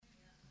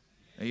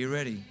Are you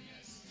ready?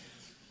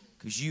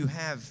 Because you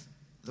have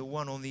the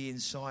one on the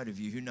inside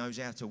of you who knows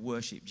how to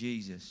worship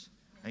Jesus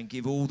and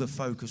give all the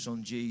focus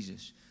on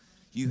Jesus.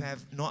 You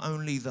have not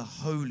only the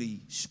Holy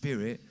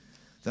Spirit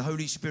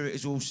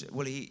is also,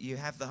 you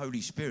have the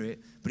Holy Spirit,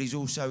 but he's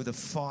also the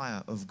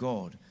fire of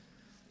God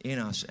in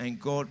us. And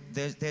God,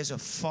 there's a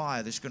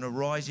fire that's going to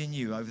rise in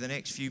you over the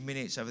next few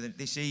minutes,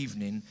 this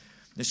evening,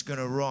 that's going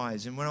to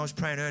rise. And when I was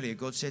praying earlier,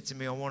 God said to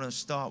me, I want to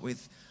start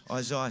with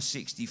Isaiah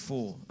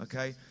 64,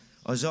 okay?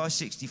 Isaiah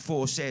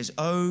 64 says,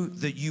 oh,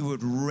 that you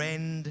would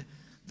rend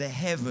the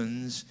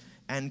heavens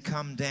and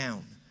come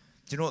down.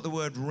 Do you know what the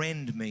word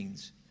rend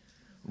means?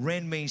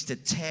 Rend means to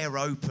tear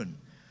open.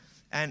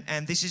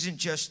 And this isn't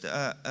just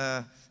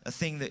a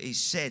thing that is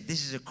said.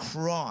 This is a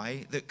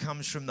cry that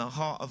comes from the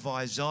heart of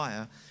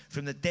Isaiah,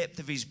 from the depth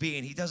of his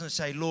being. He doesn't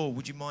say, Lord,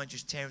 would you mind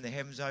just tearing the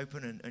heavens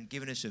open and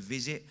giving us a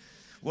visit?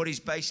 What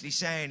he's basically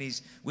saying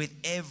is, with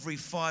every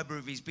fiber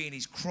of his being,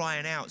 he's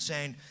crying out,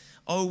 saying,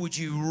 oh, would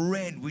you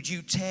rend? Would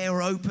you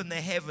tear open the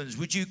heavens?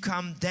 Would you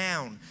come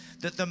down,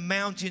 that the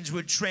mountains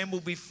would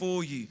tremble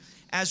before you?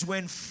 As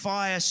when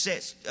fire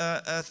sets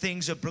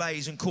things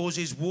ablaze and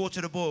causes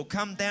water to boil.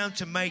 Come down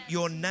to make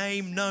your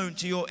name known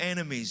to your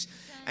enemies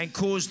and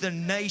cause the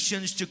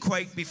nations to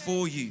quake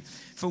before you.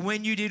 For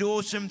when you did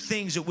awesome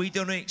things that we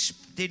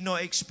did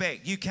not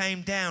expect, you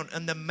came down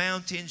and the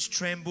mountains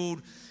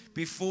trembled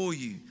before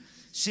you.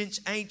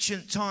 Since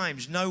ancient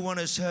times, no one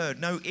has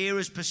heard, no ear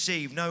has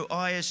perceived, no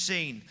eye has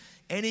seen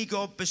any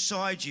God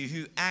beside you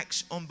who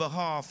acts on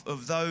behalf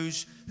of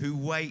those who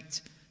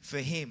wait for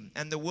him.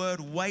 And the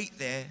word wait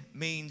there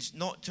means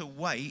not to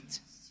wait.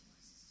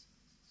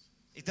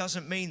 It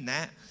doesn't mean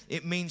that.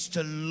 It means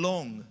to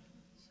long.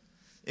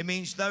 It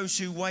means those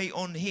who wait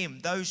on him,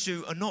 those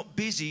who are not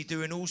busy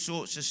doing all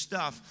sorts of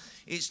stuff.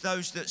 It's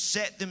those that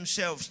set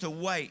themselves to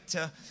wait,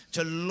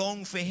 to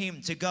long for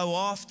him, to go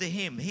after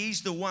him.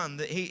 He's the one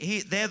that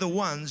they're the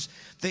ones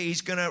that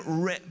he's going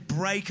to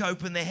break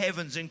open the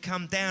heavens and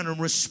come down and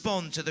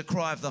respond to the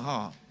cry of the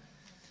heart.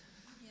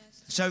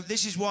 So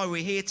this is why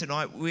we're here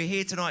tonight. We're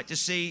here tonight to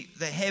see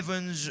the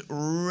heavens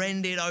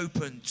rended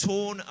open,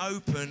 torn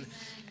open,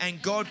 and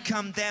God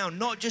come down,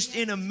 not just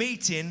in a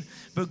meeting,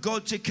 but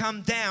God to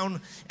come down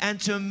and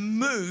to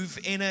move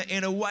in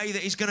a way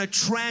that is going to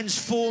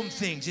transform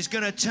things. It's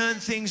going to turn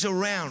things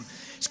around.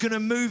 It's going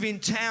to move in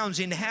towns,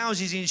 in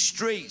houses, in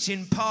streets,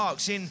 in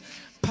parks, in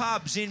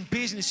pubs, in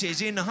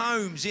businesses, in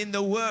homes, in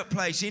the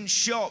workplace, in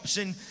shops,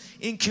 and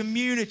in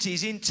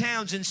communities, in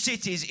towns and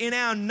cities, in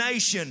our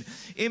nation,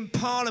 in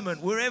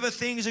Parliament, wherever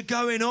things are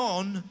going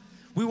on.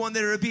 We want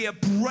there to be a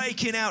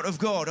breaking out of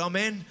God.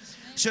 Amen.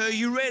 So are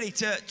you ready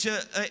to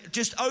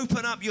just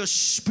open up your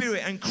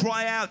spirit and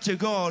cry out to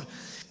God?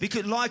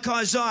 Because like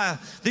Isaiah,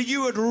 that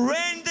you would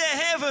rend the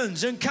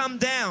heavens and come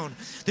down,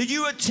 that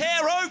you would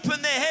tear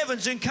open the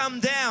heavens and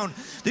come down,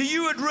 that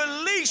you would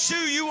release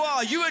who you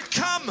are. You would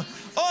come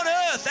on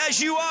earth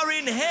as you are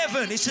in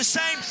heaven. It's the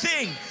same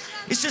thing.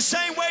 It's the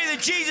same way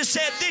that Jesus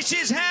said, this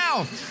is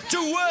how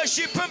to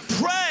worship and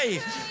pray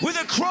with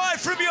a cry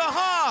from your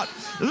heart.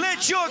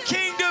 Let your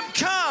kingdom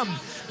come.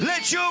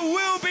 Let your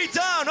will be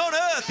done on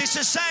earth. It's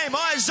the same.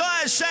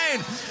 Isaiah is saying,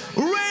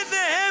 rend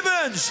the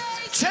heavens,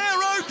 tear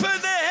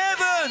open the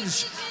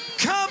heavens,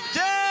 come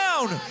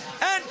down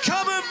and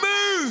come and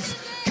move.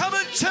 Come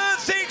and turn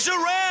things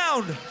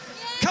around.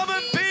 Come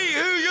and be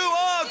who you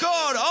are,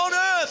 God, on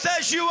earth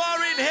as you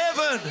are in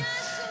heaven.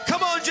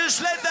 Come on,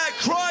 just let that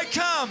cry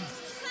come.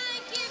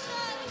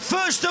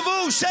 First of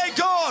all, say,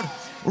 God,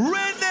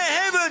 rend the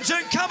heavens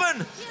and come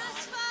and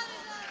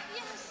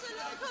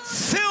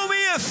fill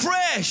me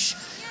afresh.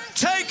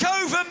 Take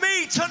over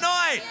me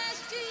tonight.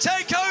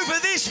 Take over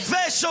this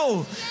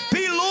vessel.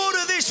 Be Lord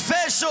of this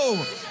vessel.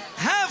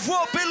 Have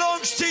what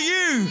belongs to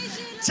you.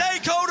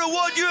 Take hold of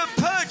what you have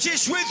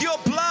purchased with your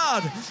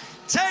blood.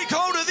 Take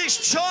hold of this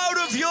child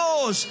of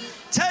yours.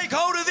 Take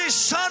hold of this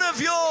son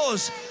of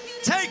yours.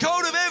 Take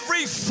hold of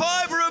every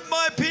fiber of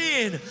my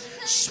being.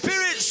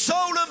 Spirit,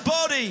 soul and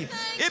body.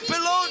 It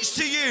belongs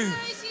to you.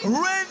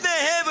 Rend the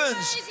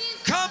heavens.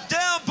 Come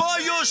down by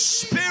your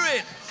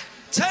spirit.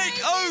 Take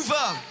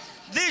over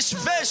this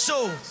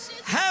vessel.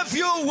 Have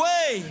your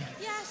way.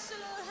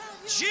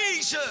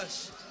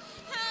 Jesus.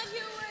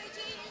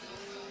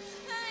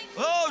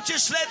 Oh,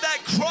 just let that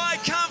cry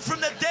come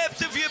from the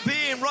depth of your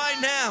being right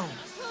now.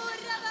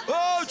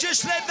 Oh,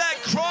 just let that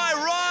cry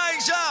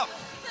rise up.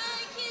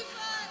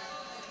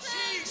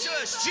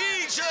 Jesus,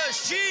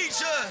 Jesus,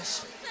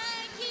 Jesus.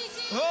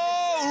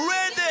 Oh,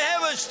 rend the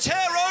heavens, tear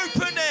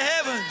open the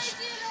heavens.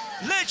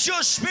 Let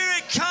your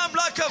spirit come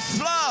like a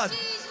flood.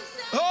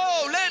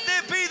 Oh, let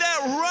there be that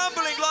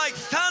rumbling like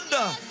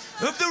thunder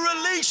of the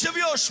release of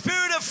your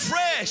spirit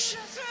afresh.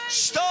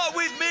 Start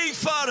with me,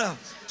 Father.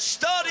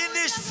 Start in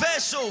this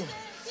vessel.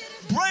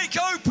 Break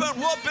open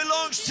what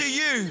belongs to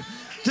you.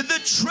 To the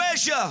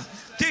treasure,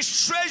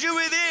 this treasure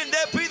within,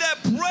 there be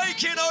that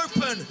breaking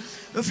open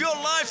of your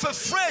life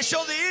afresh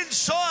on the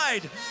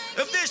inside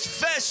of this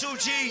vessel,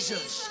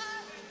 Jesus.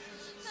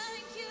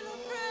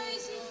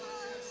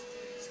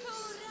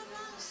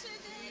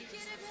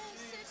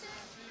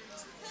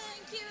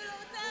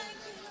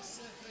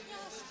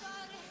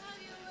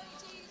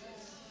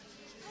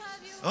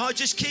 Oh,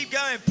 just keep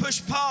going.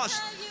 Push past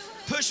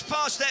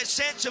that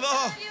sense of,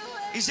 oh,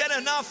 is that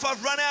enough?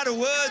 I've run out of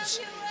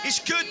words. It's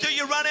good that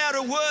you run out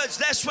of words.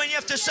 That's when you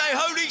have to say,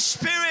 Holy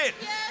Spirit,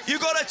 you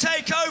got to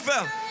take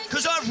over,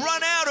 because I've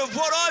run out of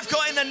what I've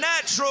got in the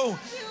natural.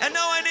 And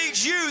now I need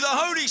you, the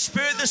Holy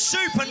Spirit, the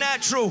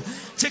supernatural,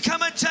 to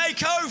come and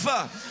take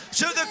over.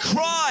 So the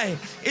cry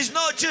is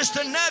not just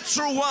a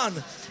natural one,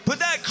 but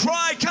that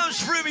cry comes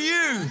from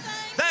you.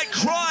 That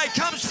cry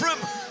comes from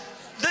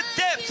the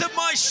depth of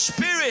my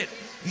spirit.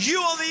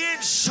 You on the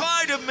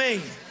inside of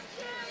me.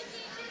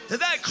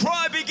 That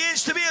cry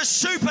begins to be a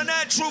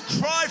supernatural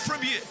cry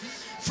from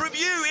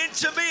you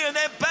into me and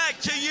then back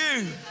to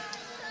you.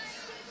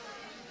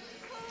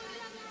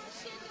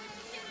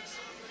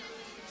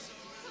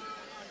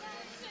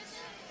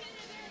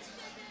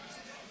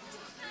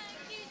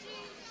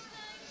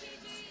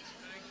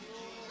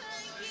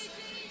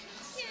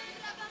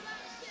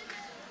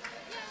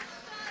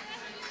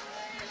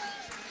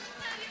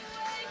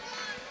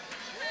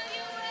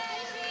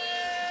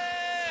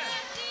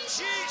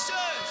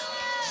 Jesus.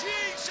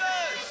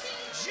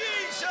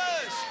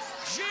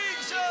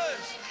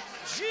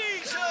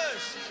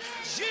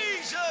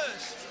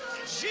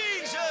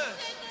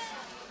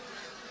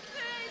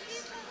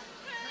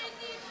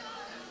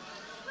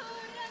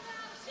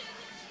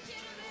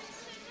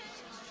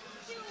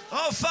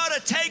 Oh, Father,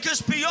 take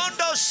us beyond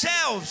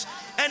ourselves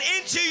and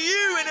into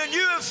you in a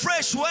new and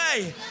fresh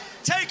way.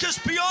 Take us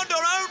beyond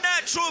our own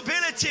natural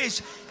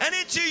abilities and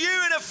into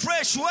you in a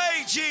fresh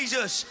way,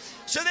 Jesus.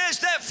 So there's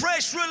that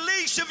fresh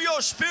release of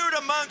your Spirit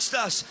amongst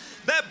us,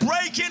 that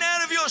breaking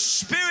out of your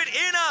Spirit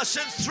in us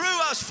and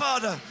through us,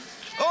 Father.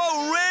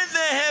 Oh, rend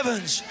the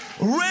heavens,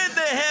 rend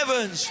the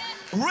heavens,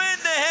 rend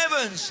the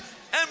heavens,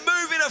 and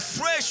move in a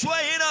fresh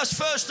way in us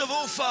first of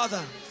all,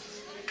 Father.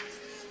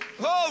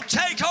 Oh,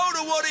 take hold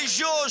of what is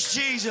yours,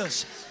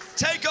 Jesus.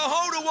 Take a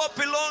hold of what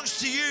belongs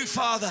to you,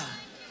 Father.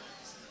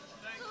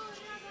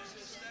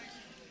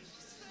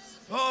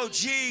 Oh,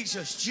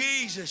 Jesus,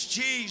 Jesus,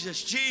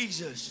 Jesus,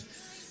 Jesus.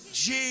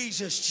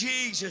 Jesus,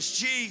 Jesus,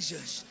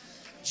 Jesus.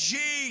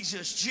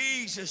 Jesus,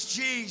 Jesus,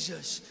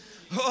 Jesus.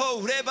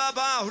 Oh,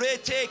 rebaba,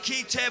 rete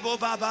kitebo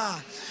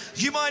baba.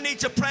 You might need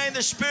to pray in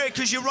the Spirit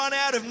because you run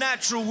out of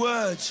natural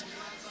words.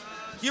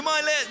 You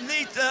might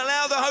need to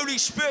allow the Holy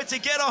Spirit to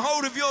get a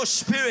hold of your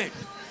spirit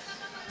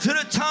so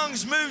the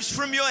tongues moves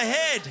from your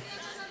head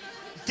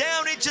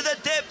down into the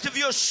depth of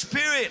your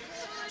spirit,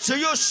 so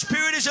your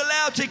spirit is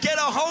allowed to get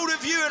a hold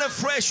of you in a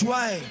fresh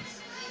way.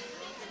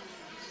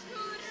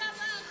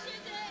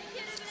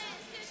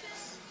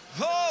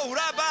 Oh,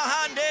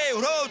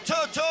 rabahande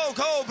rototo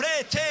ko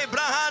brete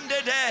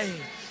brahande de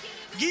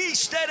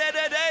giste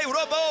de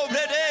robo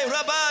brede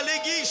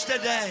rabali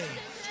giste de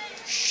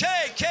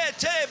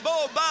shekete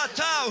bo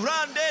bata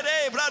rande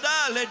de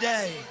bradale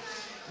de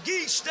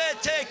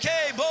giste te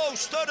ke bo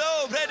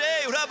stodo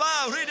brede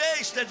raba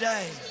rideste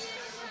de.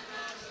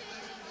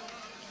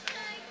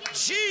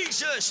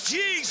 Jesus,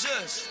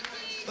 Jesus.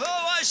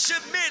 Oh, I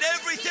submit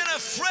everything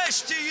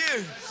afresh to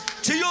you,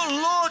 to your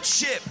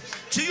lordship,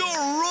 to your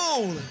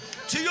rule,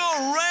 to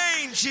your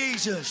reign,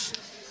 Jesus.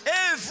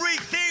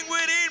 Everything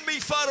within me,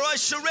 Father, I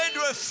surrender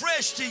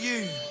afresh to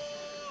you.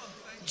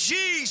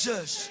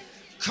 Jesus.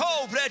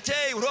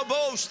 Kobrete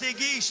robos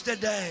tigiste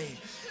day.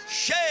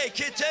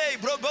 Shekete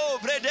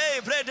brobo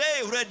brede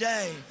brede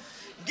rede.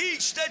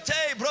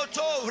 Gistete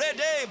broto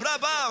rede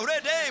braba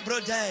rede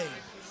brode.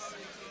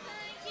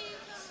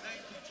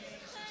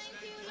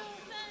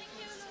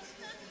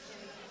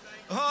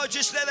 Oh,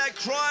 just let that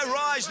cry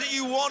rise that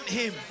you want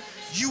him.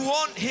 You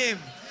want him.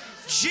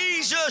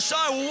 Jesus,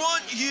 I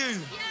want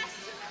you.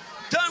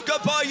 Don't go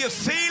by your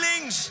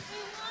feelings.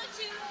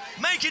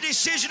 Make a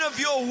decision of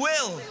your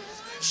will.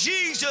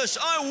 Jesus,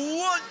 I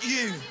want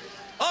you.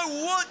 I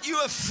want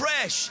you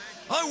afresh.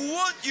 I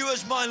want you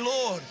as my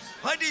Lord.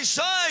 I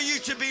desire you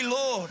to be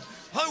Lord.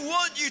 I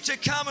want you to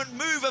come and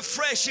move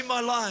afresh in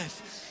my life.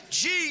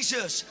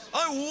 Jesus,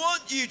 I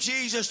want you,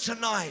 Jesus,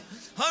 tonight.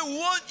 I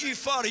want you,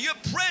 Father, your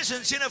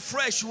presence in a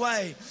fresh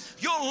way,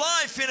 your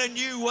life in a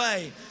new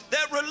way,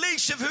 that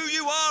release of who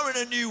you are in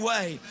a new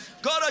way.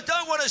 God, I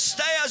don't want to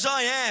stay as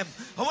I am.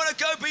 I want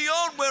to go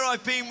beyond where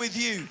I've been with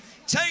you.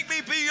 Take me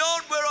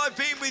beyond where I've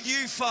been with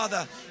you,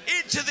 Father,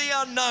 into the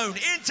unknown,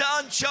 into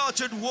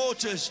uncharted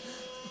waters,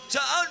 to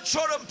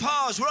untrodden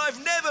paths where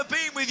I've never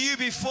been with you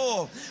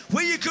before,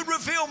 where you could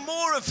reveal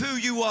more of who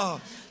you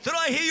are, that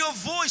I hear your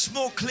voice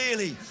more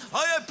clearly,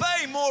 I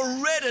obey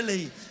more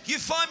readily, you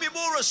find me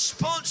more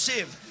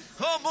responsive,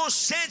 more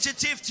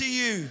sensitive to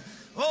you.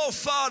 Oh,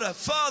 Father,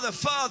 Father,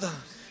 Father,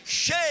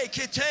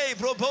 shekete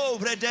brobo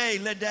brede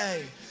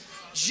lede.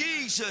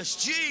 Jesus,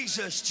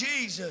 Jesus,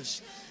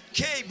 Jesus.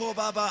 Kebo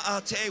baba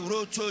ate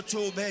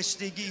rototo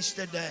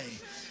bestigiste day.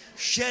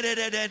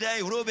 Shedede day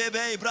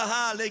rubebe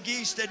braha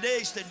legiste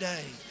deste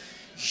day.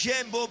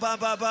 Jembo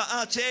baba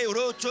ate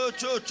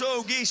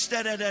rototo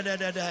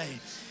giste day.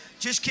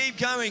 Just keep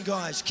going,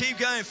 guys. Keep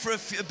going for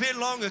a bit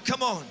longer.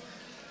 Come on.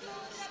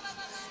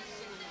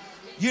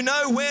 You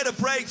know where the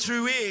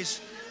breakthrough is,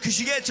 because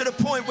you get to the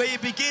point where you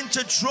begin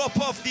to drop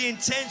off the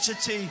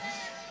intensity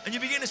and you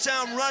begin to say,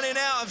 I'm running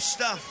out of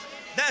stuff.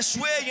 That's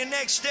where your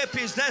next step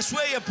is. That's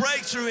where your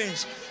breakthrough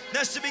is.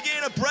 That's the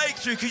beginning of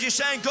breakthrough, because you're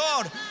saying,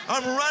 God,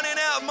 I'm running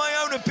out of my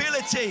own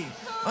ability.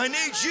 I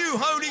need you,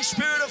 Holy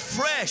Spirit,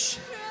 afresh.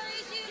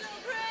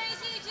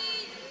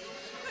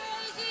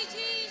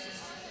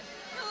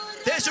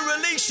 There's a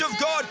release of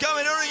God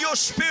going on in your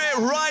spirit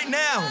right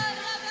now.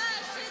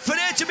 For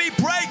there to be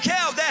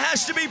breakout, there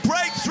has to be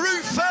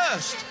breakthrough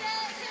first.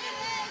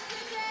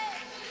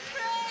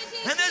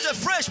 And there's a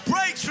fresh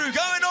breakthrough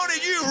going on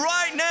in you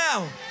right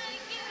now.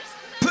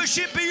 Push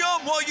it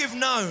beyond what you've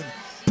known.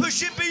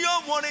 Push it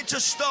beyond wanting to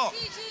stop.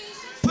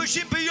 Push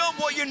it beyond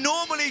what you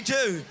normally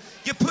do.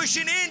 You're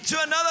pushing into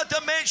another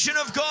dimension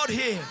of God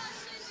here.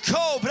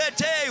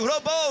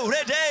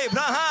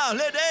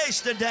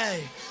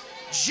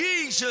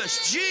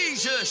 Jesus,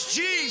 Jesus,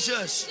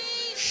 Jesus.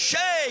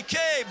 Shake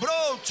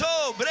bro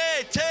to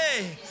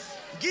brete.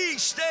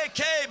 Giste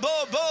ke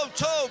bo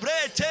to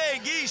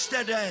brete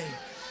giste day.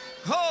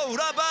 Ho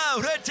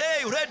raba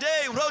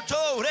rede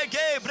roto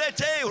rege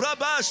brete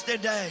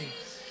rabaste day.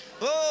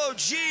 Oh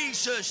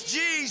Jesus,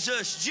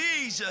 Jesus,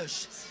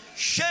 Jesus.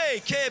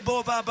 Shake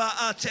bo baba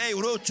ate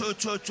roto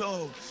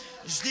toto.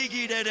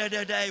 Zdigi de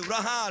day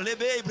raha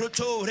lebe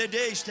broto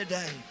redeste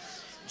day.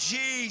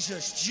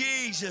 Jesus,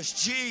 Jesus,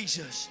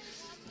 Jesus.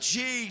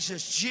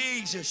 Jesus,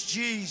 Jesus,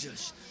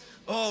 Jesus.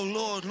 Oh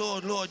Lord,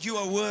 Lord, Lord, you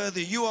are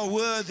worthy, you are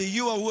worthy,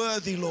 you are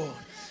worthy, Lord.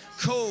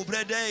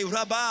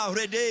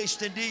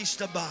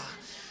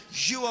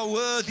 You are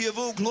worthy of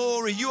all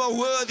glory, you are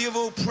worthy of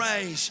all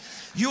praise,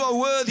 you are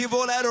worthy of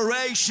all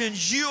adoration.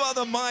 You are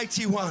the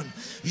mighty one,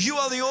 you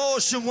are the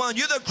awesome one,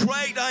 you're the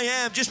great I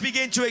am. Just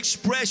begin to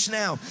express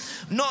now,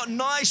 not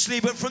nicely,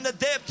 but from the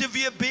depth of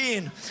your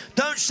being.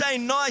 Don't say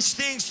nice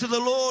things to the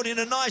Lord in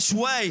a nice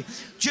way.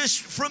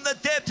 Just from the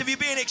depth of your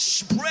being,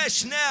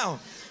 express now.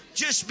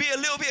 Just be a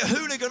little bit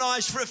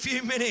hooliganized for a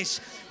few minutes,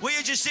 where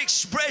you're just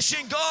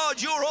expressing, God,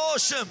 you're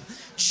awesome.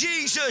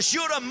 Jesus,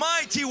 you're the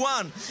mighty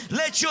one.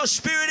 Let your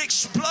spirit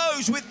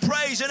explode with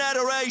praise and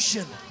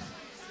adoration.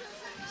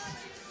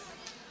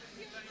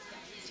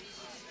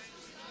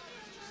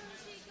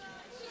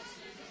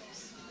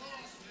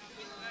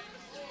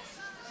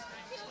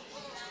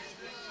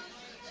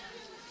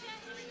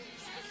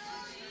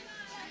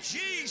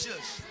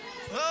 Jesus.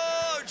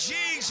 Oh,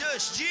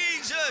 Jesus,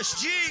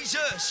 Jesus,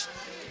 Jesus.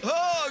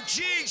 Oh,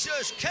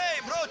 Jesus. Ke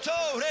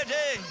broto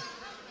rede.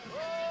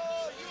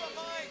 Oh, you are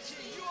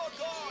mighty. You are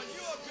God.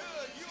 You are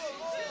good. You are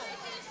Lord.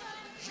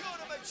 You're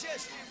the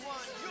majestic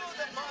one. You're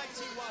the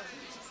mighty one.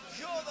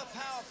 You're the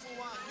powerful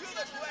one. You're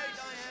the great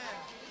I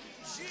am.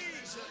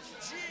 Jesus,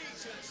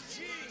 Jesus,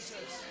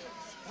 Jesus.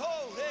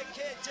 Oh,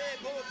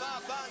 rekete bo ba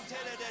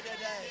bantele de de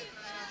de.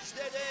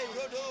 Stede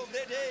rodo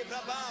rede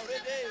braba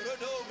rede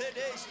rodo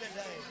rede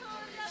stede.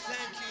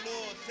 Thank you,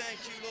 Lord. Thank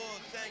you,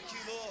 Lord. Thank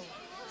you, Lord.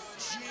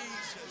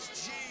 Jesus,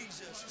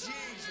 Jesus,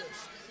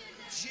 Jesus,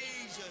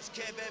 Jesus.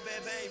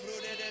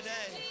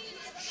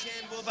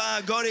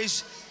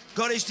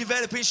 God is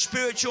developing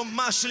spiritual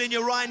muscle in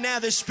you right now.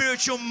 There's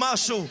spiritual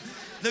muscle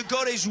that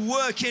God is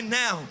working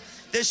now.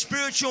 There's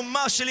spiritual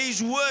muscle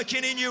He's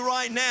working in you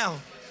right now.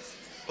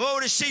 Oh,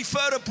 to see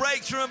further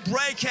breakthrough and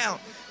breakout,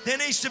 there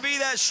needs to be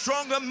that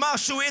stronger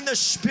muscle in the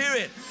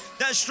spirit,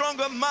 that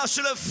stronger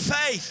muscle of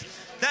faith,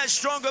 that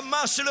stronger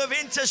muscle of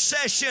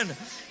intercession,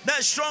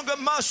 that stronger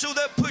muscle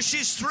that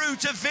pushes through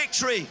to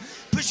victory,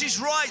 pushes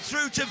right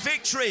through to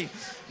victory,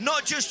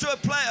 not just to a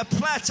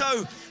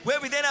plateau where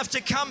we then have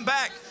to come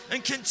back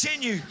and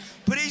continue,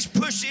 but He's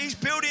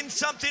building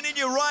something in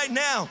you right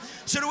now,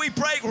 so that we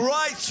break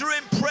right through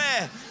in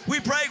prayer, we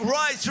break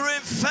right through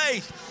in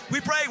faith, we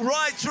break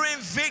right through in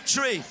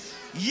victory,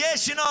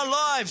 yes, in our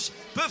lives,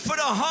 but for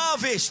the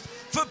harvest,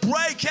 for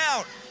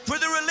breakout, for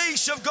the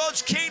release of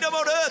God's kingdom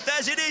on earth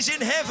as it is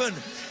in heaven,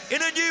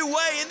 in a new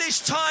way, in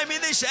this time,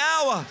 in this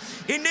hour.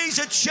 It needs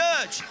a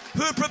church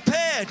who are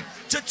prepared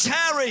to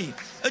tarry,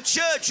 a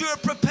church who are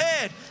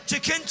prepared to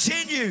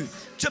continue,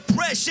 to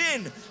press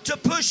in, to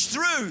push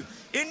through.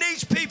 It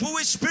needs people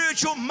with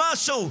spiritual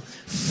muscle,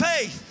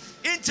 faith,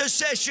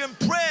 intercession,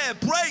 prayer,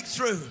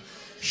 breakthrough.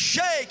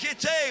 Shake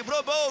it,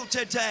 brabo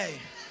today.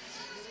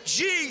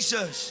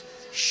 Jesus,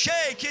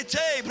 shake it,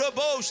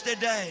 brabo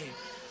today.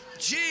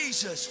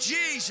 Jesus,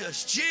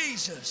 Jesus,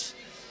 Jesus.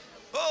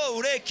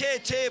 Oh,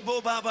 rekete bo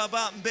ba ba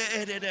ba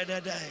be de de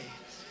de.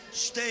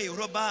 Stay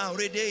roba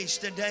redes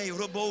today,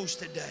 robos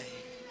today.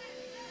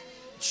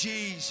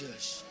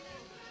 Jesus,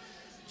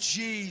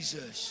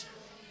 Jesus,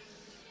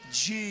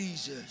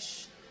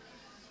 Jesus,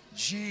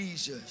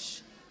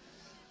 Jesus.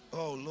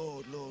 Oh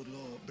Lord, Lord,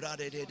 Lord.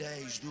 Brade de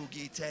days do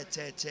gite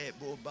te te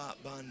bo ba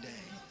bande.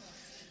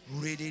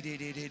 Ridi di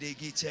di di di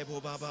gite bo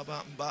ba ba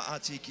ba ba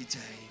atikite.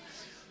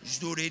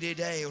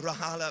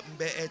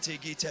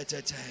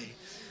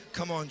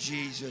 Come on,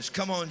 Jesus.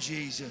 Come on,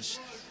 Jesus.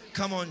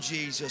 Come on,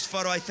 Jesus.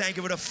 Father, I thank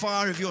you for the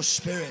fire of your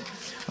spirit.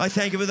 I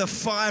thank you for the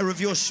fire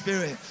of your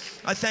spirit.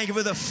 I thank you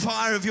for the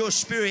fire of your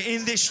spirit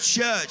in this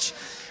church.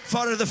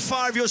 Father, the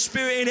fire of your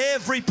Spirit in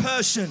every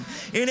person,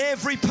 in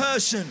every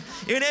person,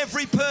 in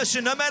every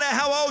person, no matter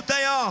how old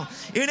they are,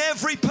 in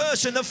every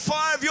person, the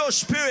fire of your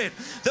Spirit,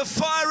 the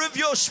fire of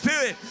your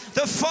Spirit,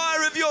 the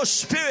fire of your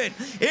Spirit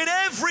in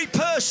every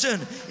person,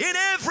 in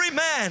every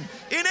man,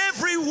 in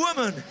every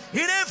woman,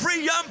 in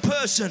every young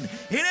person,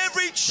 in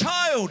every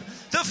child,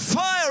 the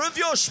fire of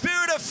your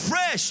Spirit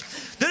afresh,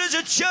 that as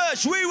a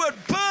church we would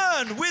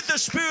burn with the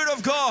Spirit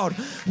of God.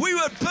 We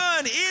would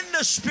burn in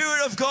the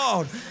Spirit of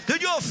God,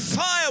 that your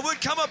fire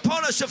would come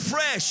upon us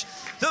afresh.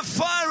 The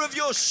fire of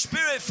your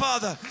Spirit,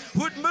 Father,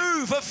 would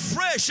move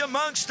afresh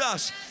amongst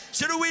us,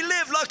 so that we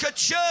live like a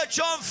church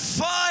on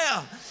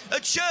fire, a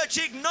church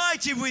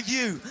ignited with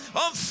you,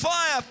 on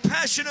fire,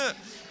 passionate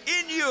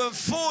in you and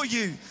for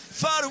you.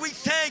 Father, we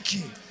thank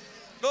you.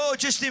 Oh,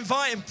 just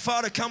invite him,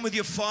 Father, come with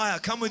your fire.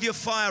 Come with your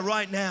fire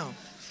right now.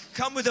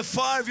 Come with the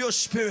fire of your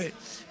Spirit.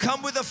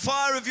 Come with the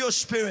fire of your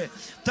Spirit.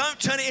 Don't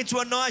turn it into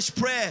a nice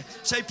prayer.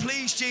 Say,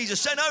 please,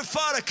 Jesus. Say, no,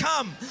 Father,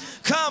 come.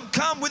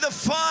 Come with the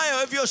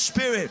fire of your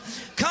Spirit.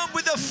 Come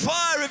with the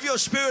fire of your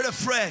Spirit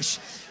afresh.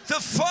 The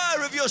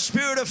fire of your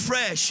Spirit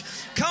afresh.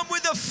 Come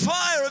with the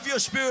fire of your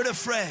Spirit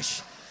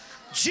afresh.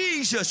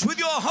 Jesus, with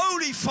your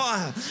holy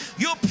fire,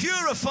 your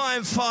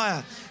purifying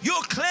fire,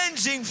 your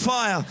cleansing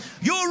fire,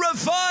 your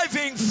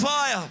reviving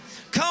fire.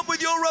 Come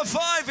with your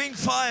reviving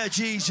fire,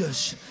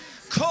 Jesus.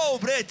 Oh,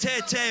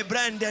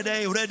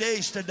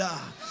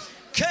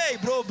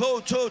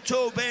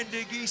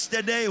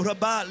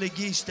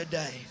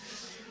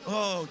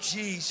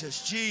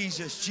 Jesus,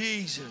 Jesus,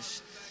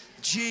 Jesus,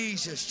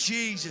 Jesus,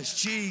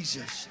 Jesus,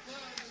 Jesus.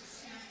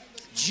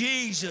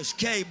 Jesus,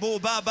 ke bo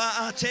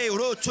baba ate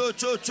roto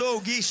to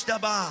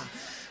gistaba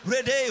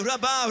rede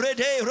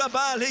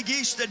raba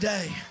legista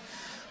day.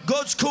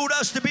 God's called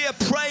us to be a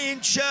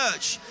praying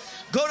church.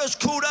 God has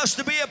called us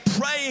to be a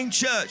praying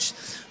church,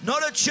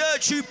 not a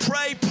church who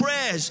pray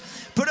prayers,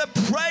 but a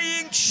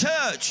praying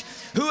church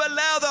who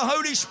allow the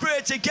Holy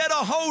Spirit to get a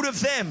hold of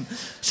them,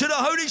 so the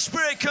Holy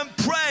Spirit can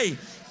pray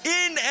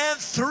in and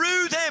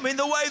through them in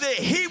the way that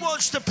He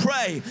wants to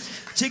pray,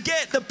 to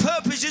get the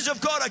purposes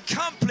of God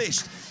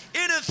accomplished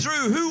in and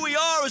through who we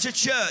are as a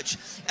church,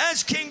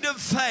 as Kingdom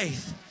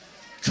Faith.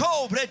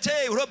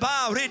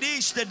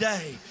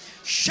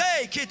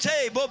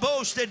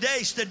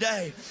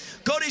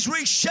 God is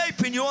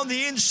reshaping you on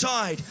the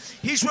inside.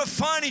 He's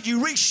refining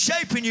you,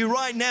 reshaping you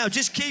right now.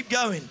 Just keep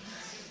going.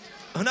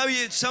 I know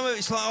some of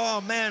it's like, oh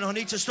man, I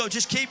need to stop.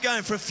 Just keep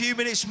going for a few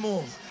minutes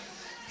more.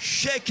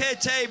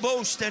 Shekete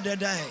boast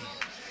today.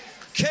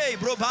 Ke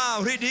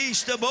broba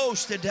redista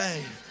boast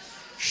today.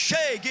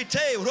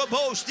 Shekite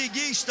robosti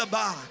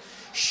gistaba.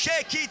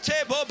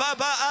 Shekite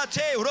bobaba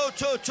ate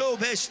rototo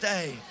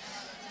beste.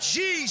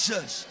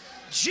 Jesus,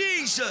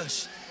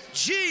 Jesus,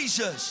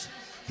 Jesus.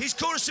 He's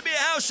called us to be a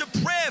house of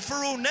prayer for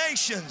all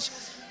nations.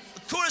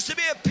 He's called us to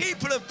be a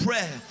people of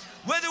prayer.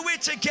 Whether we're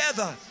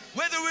together,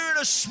 whether we're in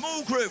a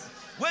small group,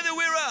 whether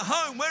we're at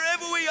home,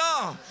 wherever we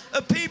are,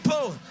 a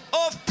people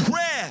of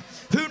prayer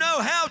who know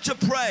how to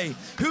pray,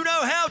 who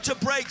know how to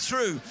break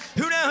through,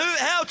 who know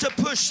how to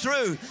push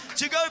through,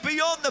 to go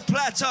beyond the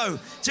plateau,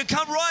 to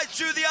come right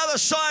through the other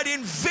side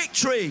in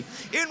victory,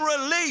 in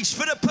release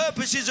for the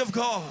purposes of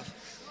God.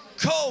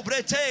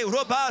 Kobrete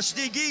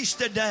robasti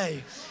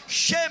gistade.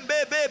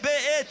 Shembebebe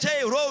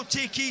ete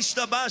roti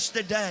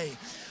kistabastade.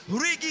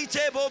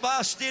 Rigite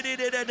bobasti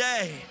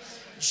today.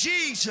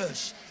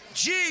 Jesus,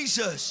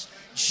 Jesus,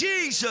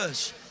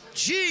 Jesus,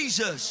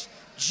 Jesus,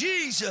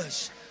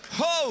 Jesus.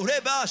 Ho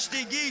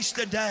rebasti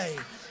gistade.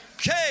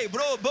 Ke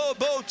bro bo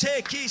bo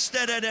te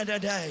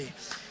kistade.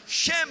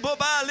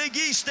 Shemboba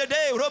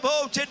ligistade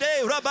robo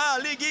today rabba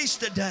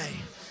ligistade.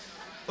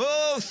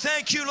 Oh,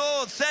 thank you,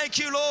 Lord. Thank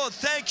you, Lord.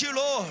 Thank you,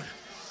 Lord.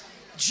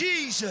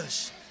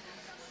 Jesus.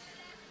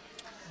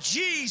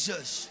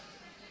 Jesus.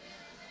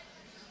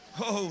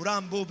 Oh,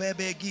 Rambo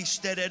bebe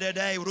giste de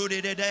day,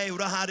 Rudy de day,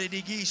 Rahari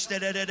de giste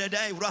de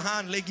day,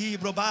 Rahan legi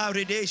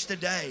brobari de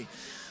day.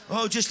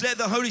 Oh, just let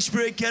the Holy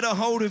Spirit get a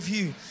hold of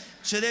you.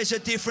 So there's a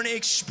different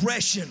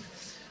expression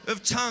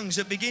of tongues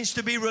that begins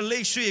to be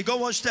released through you. God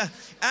wants to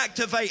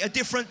activate a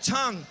different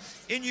tongue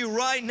in you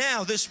right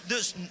now.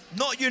 That's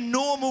not your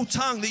normal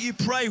tongue that you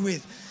pray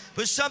with,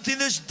 but something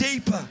that's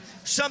deeper,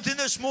 something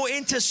that's more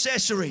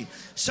intercessory,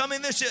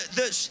 something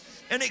that's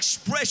an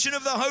expression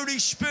of the Holy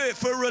Spirit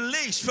for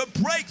release, for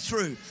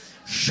breakthrough.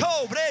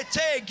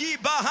 Shobrete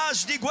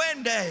gibahas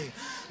digwende,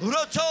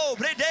 roto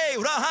brede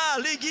raha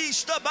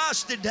ligista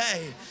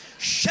bastide,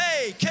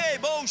 she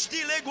kebo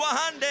stile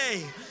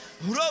guahande,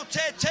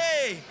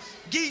 rotete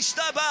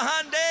gista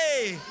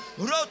bahande,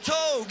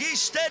 roto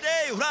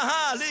gistede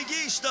raha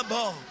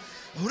ligistabo,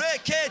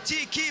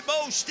 reketi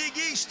kibo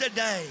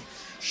stigistade,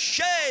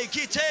 she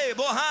kite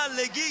bohan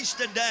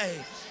ligistade.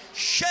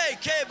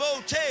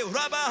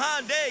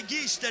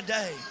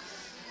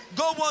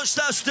 God wants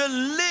us to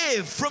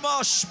live from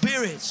our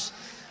spirits.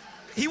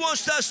 He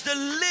wants us to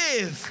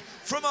live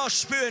from our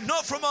spirit,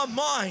 not from our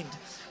mind,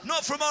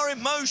 not from our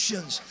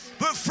emotions,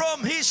 but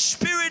from His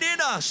Spirit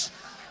in us.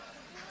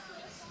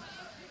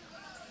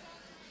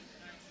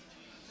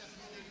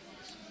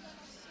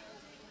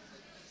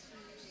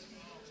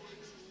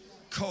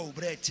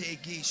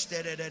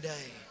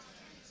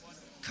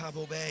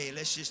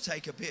 Let's just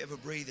take a bit of a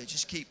breather.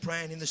 Just keep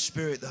praying in the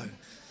Spirit, though.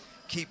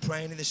 Keep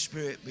praying in the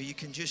Spirit, but you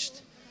can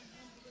just...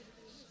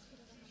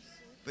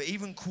 But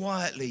even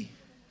quietly,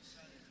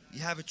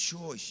 you have a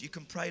choice. You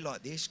can pray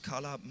like this.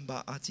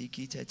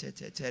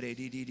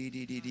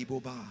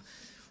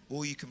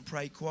 Or you can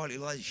pray quietly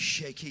like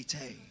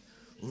Shekite,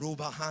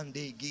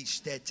 Rubahande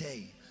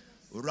Gistete,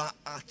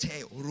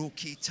 Raate,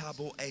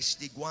 Rukitabo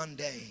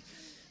Estiguande.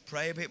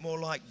 Pray a bit more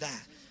like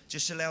that.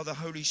 Just allow the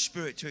Holy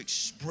Spirit to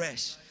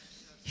express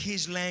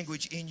His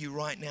language in you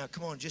right now.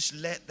 Come on, just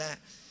let that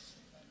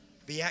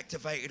be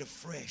activated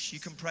afresh. You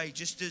can pray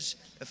just as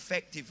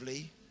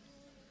effectively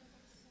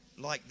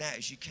like that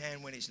as you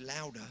can when it's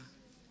louder.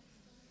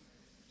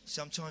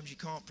 Sometimes you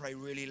can't pray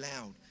really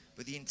loud,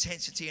 but the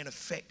intensity and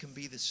effect can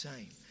be the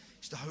same.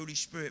 It's the Holy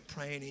Spirit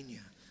praying in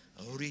you.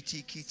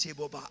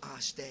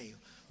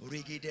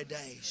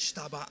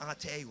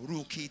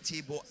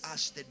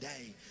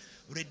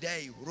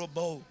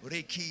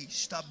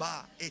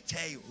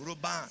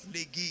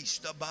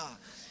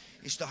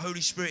 It's the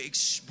Holy Spirit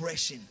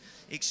expressing.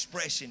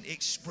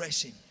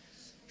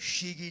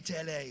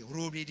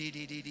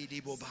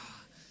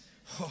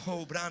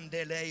 Oh,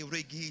 brandele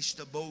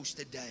regista boast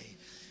today.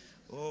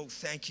 Oh,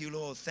 thank you,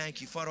 Lord.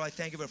 Thank you. Father, I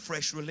thank you for a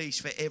fresh release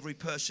for every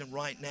person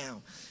right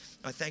now.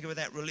 I thank you for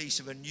that release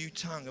of a new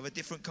tongue, of a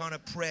different kind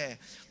of prayer,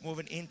 more of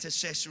an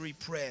intercessory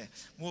prayer,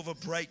 more of a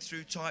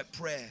breakthrough type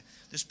prayer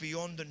that's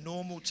beyond the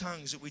normal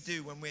tongues that we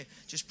do when we're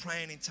just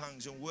praying in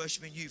tongues and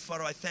worshiping you.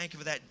 Father, I thank you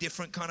for that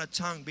different kind of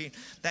tongue being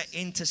that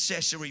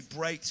intercessory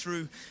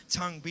breakthrough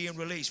tongue being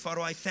released.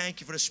 Father, I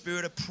thank you for the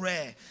spirit of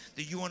prayer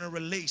that you want to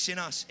release in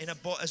us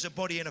as a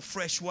body in a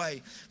fresh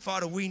way.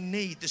 Father, we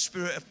need the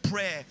spirit of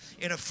prayer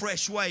in a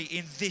fresh way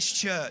in this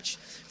church.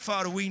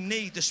 Father, we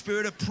need the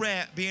spirit of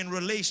prayer being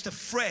released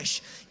afresh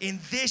in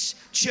this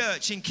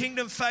church, in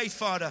Kingdom Faith,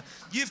 Father.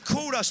 You've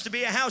called us to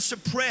be a house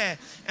of prayer.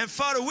 And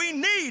Father, we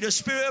need a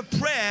spirit of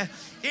prayer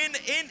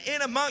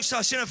in amongst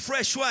us in a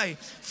fresh way.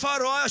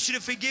 Father, I ask you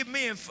to forgive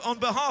me on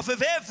behalf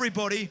of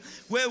everybody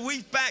where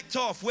we've backed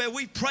off, where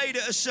we've prayed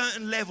at a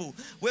certain level,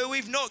 where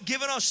we've not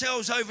given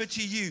ourselves over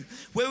to you,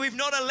 where we've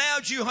not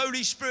allowed you,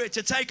 Holy Spirit,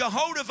 to take a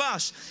hold of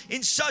us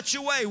in such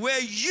a way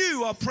where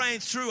you are praying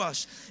through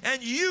us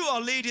and you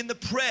are leading the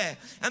prayer.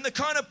 And the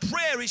kind of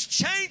prayer is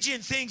changing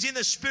things in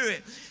the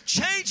Spirit,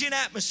 changing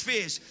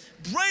atmospheres,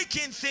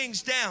 breaking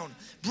things down,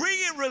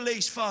 bringing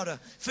release, Father.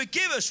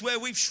 Forgive us where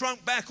we've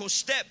shrunk back or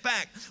stepped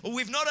back, or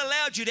we've not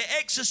allowed you to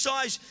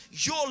exercise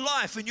your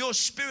life and your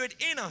Spirit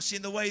in us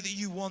in the way that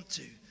you want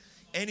to.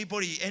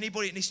 Anybody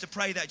that needs to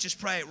pray that, just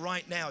pray it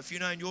right now. If you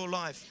know in your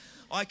life,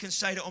 I can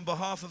say that on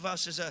behalf of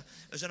us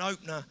as an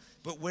opener,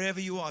 but wherever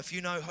you are, if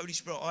you know, Holy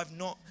Spirit, I've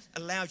not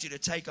allowed you to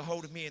take a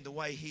hold of me in the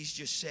way He's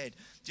just said.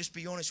 Just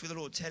be honest with the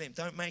Lord. Tell Him.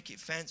 Don't make it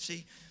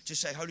fancy. Just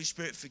say, Holy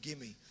Spirit,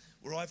 forgive me.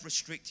 Where I've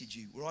restricted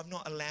you, where I've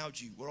not allowed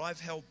you, where I've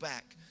held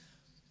back,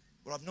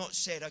 where I've not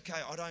said, okay,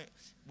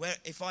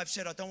 if I've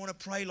said I don't want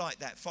to pray like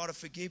that, Father,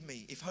 forgive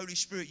me. If Holy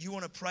Spirit, you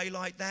want to pray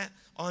like that,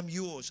 I'm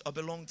yours. I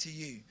belong to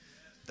you.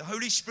 The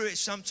Holy Spirit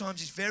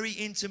sometimes is very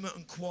intimate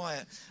and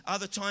quiet.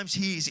 Other times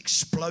He is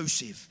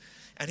explosive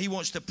and He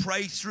wants to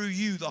pray through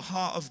you the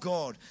heart of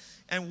God.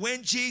 And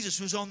when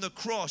Jesus was on the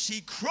cross,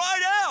 He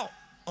cried out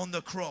on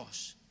the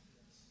cross.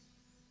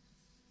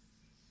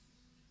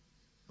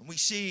 And we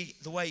see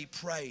the way He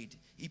prayed.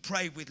 He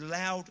prayed with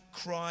loud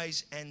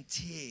cries and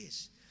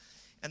tears.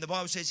 And the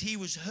Bible says He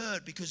was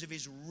heard because of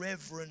His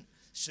reverent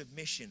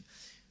submission.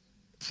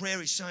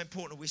 Prayer is so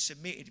important that we're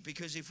submitted,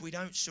 because if we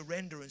don't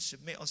surrender and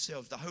submit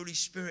ourselves, the Holy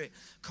Spirit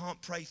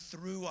can't pray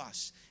through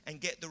us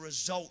and get the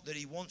result that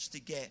He wants to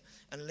get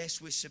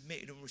unless we're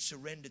submitted and we're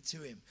surrendered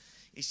to Him.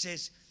 It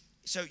says,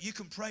 so you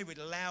can pray with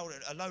a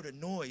load of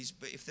noise,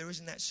 but if there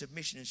isn't that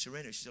submission and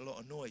surrender, it's just a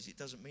lot of noise. It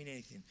doesn't mean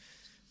anything.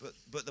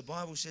 But the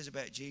Bible says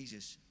about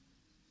Jesus,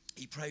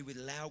 He prayed with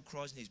loud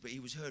cries and tears, but He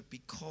was heard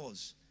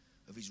because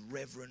of His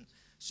reverent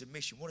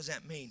submission. What does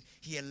that mean?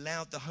 He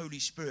allowed the Holy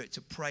Spirit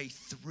to pray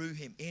through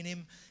Him, in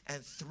Him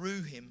and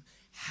through Him,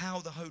 how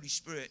the Holy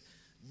Spirit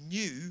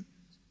knew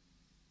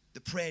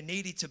the prayer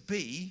needed to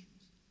be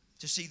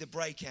to see the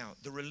breakout,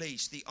 the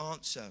release, the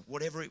answer,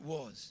 whatever it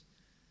was.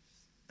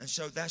 And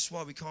so that's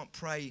why we can't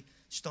pray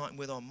starting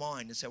with our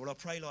mind and say, well, I'll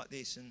pray like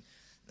this. And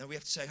then we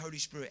have to say, Holy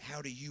Spirit,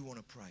 how do you want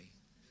to pray?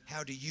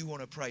 How do you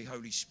want to pray,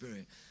 Holy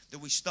Spirit? That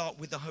we start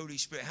with the Holy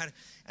Spirit.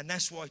 And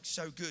that's why it's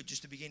so good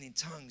just to begin in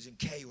tongues. And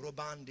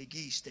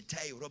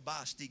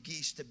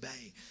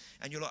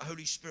and you're like,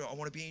 Holy Spirit, I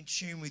want to be in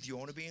tune with you. I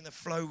want to be in the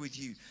flow with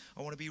you.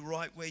 I want to be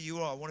right where you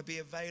are. I want to be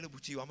available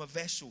to you. I'm a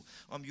vessel.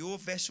 I'm your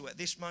vessel at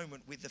this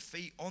moment with the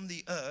feet on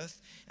the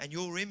earth. And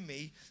you're in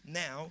me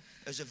now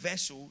as a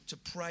vessel to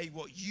pray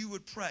what you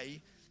would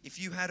pray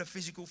if you had a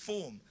physical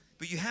form.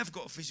 but you have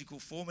got a physical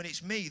form, and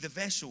it's me, the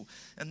vessel.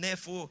 And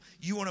therefore,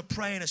 you want to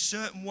pray in a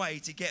certain way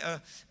to get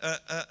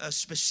a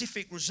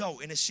specific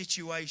result in a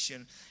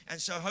situation. And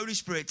so, Holy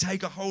Spirit,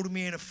 take a hold of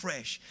me in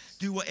afresh.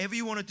 Do whatever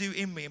you want to do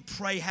in me, and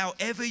pray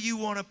however you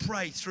want to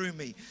pray through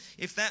me.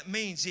 If that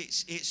means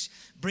it's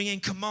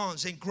bringing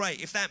commands, then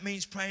great. If that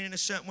means praying in a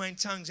certain way in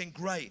tongues, then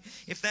great.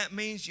 If that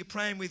means you're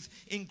praying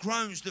in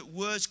groans that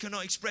words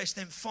cannot express,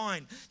 then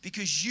fine,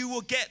 because you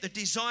will get the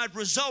desired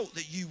result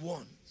that you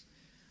want.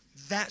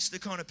 That's the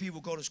kind of people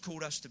God has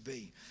called us to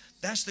be.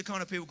 That's the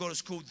kind of people God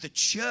has called the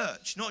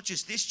church, not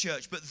just this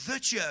church, but the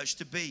church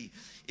to be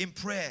in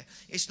prayer.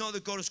 It's not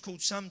that God has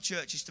called some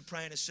churches to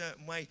pray in a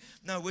certain way.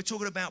 No, we're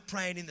talking about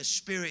praying in the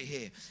Spirit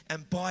here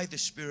and by the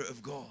Spirit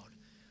of God.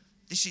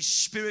 This is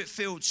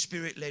Spirit-filled,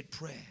 Spirit-led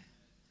prayer.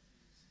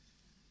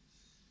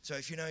 So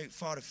if you know,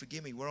 Father,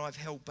 forgive me, where I've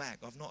held back,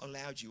 I've not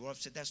allowed you, or I've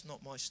said that's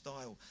not my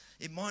style.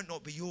 It might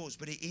not be yours,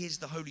 but it is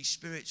the Holy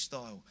Spirit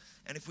style.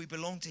 And if we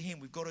belong to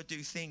Him, we've got to do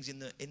things in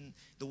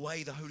the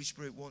way the Holy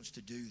Spirit wants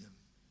to do them.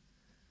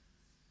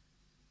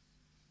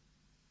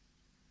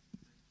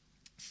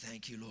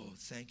 Thank you, Lord.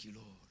 Thank you,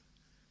 Lord.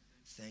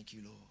 Thank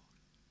you, Lord.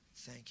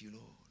 Thank you,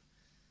 Lord.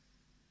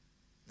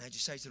 Now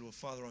just say to the Lord,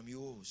 Father, I'm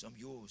yours. I'm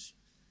yours.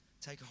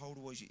 Take a hold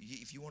of what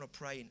if you want to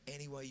pray in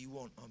any way you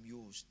want, I'm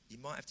yours. You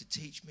might have to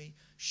teach me,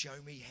 show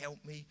me,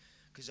 help me,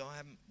 because I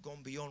haven't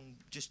gone beyond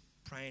just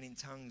praying in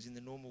tongues in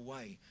the normal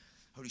way.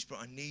 Holy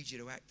Spirit, I need you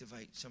to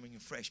activate something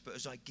fresh. But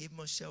as I give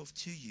myself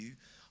to you,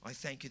 I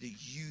thank you that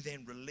you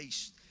then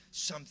release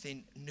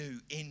something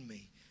new in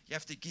me. You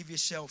have to give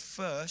yourself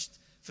first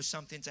for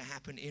something to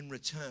happen in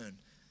return.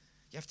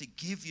 You have to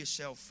give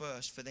yourself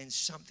first for then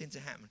something to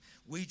happen.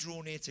 We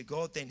draw near to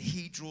God, then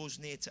He draws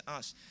near to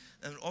us.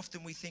 And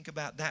often we think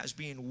about that as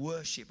being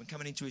worship and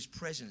coming into His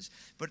presence.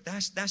 But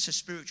that's a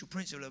spiritual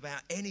principle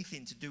about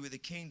anything to do with the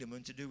kingdom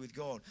and to do with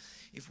God.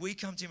 If we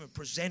come to Him and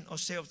present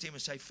ourselves to Him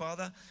and say,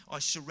 Father, I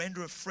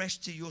surrender afresh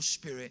to your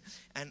Spirit.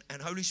 And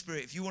Holy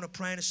Spirit, if you want to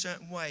pray in a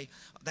certain way,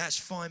 that's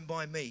fine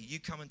by me. You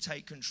come and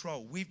take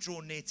control. We've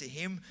drawn near to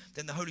Him.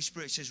 Then the Holy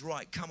Spirit says,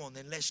 right, come on,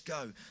 then let's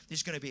go. This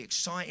is going to be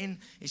exciting.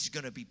 This is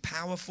going to be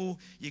powerful.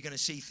 You're going to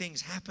see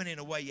things happen in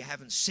a way you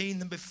haven't seen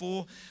them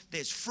before.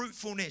 There's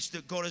fruitfulness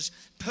that God has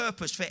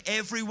purposed for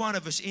every one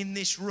of us in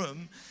this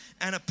room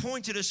and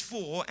appointed us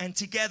for, and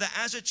together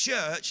as a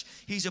church,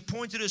 He's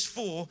appointed us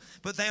for,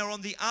 but they are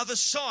on the other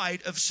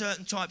side of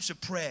certain types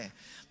of prayer.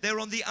 They're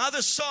on the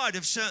other side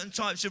of certain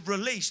types of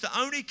release that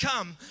only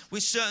come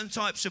with certain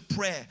types of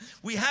prayer.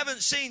 We haven't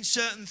seen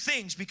certain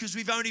things because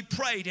we've only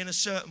prayed in a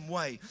certain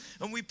way.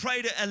 And we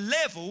prayed at a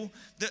level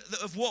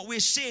of what we're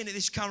seeing at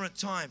this current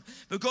time.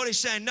 But God is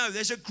saying, no,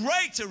 there's a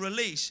greater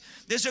release.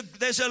 There's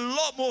a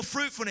lot more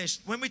fruitfulness.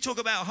 When we talk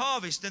about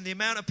harvest and the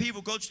amount of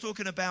people God's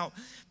talking about,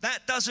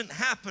 that doesn't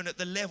happen at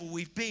the level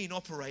we've been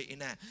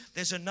operating at.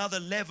 There's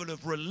another level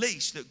of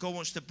release that God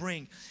wants to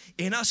bring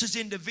in us as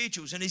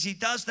individuals. And as He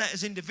does that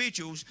as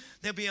individuals,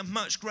 there'll be a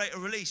much greater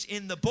release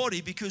in the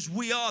body because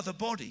we are the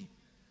body.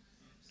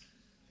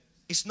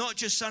 It's not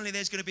just suddenly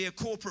there's going to be a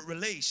corporate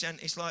release and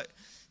it's like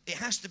it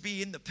has to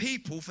be in the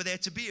people for there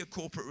to be a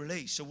corporate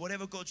release. So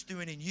whatever God's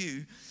doing in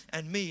you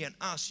and me and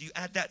us, you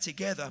add that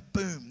together,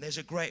 boom, there's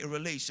a greater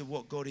release of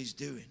what God is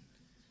doing.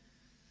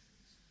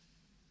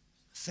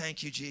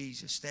 Thank you,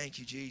 Jesus. Thank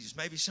you, Jesus.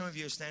 Maybe some of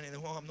you are standing there,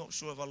 well, I'm not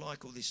sure if I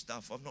like all this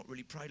stuff. I've not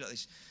really prayed like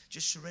this.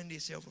 Just surrender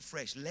yourself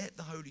afresh. Let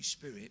the Holy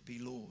Spirit be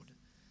Lord.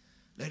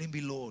 Let Him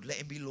be Lord. Let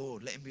Him be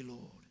Lord. Let Him be Lord.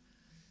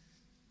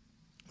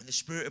 When the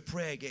spirit of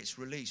prayer gets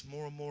released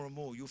more and more and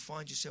more, you'll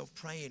find yourself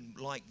praying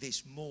like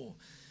this more.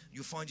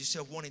 You'll find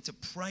yourself wanting to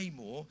pray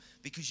more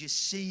because you're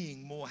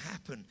seeing more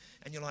happen.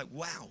 And you're like,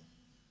 wow.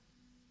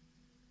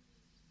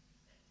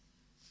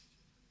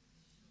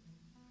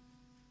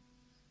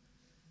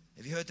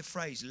 Have you heard the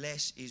phrase,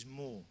 less is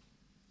more?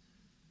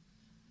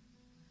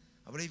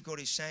 I believe God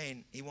is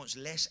saying He wants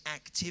less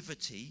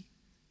activity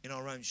in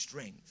our own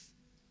strength.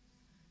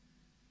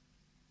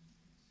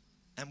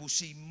 And we'll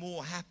see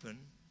more happen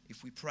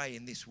if we pray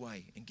in this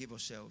way and give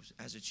ourselves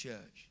as a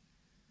church.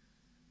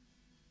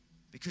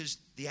 Because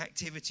the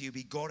activity will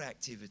be God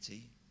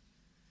activity.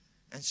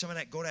 And some of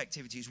that God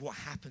activity is what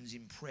happens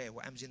in prayer,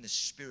 what happens in the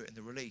Spirit and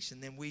the release.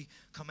 And then we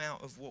come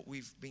out of what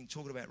we've been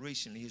talking about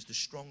recently as the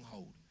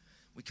stronghold.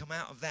 We come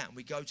out of that and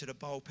we go to the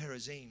Baal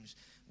Perazims,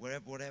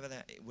 wherever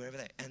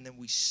that, and then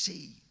we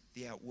see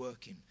the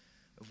outworking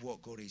of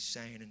what God is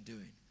saying and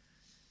doing.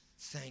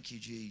 Thank you,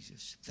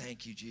 Jesus.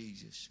 Thank you,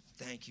 Jesus.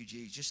 Thank you,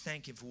 Jesus. Just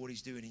thank Him for what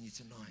He's doing in you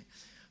tonight.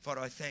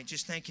 Father,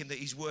 just thank Him that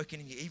He's working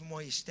in you. Even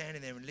while you're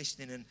standing there and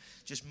listening and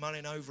just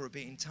mulling over a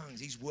bit in tongues,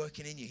 He's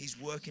working in you. He's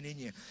working in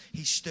you.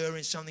 He's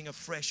stirring something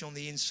afresh on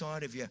the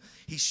inside of you.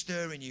 He's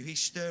stirring you.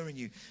 He's stirring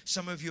you.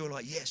 Some of you are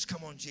like, yes,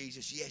 come on,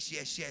 Jesus. Yes,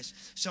 yes,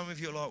 yes. Some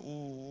of you are like,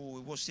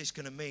 oh, what's this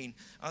going to mean?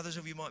 Others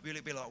of you might be a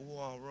little bit like,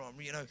 whoa,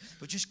 you know,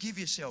 but just give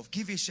yourself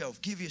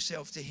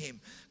to Him.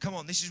 Come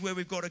on, this is where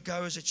we've got to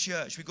go as a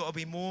church. We've got to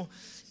be more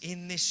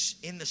in the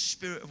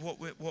spirit of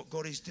what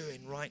God is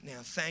doing right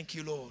now. Thank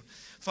you, Lord.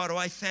 Father,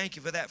 I thank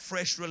you for that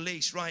fresh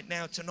release right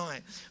now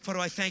tonight. Father,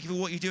 I thank you for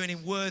what you're doing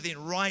in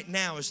Worthing right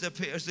now as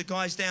the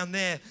guys down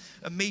there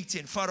are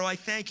meeting. Father, I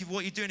thank you for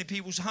what you're doing in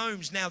people's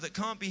homes now that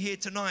can't be here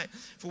tonight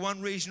for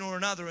one reason or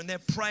another, and they're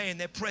praying,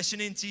 they're pressing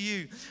into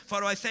you.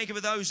 Father, I thank you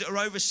for those that are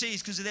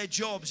overseas because of their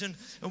jobs, and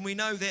we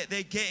know that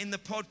they're getting the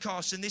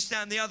podcast and this,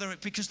 that, and the other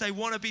because they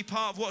want to be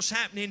part of what's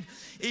happening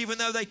even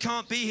though they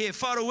can't be here.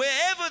 Father,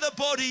 wherever the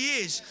body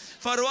is,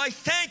 Father, I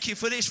thank you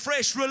for this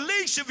fresh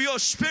release of your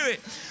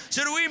Spirit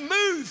so that we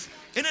move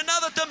in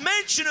another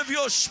dimension of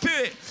your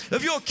Spirit,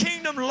 of your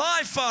kingdom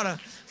life, Father.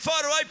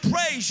 Father, I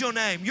praise your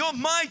name, your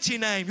mighty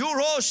name, your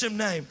awesome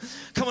name.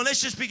 Come on,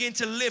 let's just begin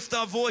to lift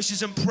our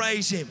voices and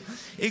praise him,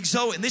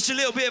 exalt him. This is a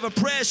little bit of a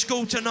prayer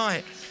school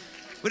tonight.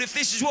 But if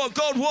this is what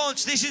God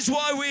wants, this is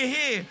why we're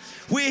here.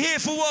 We're here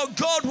for what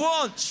God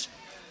wants.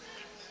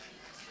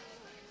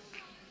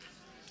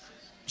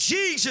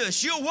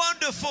 Jesus, you're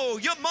wonderful,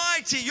 you're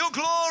mighty, you're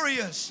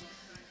glorious.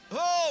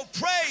 Oh,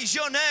 praise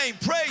your name,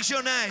 praise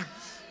your name.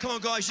 Come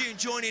on, guys, you can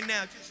join in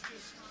now. Just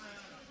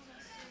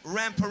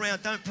ramp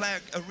around. Don't play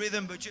a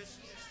rhythm, but just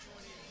join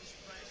in.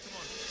 Come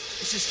on,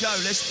 let's just go.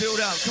 Let's build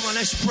up. Come on,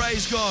 let's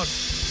praise God.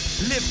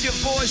 Lift your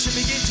voice and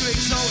begin to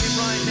exalt him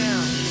right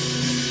now.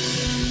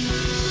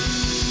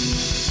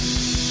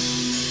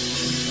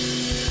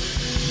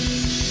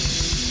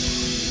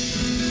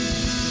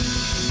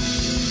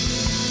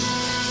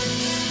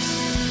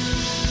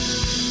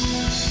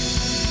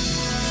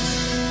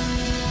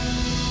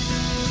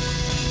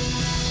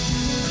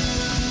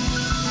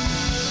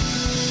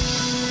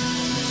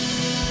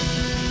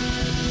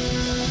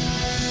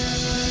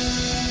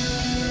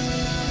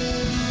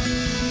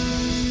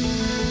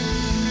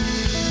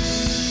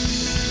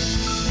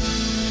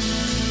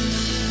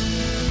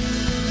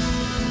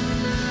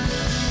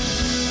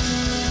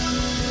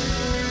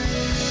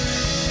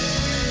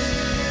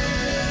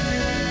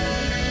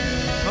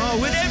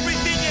 With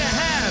everything you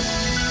have,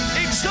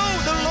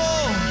 exalt the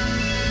Lord,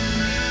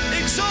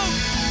 exalt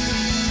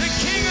the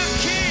King of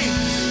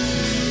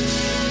Kings,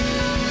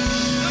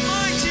 the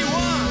Mighty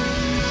One.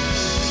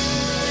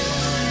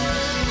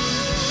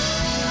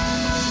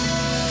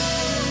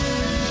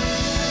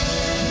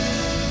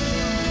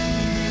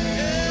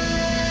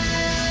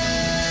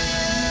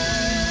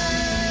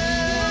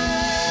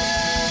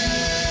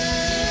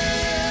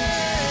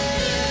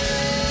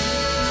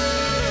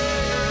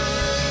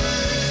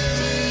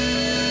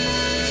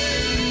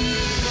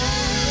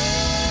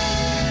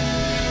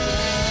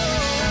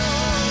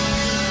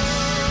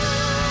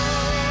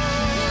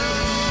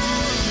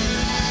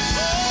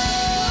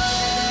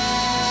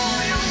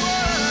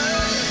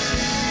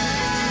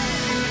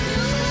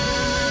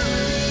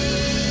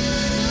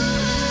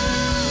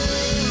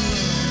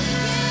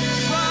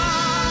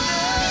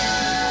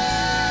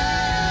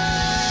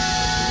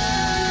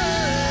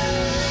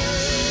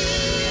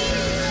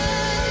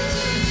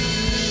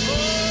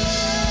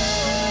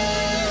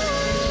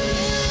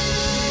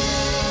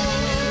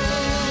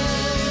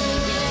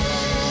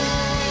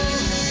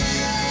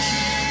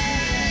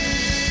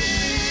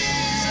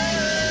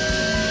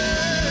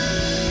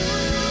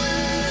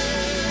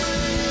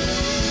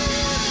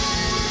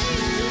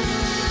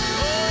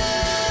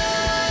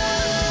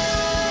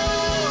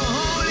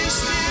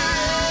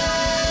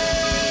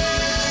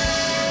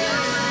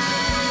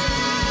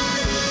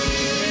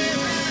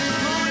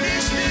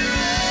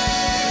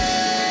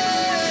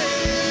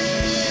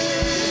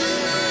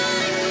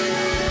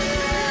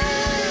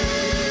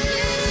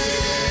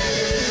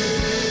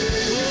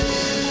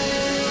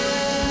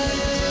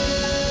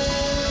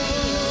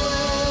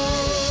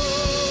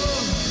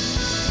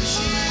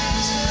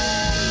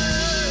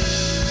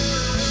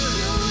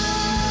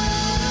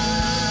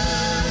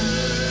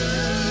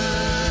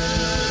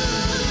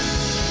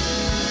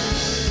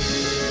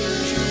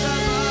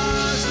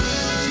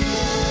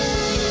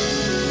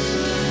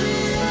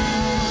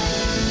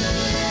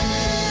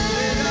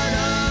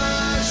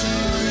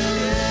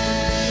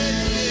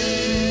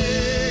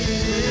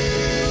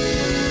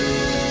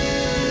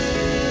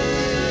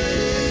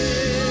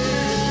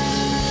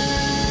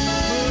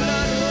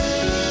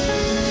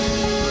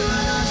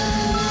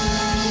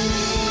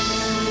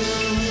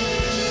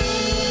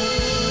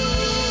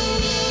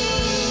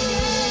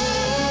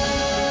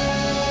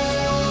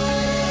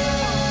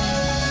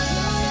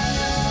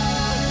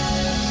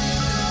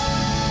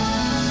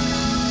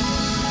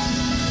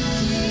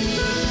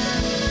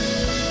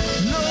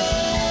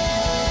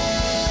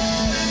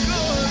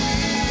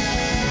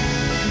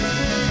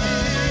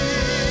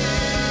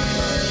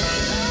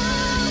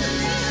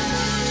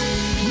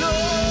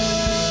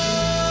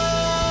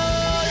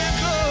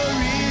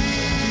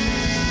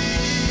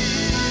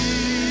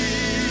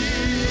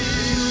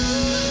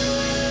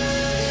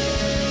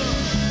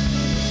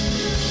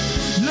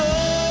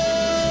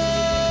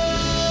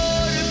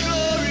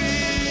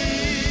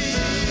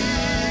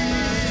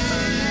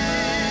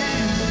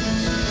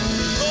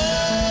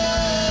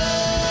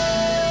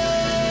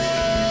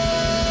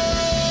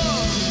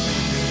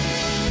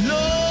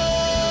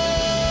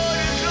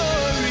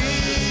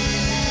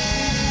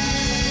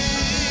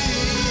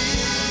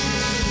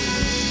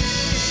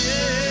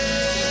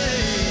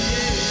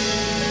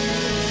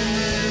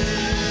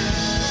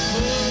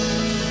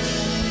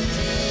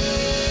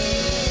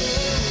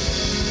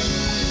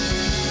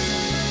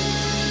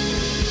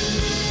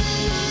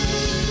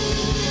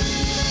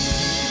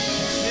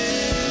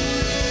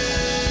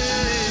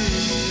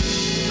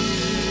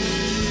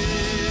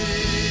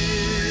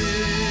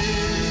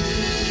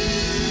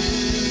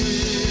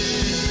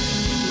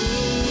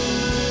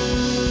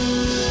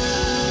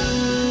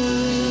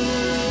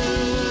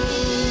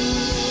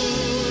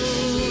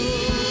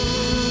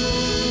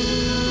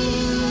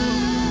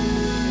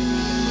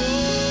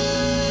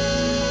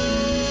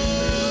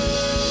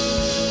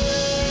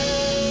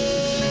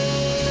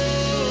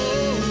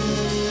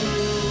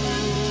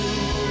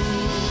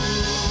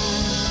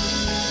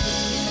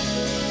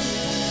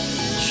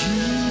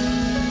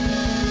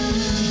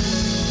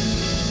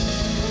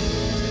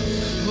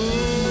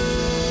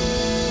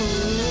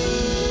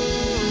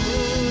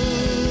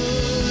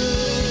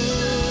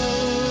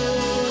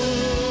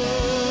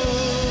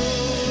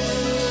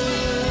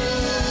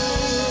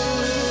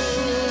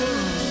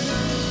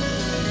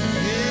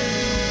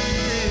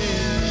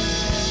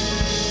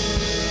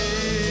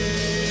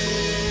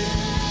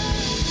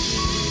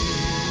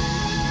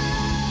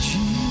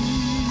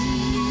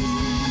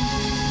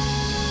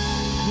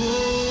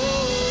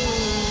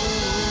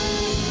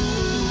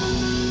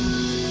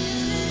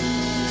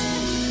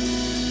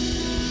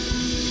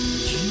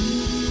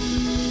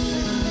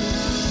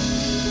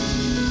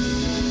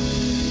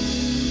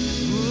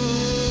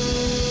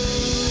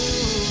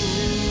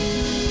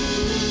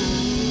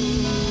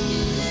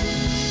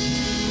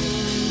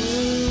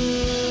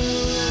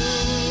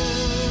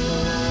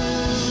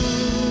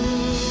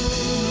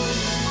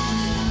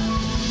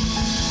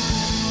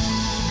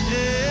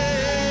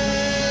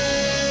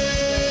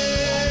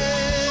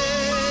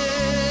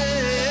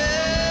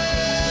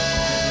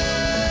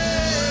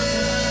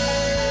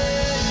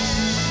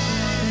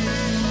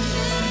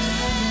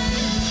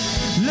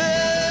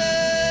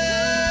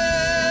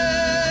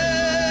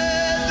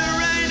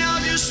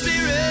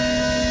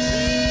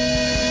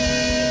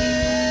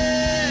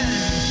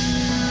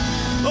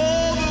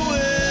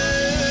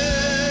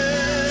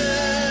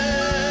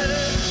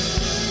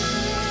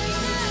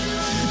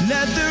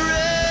 Let the rain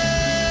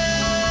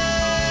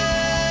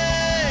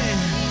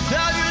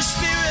of your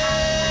Spirit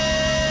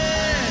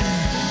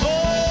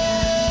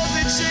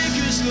overtake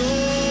us, Lord.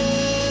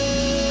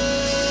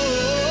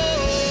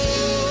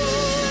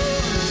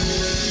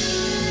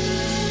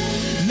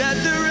 Let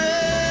the rain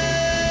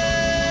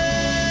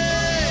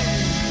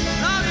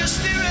of your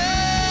Spirit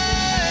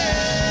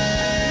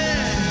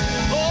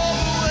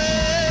overwhelm.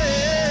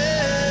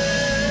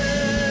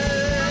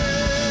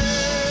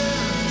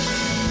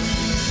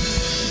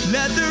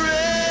 Let the rain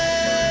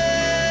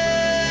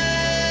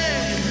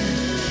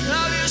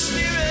of your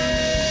Spirit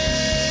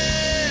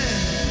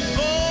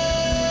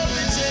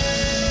overtake.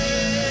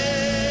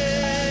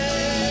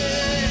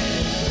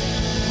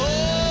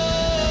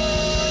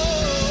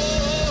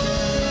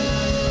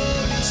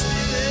 Holy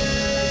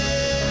Spirit,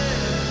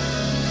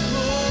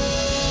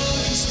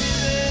 Holy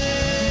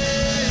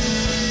Spirit,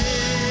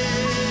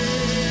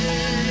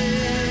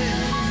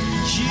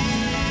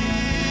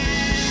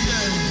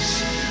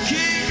 Jesus,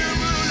 King of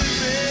rule and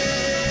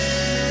reign.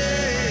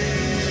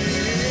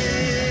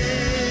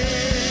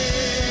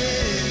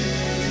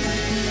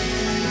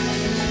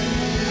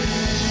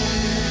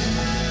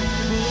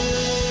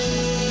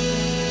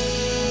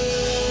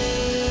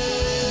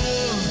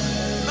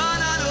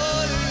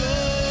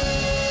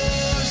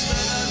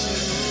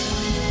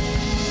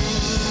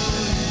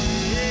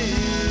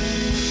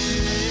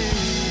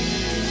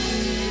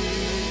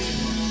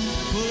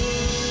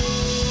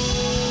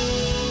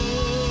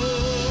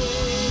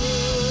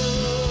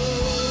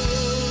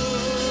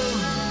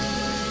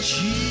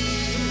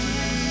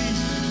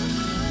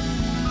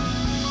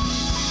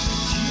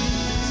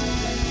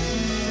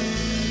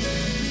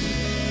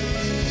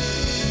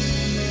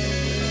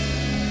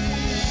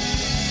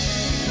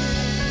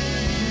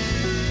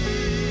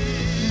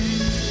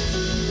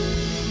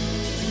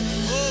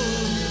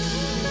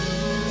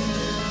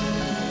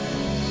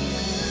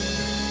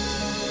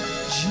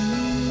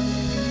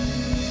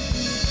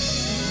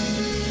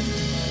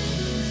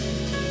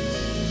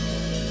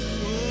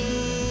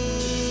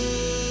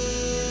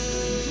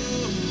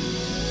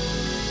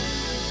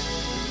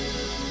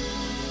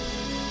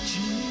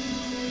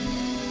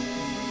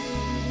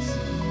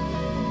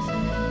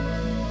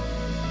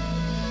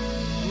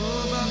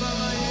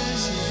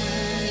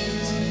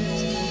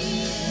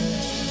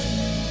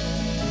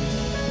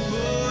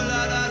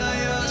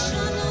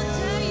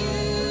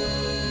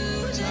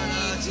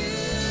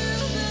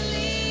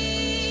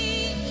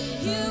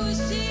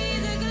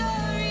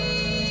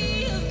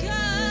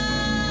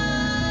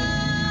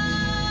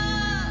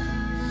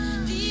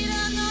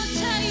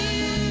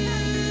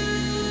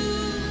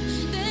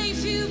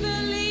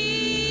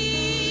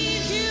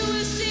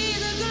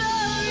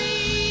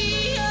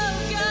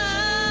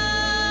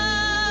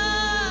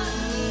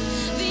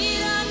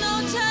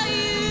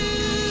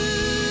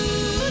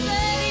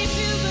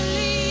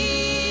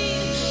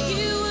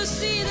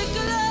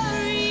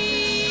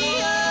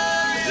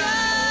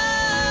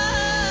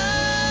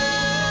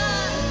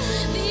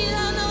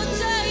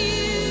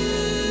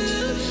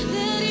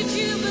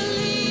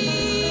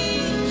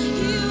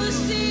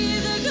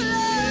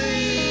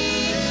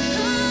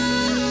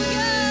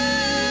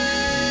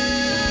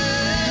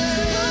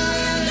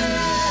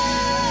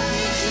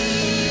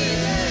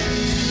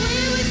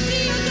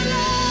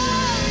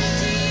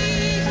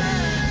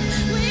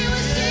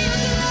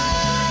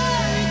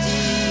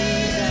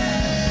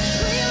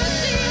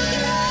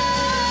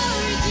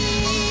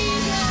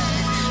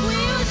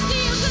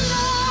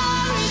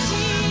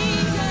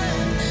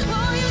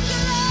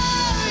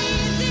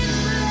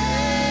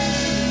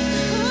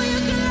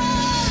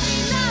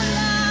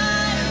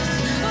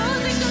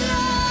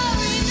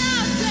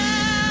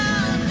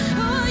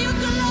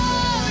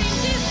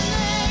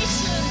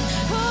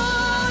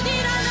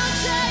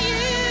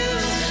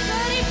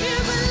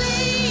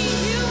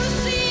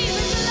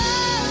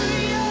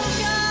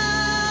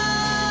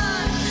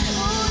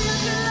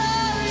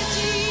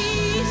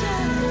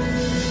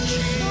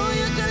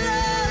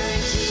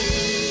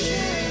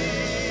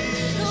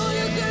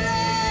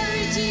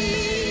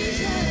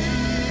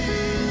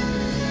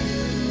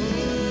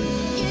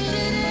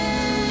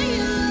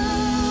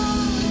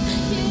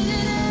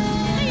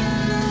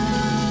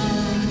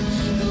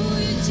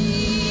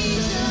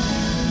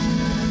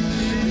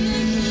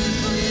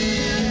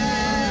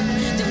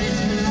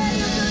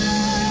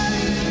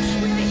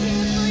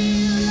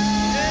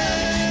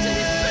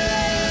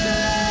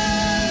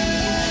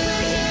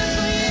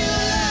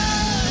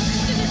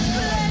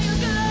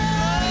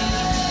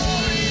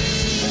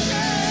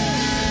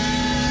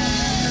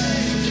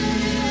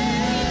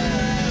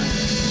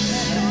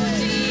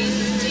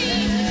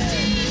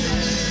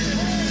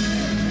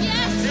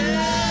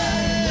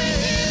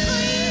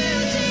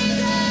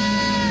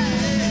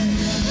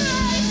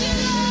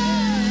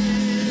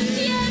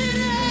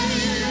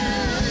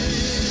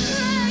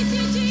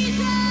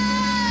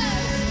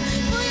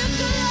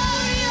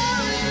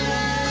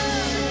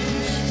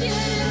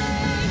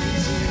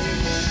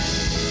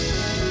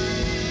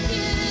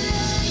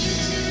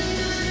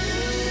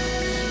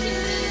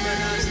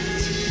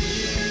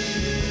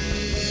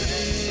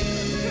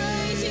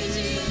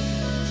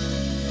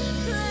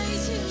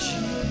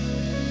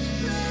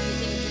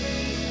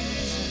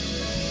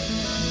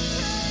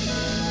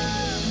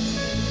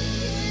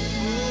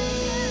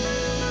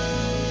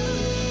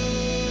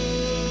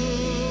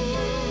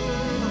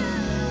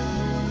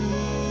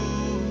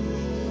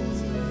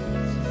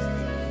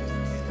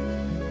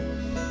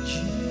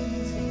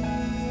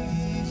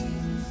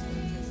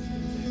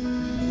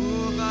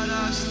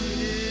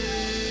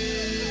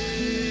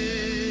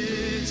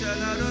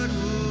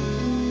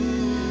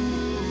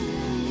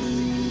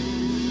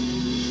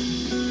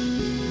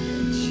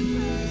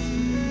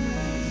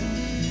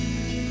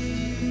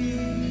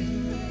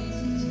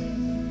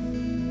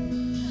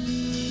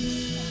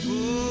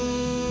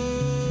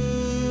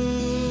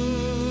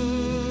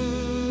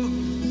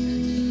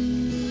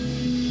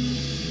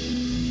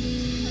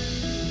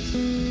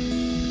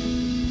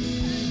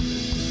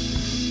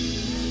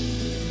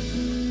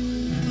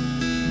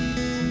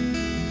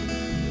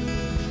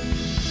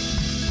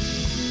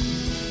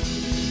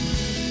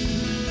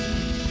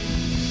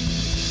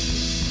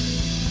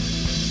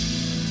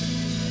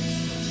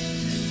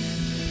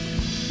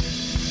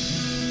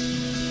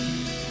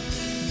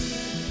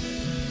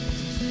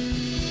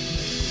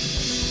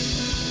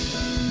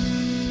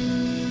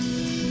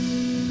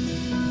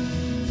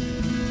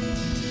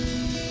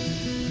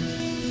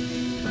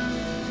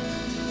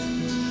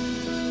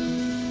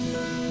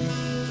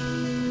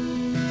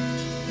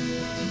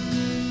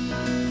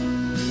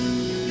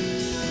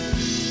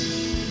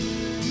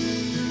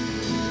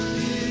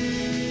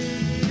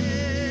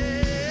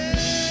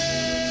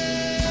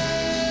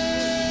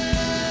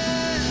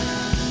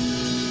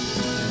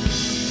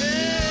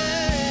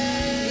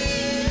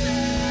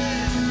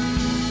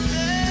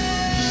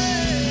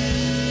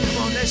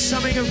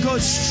 Something of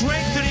God's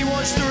strength that He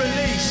wants to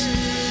release.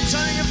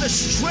 Something of the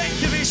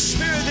strength of His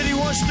Spirit that He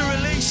wants to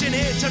release in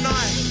here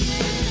tonight.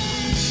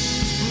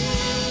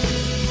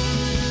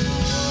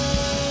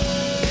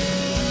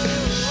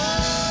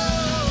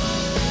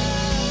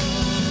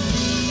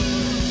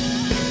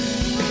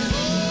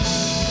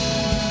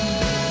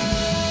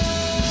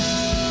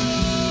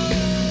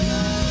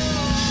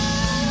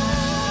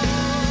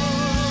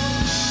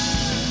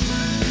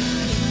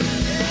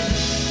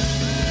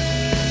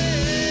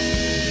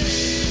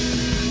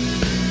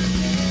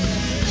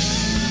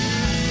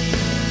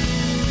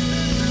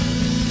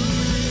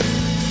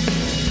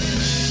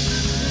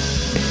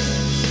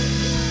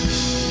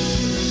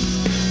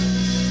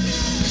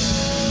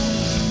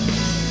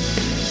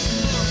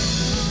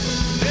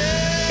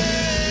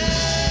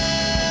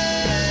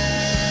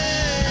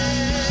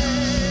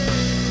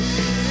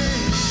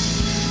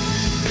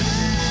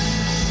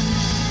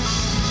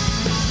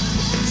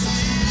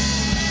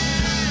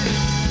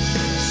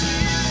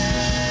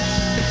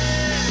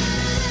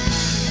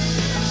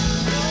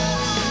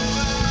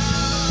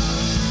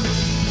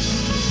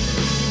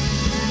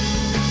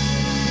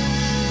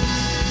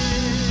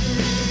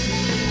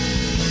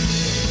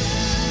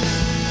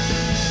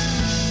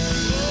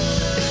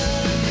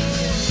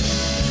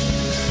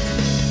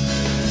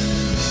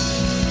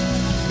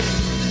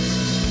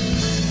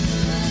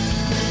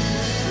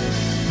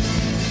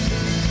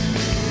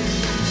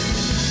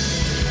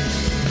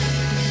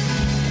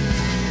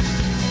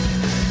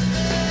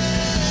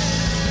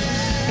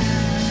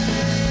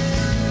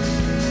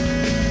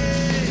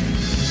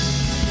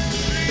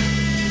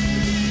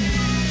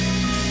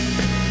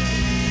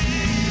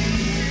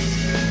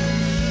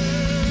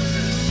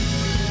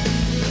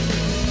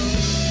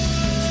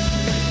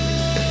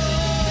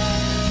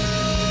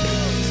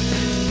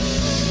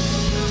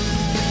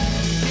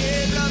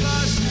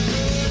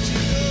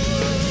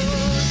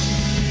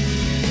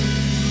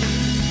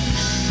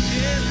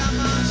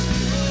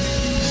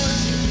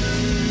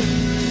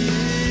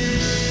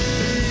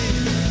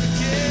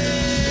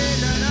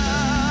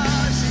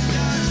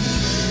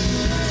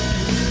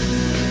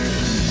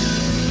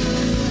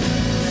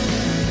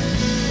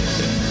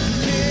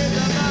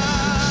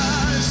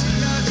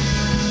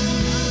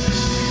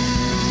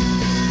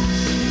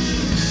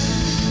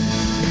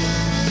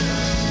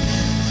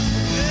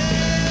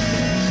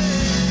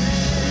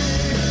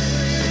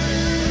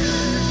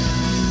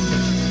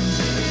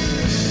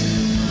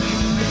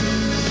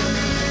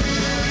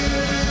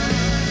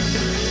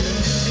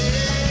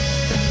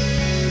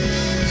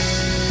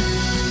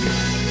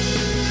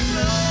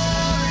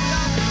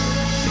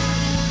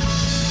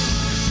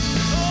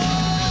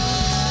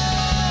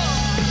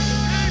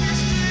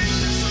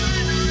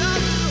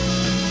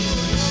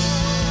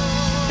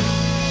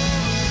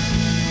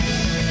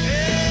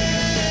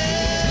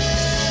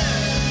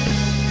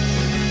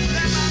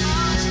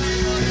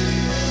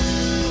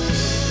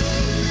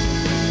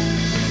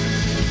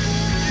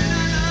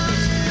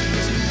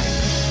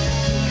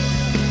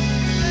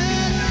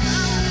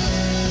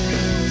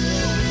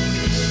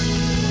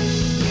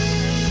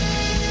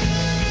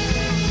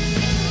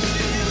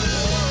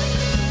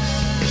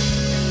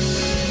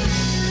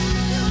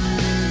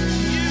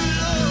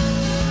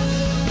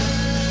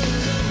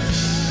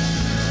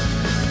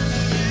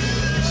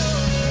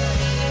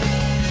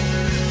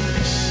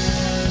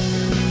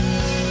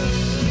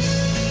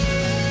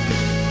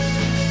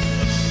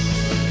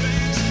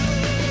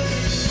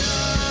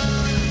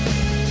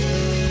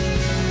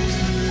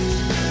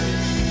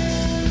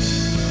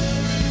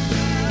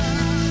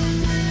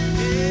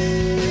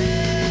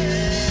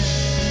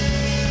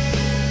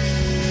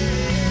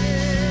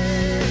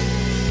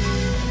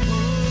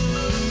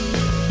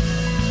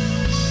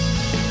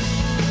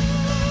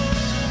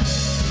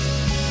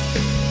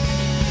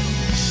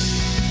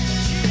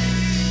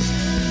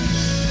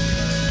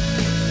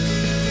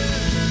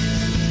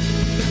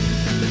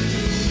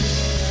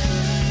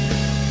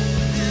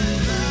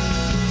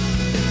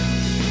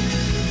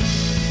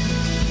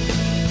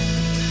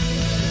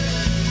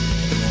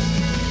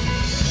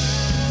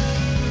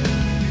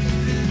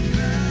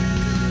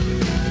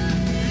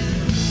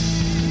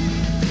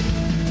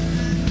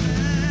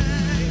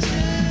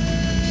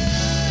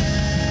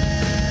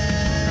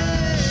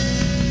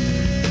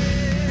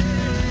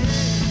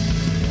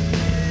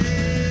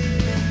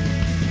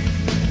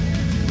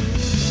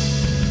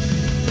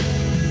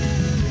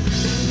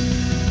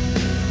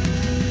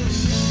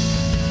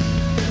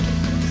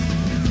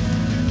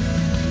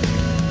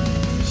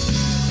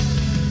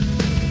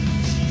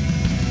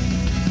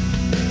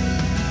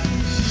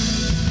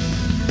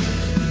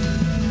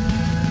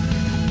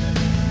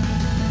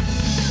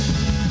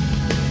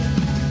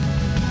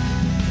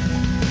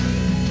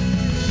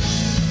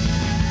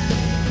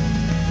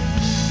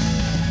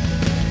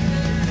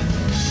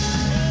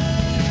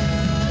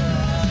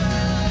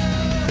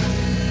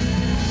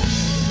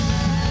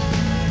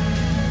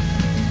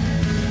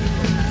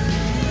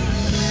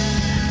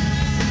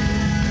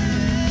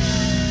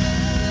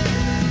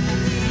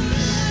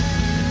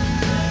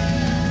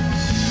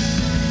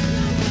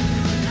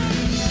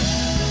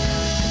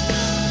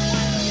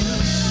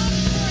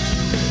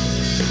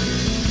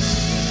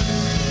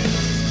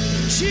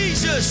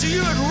 Jesus,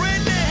 you would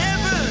rend the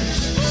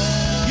heavens.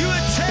 You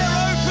would tear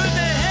open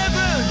the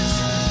heavens.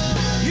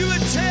 You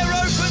would tear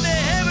open the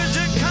heavens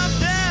and come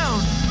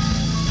down.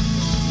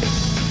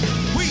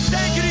 We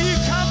thank you that you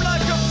come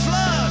like a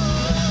flood.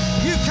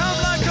 You come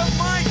like a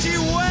mighty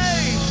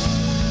wave.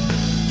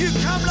 You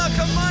come like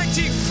a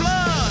mighty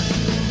flood.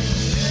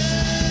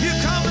 You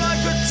come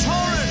like a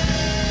torrent.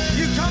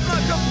 You come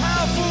like a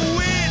powerful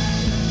wind.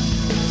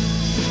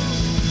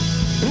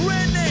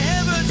 Rend the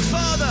heavens,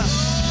 Father.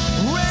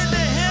 Rend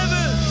the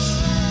heavens.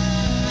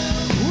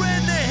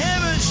 Rend the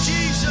heavens,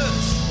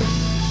 Jesus.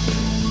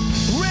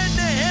 Rend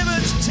the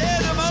heavens, tear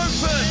them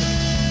open.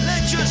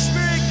 Let your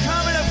spirit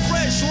come in a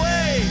fresh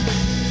way.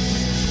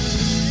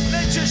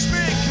 Let your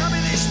spirit come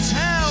in this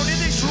town, in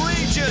this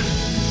region,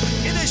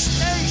 in this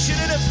nation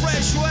in a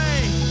fresh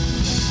way.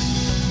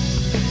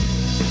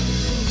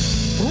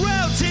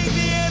 Routing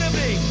the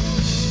enemy,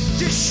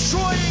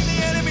 destroying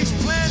the enemy's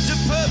plans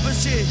and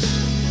purposes.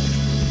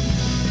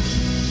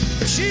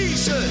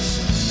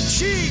 Jesus,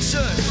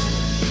 Jesus,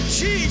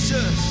 Jesus.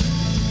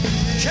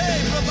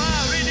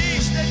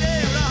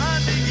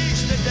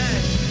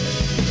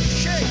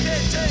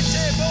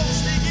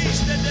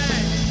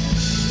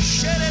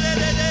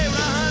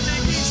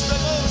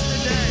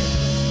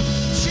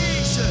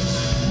 Jesus,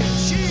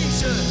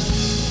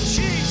 Jesus,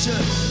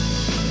 Jesus,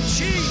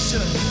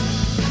 Jesus,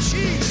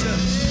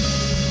 Jesus.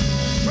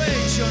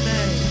 Praise your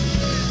name.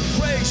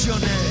 Praise your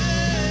name.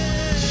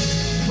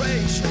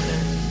 Praise your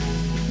name.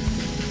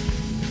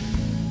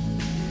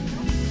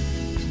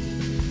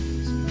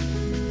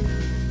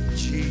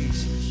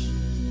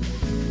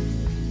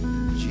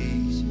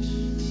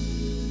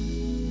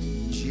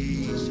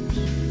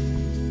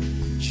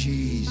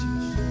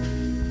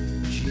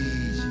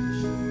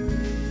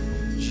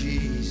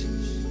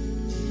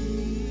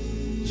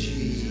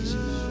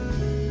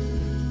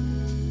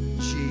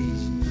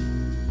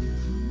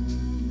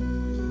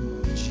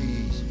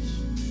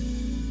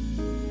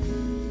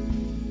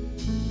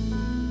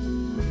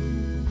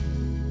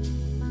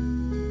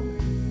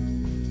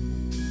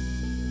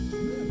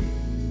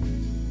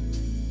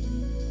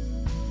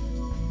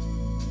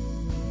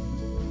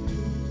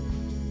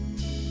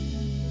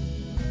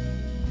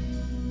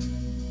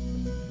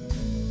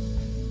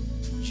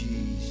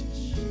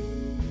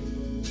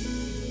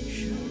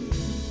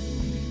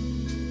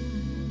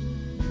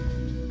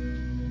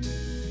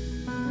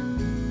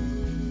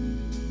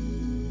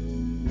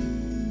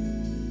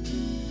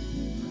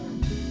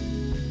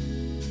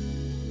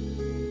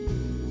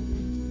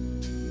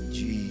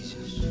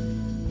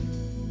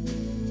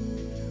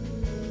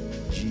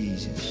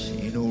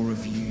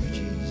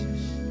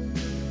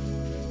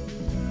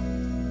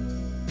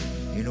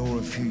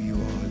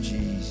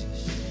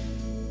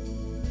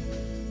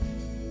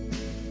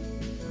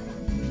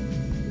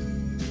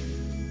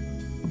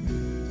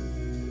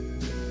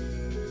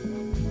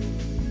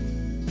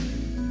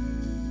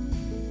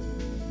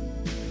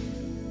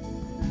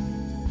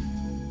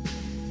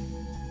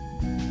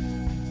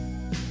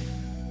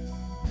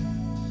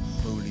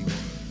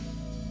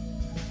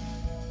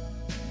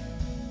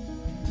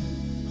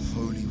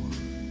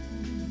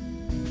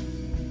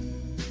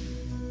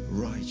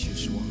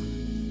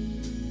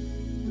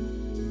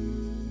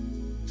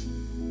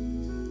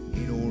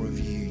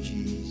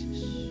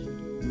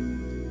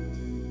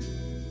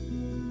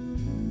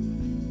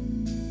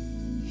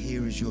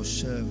 Your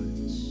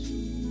servants.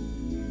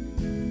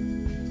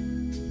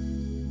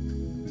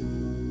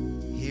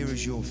 Here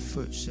is your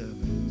foot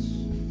servants,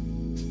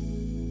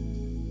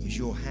 is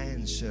your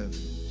hand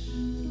servants.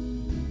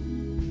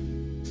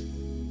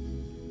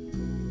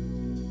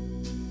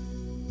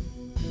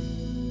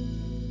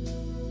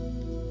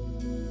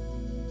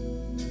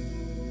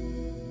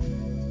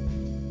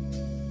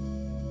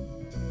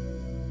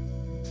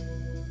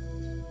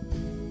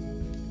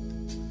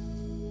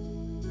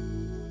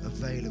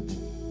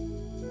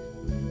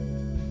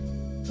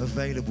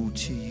 Available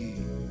to you.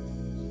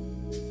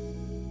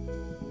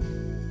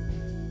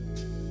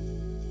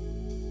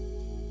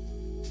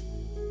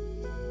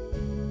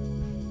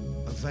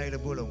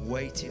 Available and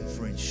waiting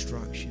for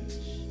instructions,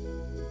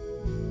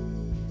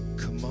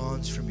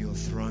 commands from your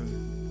throne.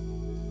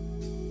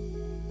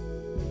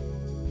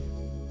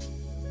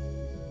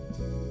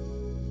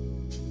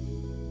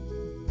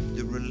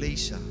 To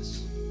release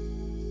us,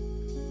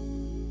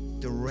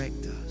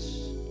 direct us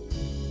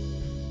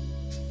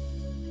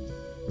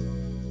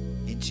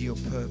into your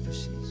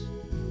purposes.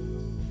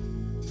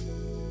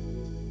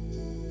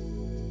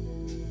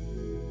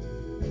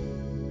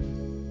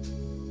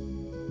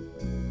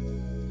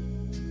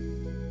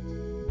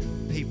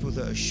 People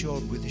that are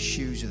shod with the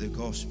shoes of the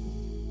gospel,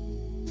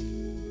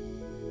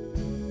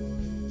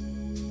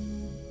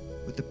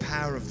 with the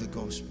power of the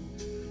gospel.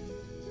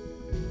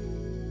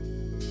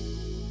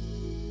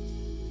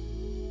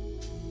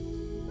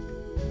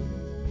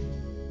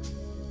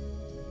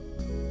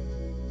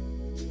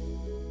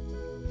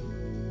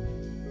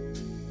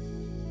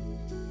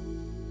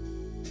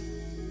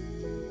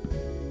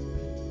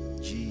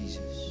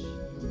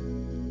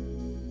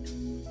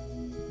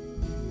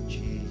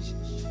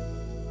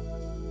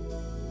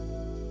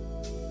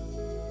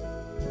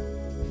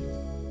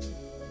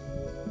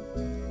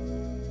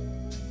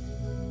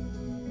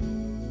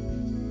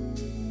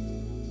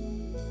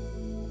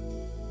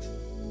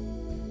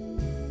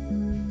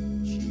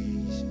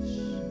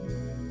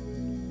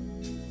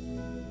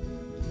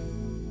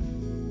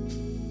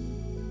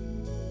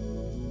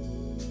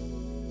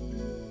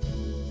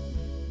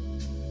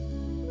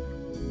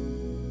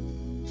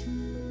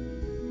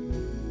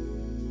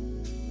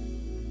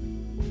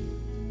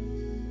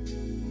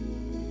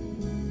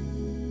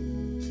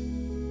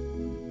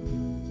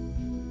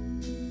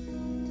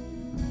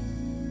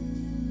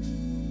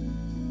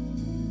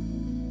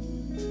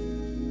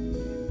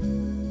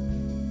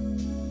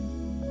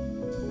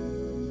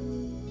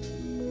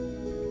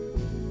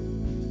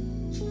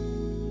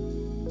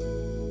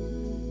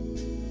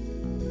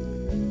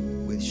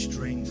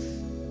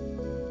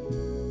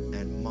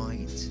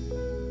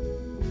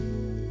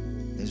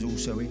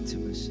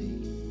 intimacy.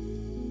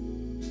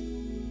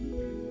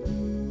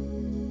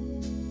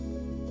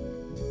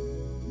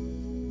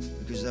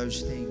 Because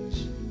those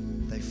things,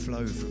 they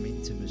flow from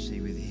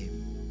intimacy with Him.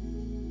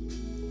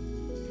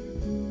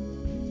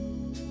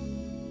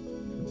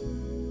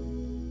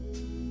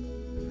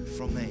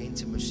 From that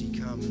intimacy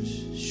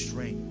comes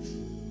strength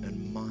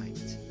and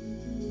might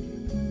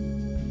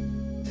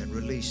and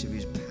release of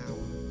His power.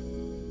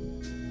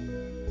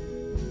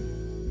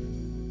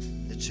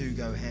 The two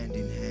go hand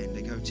in hand,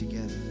 they go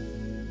together.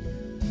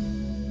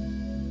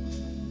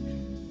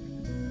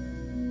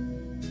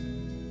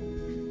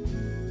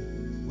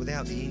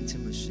 Without the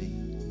intimacy,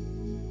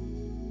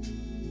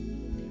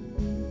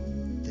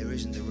 there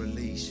isn't the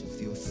release of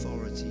the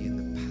authority and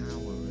the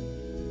power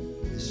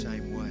in the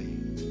same way.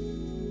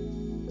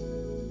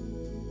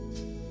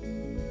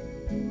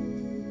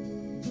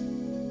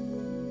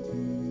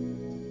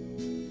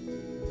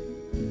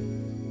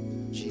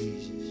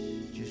 Jesus,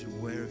 just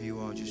wherever you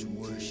are, just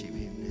worship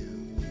Him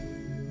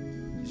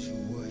now. Just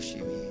worship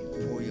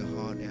Him. Pour your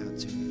heart out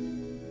to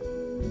Him.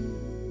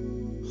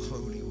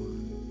 Holy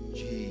One,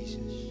 Jesus.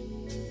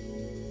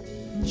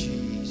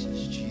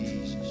 Jesus,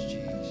 Jesus,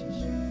 Jesus.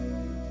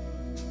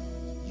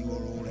 You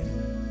are all in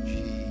all.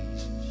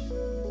 Jesus,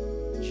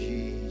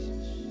 Jesus,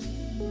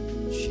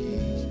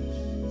 Jesus,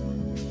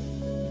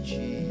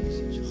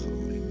 Jesus.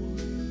 Holy One,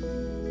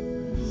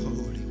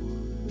 Holy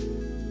One,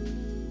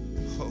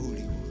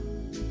 Holy One.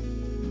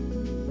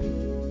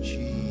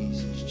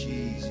 Jesus,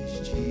 Jesus,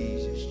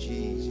 Jesus,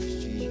 Jesus,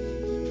 Jesus.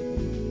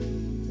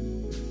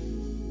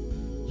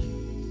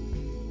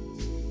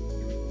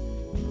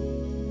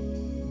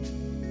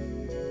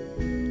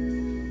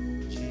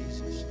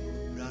 Jesus,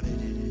 run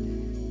it in it.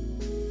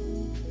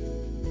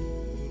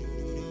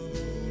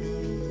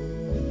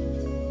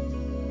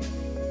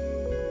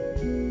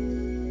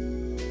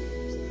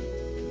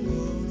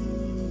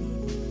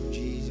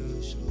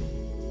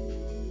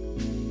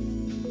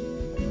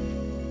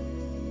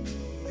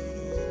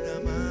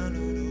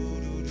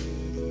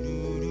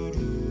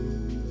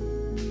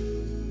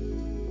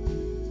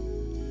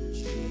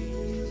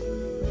 Jesus,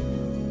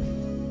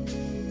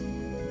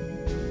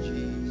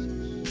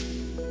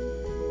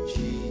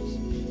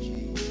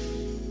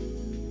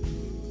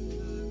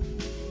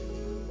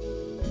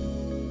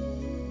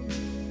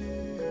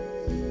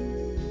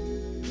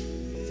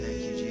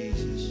 thank you,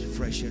 Jesus.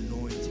 Fresh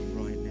anointing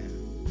right now.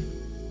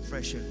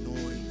 Fresh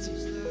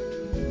anointing.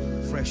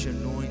 Fresh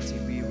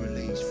anointing be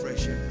released.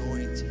 Fresh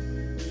anointing.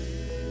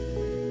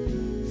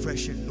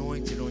 Fresh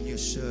anointing on your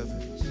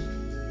servants.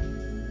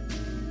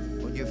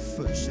 On your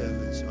foot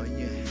servants. On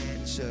your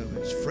hand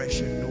servants.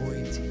 Fresh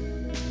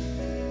anointing.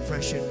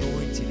 Fresh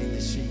anointing in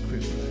the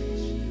secret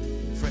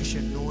place. Fresh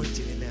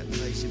anointing in that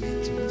place of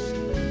intimacy.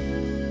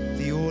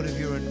 The oil of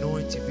your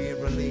anointing being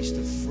released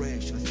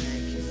afresh. I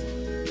thank you,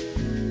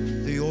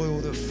 Father. The oil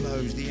that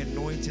flows, the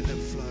anointing that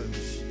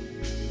flows,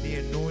 the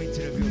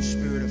anointing of your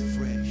Spirit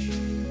afresh,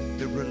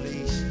 that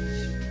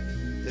releases,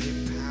 that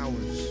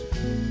empowers.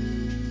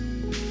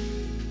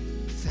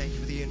 Thank you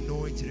for the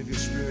anointing of your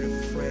Spirit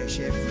afresh,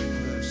 every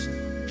person,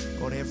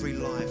 on every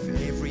life, in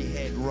every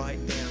head, right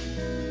down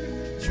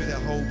through their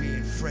whole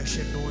being. Fresh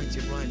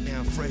anointing right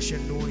now, fresh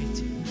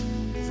anointing,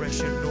 fresh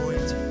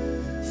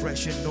anointing,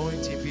 fresh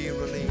anointing being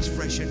released,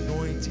 fresh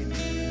anointing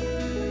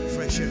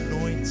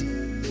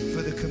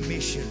for the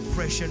commission,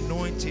 fresh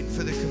anointing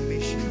for the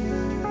commission,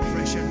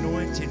 fresh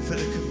anointing for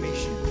the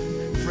commission,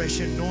 fresh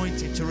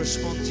anointing to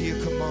respond to your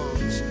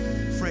commands,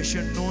 fresh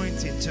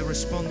anointing to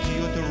respond to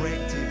your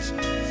directives,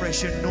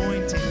 fresh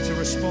anointing to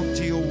respond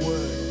to your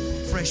word,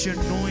 fresh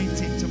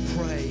anointing to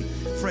pray,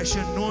 fresh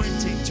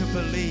anointing to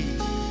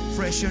believe,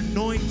 fresh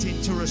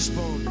anointing to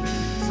respond,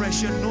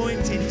 fresh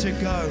anointing to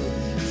go,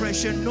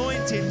 fresh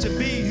anointing to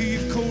be who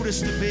you've called us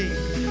to be,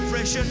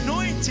 fresh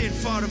anointing,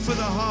 Father, for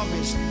the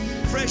harvest,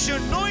 fresh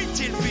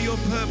anointing for your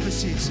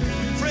purposes,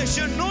 fresh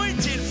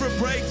anointing for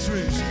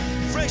breakthroughs,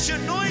 fresh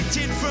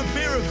anointing for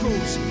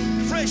miracles,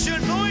 fresh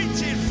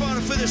anointing,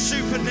 Father, for the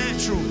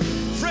supernatural,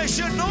 fresh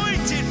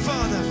anointing,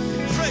 Father,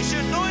 fresh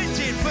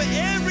anointing for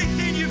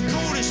everything you've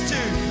called us to,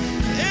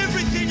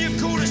 everything you've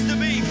called us to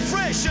be,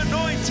 fresh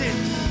anointing,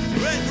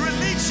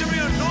 release of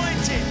your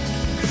anointing,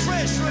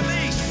 fresh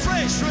release,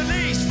 fresh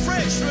release,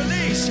 fresh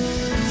release,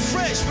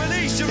 fresh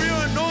release of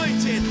your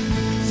anointing,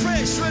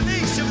 fresh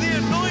release of the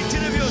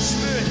anointing of your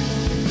Spirit,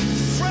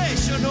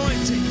 fresh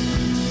anointing,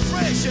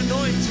 fresh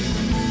anointing,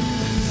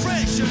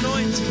 fresh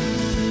anointing,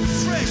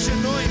 fresh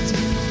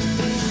anointing,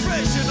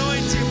 fresh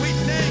anointing. We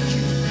thank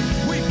you.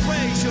 We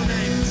praise your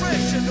name.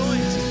 Fresh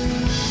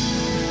anointing.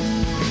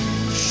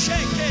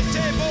 Shake it,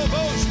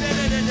 bobos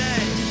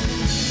today.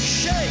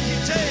 Shake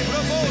it,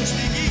 bobos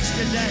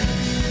today.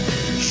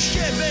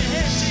 Shake it,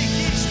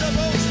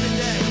 bobos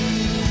today.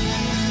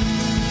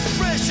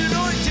 Fresh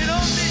anointing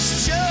on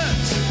this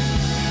church.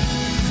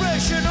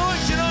 Fresh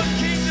anointing on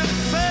Kingdom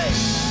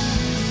Faith.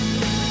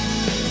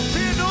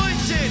 The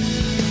anointing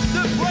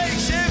that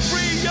breaks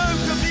every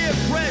yoke of the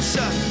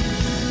oppressor.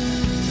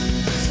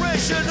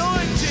 Fresh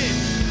anointing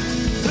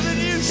for the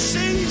new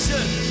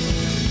season.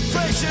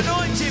 Fresh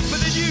anointing for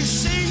the new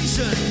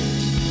season.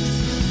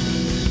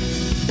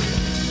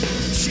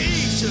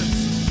 Jesus,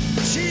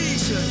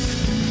 Jesus,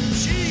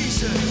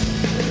 Jesus,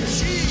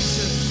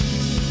 Jesus.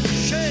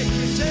 Shake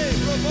it,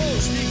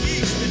 robos, the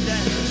east and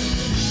that.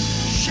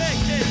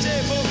 Shake it,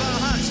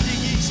 bobahas, the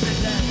east and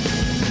that.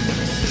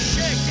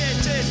 Shake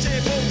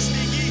it, bobs,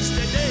 the east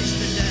and that.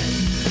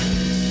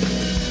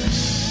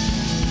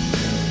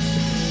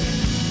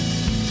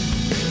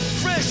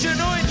 Fresh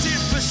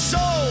anointing for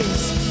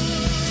souls.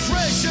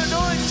 Fresh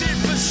anointing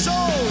for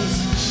souls.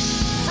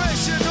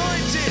 Fresh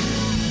anointing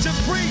to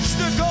preach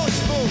the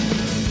gospel.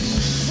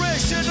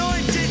 Fresh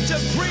anointing to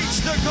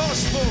preach the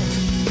gospel.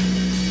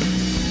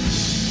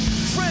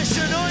 Fresh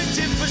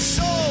anointing for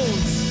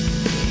souls.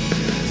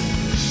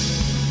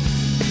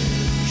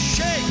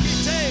 Shake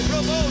it,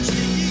 robos,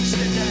 the east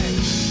and that.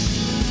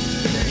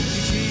 Thank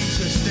you,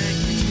 Jesus. Thank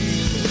you,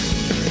 Jesus.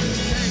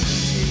 Thank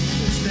you,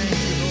 Jesus. Thank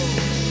you, Lord.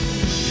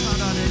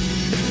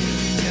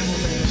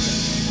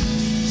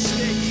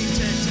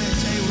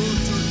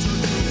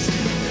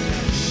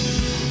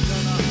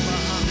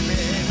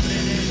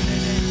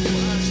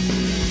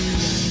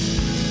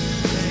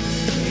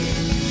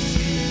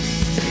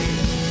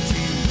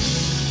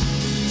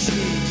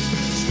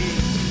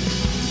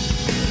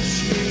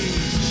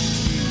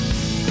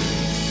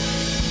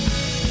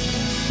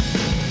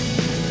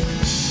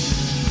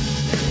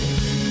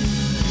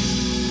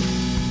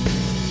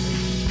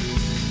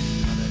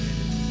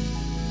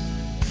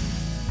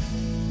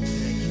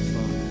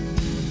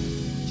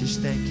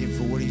 Thank him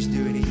for what he's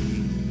doing in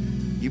you.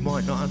 You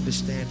might not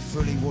understand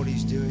fully what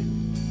he's doing.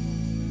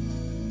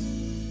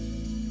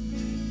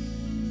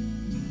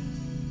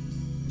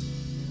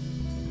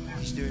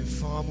 He's doing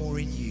far more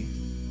in you,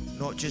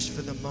 not just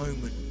for the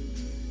moment,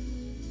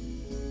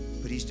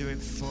 but he's doing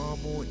far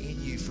more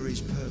in you for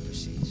his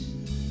purposes.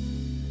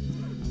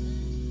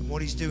 And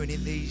what he's doing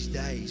in these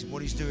days, and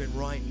what he's doing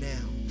right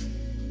now,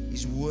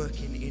 is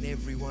working in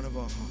every one of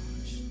our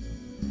hearts,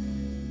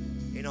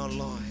 in our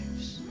lives.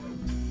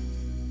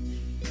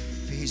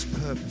 His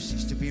purpose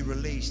is to be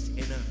released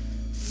in a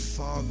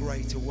far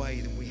greater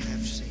way than we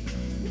have seen.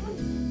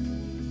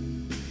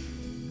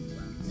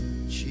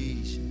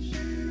 Jesus,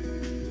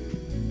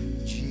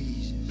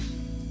 Jesus,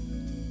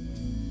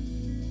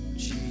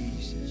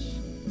 Jesus,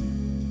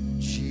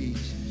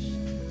 Jesus,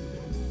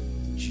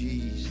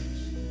 Jesus,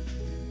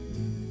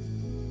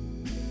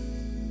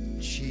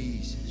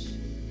 Jesus.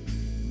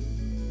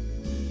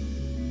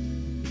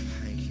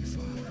 Thank you,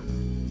 Father.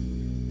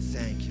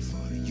 Thank you,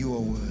 Father. You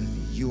are worthy.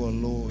 You are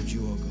Lord,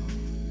 you are God.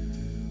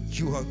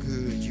 You are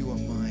good, you are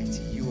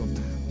mighty, you are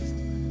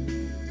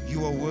powerful.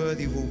 You are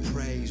worthy of all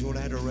praise, all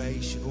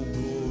adoration, all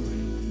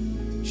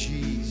glory.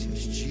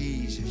 Jesus,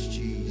 Jesus,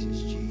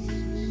 Jesus, Jesus.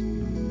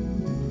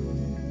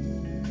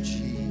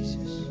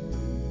 Jesus.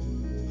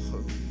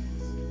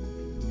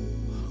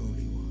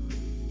 Holy One.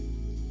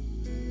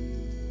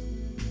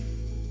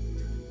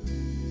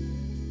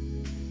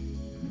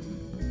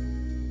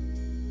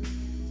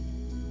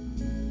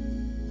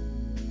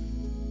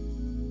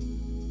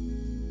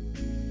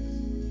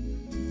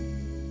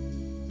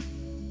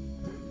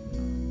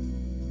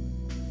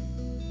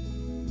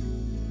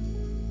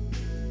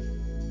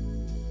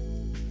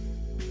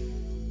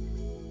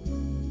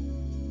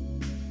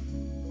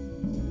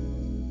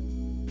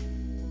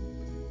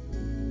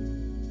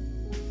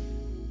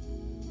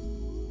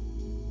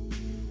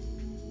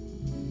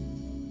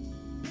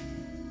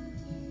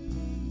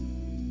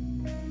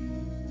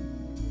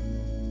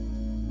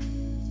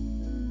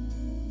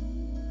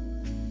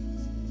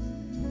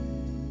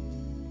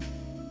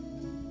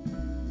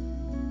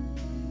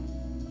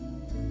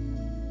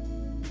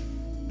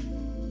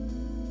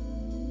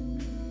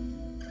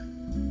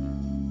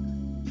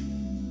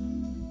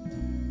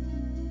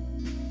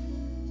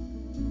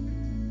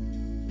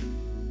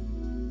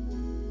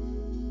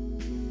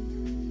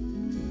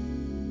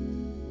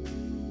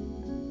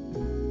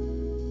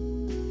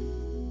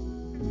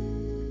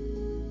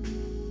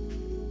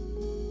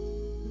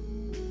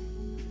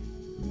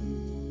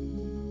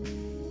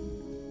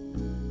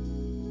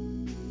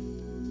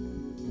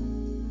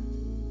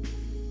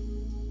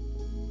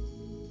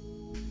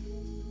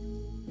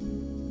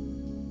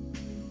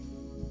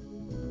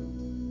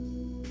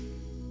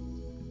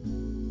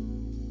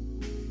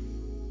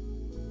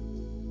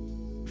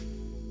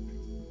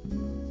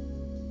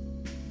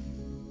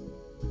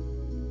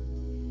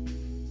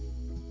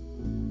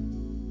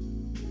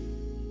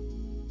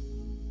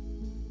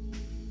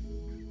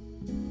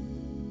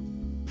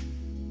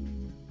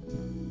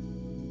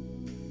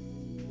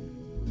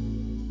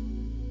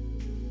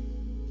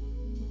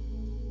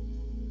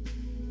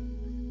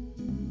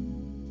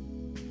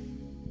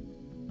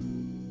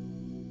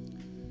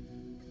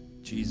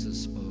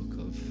 Jesus spoke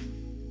of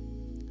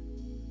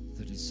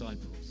the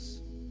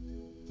disciples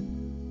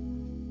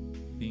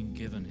being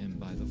given him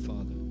by the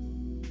Father.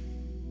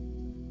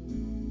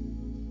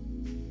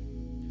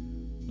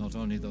 Not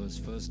only those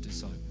first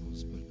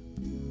disciples, but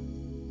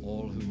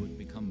all who would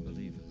become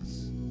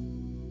believers.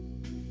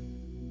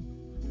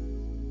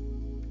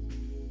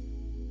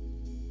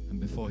 And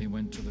before he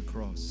went to the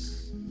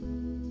cross,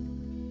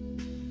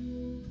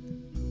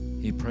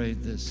 he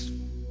prayed this: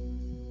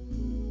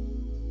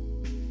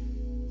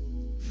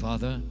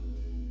 Father,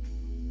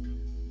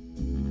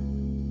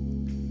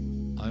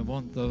 I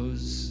want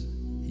those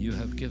you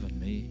have given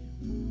me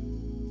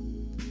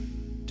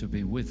to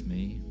be with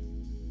me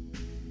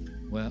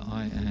where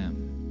I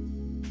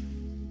am,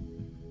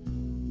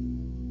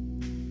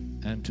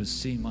 and to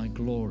see my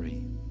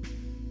glory,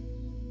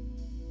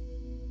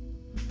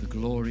 the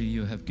glory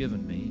you have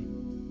given me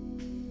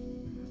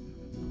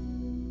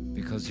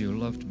because you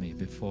loved me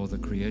before the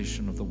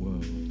creation of the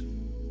world.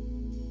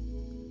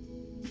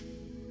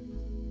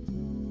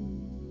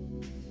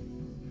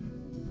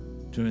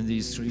 During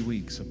these 3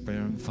 weeks of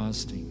prayer and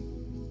fasting,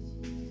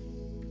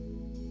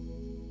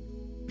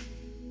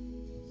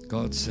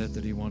 God said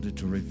that he wanted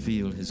to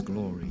reveal his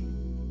glory.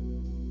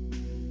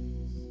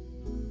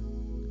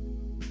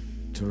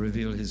 To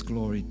reveal his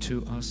glory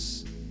to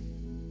us,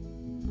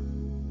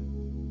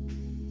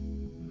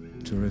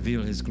 to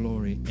reveal his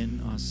glory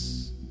in us,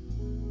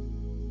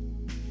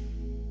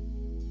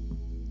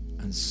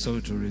 and so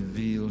to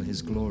reveal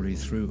his glory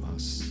through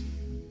us.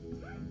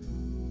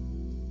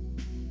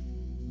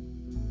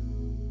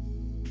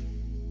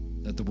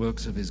 That the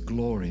works of his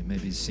glory may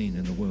be seen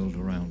in the world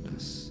around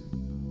us.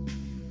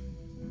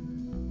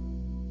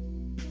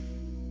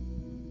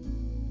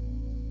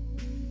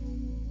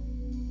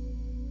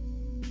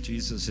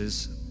 Jesus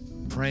is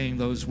praying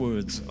those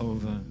words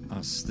over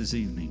us this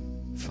evening.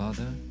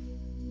 Father,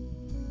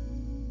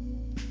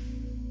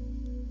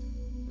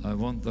 I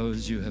want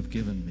those you have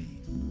given me.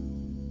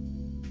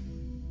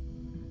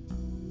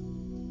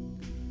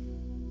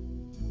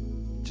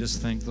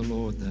 Just thank the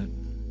Lord that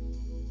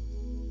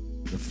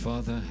the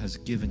Father has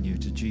given you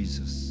to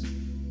Jesus.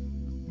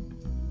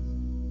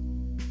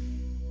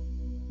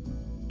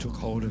 Took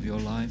hold of your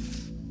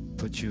life,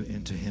 put you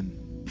into him,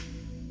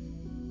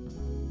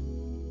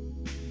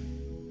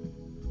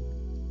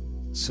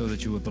 so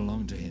that you would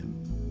belong to him.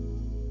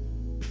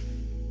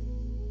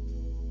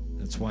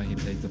 That's why he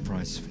paid the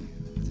price for you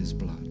with his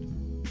blood.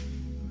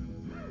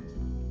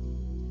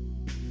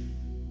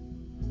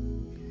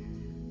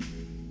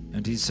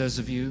 And he says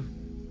of you,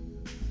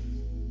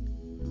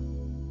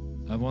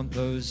 I want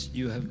those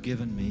you have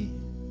given me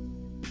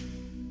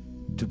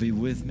to be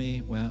with me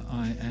where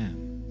I am.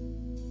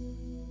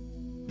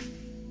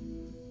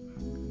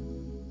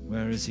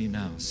 Where is he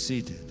now?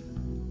 Seated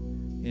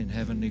in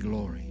heavenly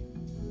glory.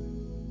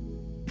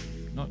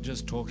 Not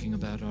just talking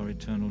about our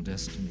eternal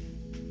destiny.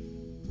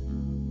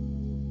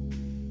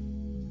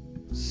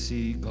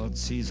 See, God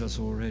sees us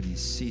already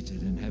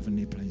seated in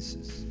heavenly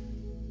places.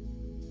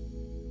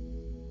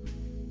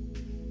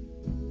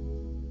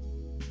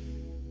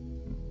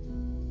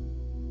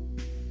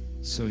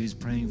 So he's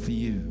praying for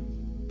you,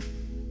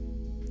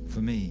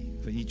 for me,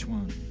 for each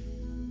one.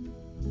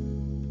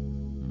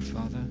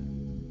 Father,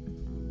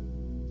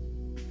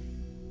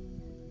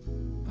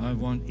 I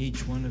want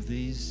each one of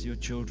these, your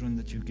children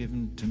that you've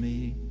given to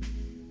me,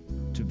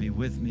 to be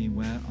with me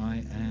where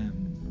I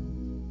am.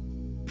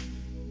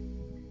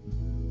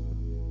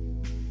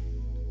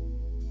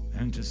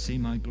 And to see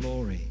my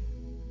glory.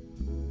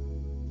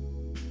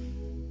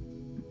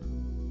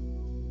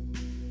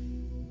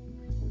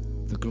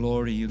 The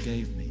glory you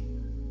gave me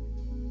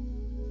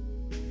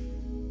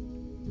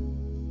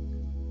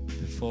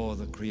before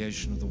the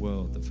creation of the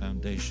world, the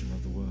foundation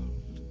of the world.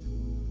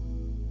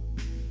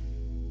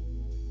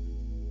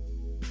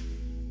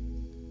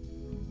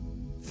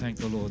 Thank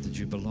the Lord that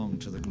you belong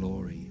to the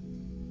glory.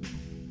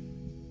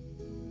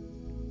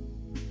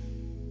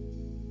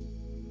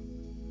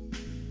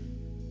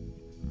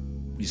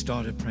 We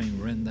started praying,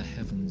 rend the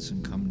heavens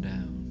and come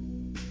down.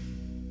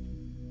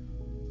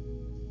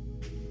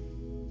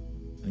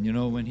 And you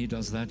know, when he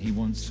does that, he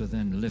wants to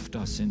then lift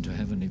us into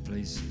heavenly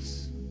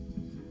places.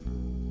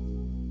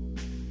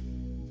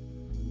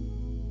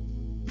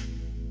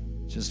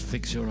 Just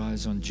fix your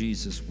eyes on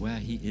Jesus where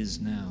he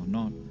is now,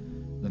 not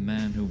the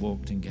man who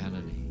walked in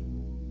Galilee.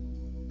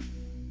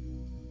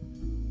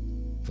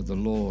 For the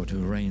Lord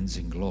who reigns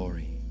in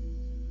glory.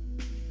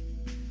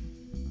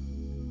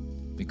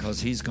 Because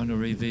he's going to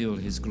reveal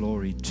his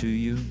glory to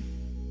you.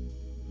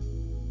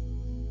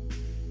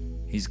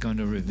 He's going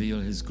to reveal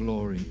his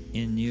glory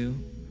in you.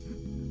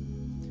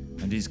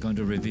 And he's going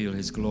to reveal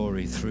his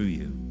glory through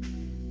you.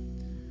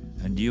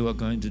 And you are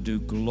going to do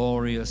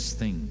glorious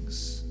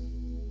things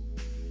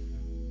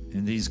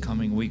in these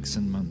coming weeks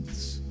and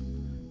months.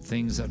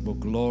 Things that will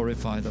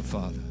glorify the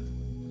Father.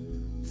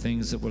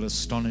 Things that will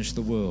astonish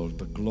the world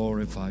but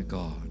glorify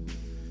God.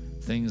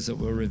 Things that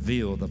will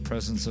reveal the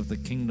presence of the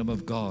kingdom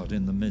of God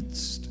in the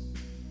midst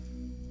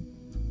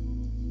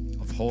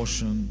of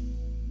Horsham,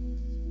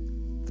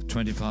 the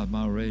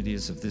 25-mile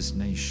radius of this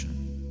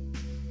nation.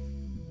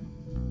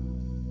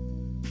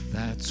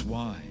 That's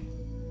why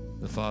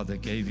the Father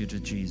gave you to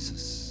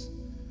Jesus,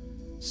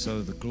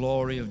 so the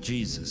glory of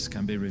Jesus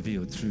can be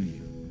revealed through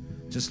you.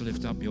 Just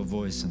lift up your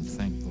voice and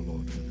thank the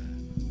Lord for that.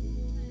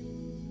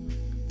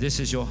 This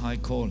is your high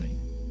calling.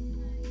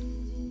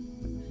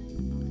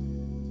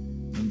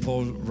 And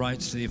Paul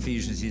writes to the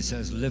Ephesians, he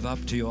says, live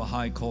up to your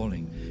high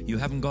calling. You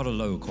haven't got a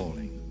low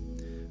calling.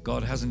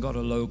 God hasn't got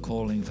a low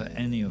calling for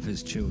any of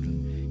his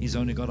children. He's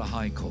only got a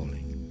high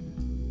calling.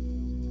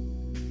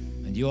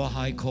 And your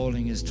high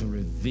calling is to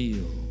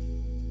reveal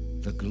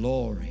the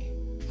glory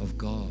of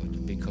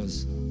God,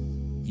 because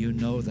you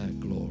know that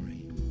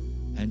glory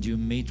and you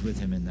meet with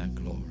him in that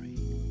glory.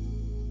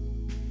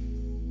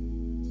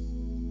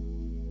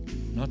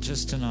 Not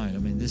just tonight. I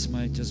mean, this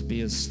might just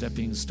be a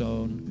stepping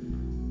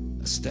stone,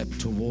 a step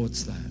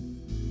towards that.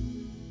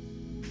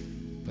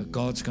 But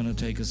God's going to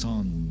take us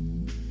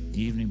on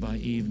evening by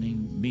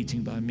evening,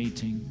 meeting by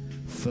meeting,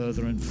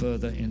 further and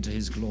further into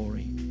his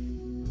glory,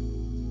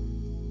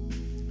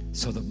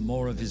 so that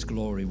more of his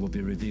glory will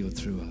be revealed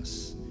through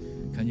us.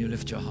 Can you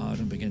lift your heart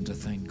and begin to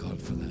thank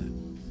God for that?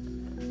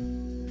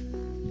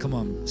 Come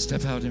on,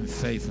 step out in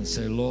faith and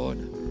say, Lord,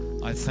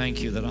 I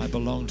thank you that I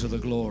belong to the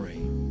glory.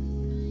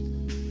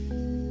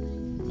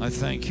 I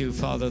thank you,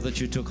 Father, that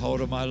you took hold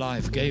of my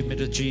life, gave me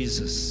to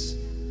Jesus,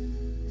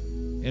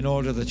 in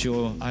order that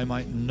I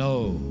might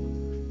know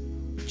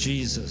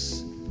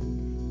Jesus,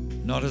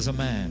 not as a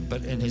man,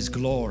 but in his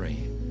glory,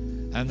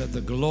 and that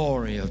the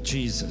glory of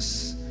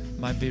Jesus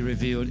might be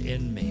revealed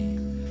in me,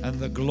 and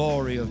the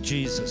glory of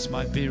Jesus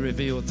might be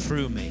revealed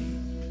through me.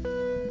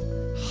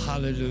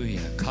 Hallelujah.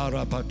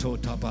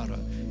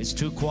 It's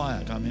too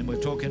quiet. I mean,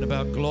 we're talking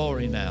about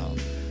glory now.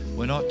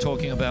 We're not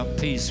talking about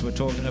peace. We're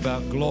talking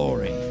about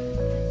glory.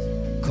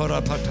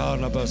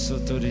 Korapatara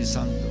basuturi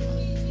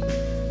sanduma.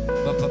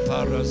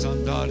 Bapapara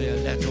sandaria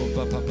leto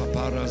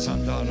bapapara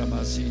sandara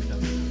masina.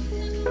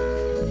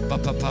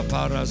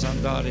 Bapapara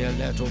sandaria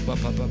leto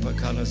bapapapa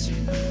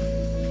kalasina.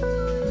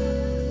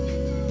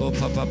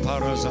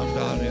 Bapapara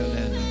sandaria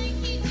leto.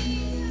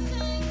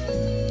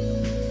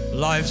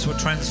 Lives were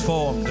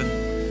transformed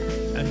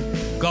and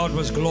God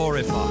was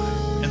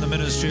glorified in the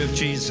ministry of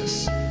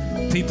Jesus.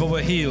 People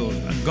were healed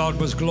and God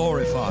was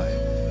glorified.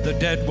 The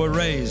dead were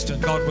raised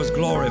and God was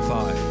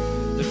glorified.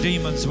 The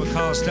demons were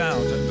cast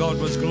out and God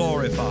was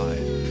glorified.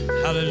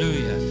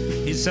 Hallelujah.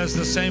 He says,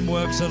 the same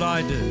works that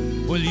I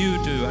do will you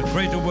do, and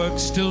greater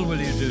works still will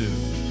you do,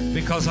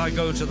 because I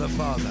go to the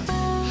Father.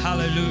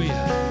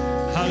 Hallelujah.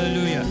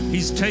 Hallelujah.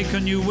 He's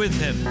taken you with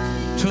him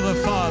to the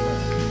Father.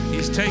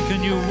 He's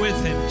taken you with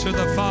him to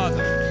the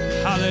Father.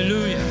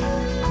 Hallelujah.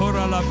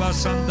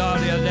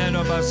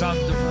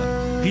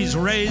 He's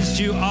raised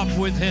you up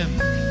with him.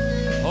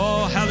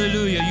 Oh,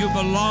 hallelujah. You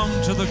belong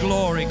to the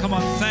glory. Come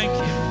on, thank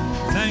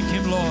him. Thank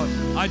him, Lord.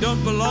 I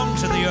don't belong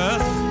to the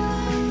earth.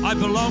 I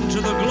belong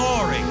to the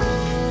glory.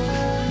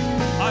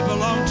 I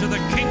belong to the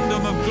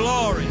kingdom of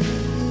glory.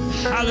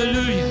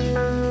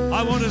 Hallelujah.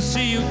 I want to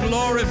see you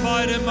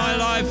glorified in my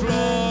life,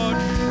 Lord.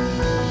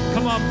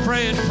 Come on,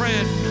 pray it, pray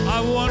it.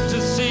 I want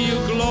to see you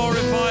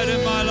glorified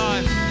in my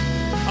life.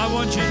 I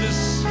want you to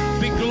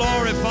be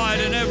glorified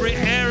in every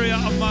area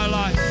of my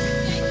life.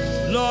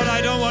 Lord,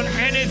 I don't want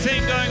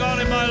anything going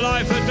on in my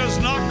life that does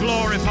not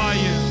glorify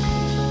you,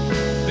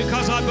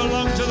 because I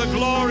belong to the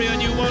glory,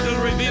 and you want to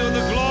reveal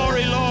the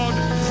glory, Lord,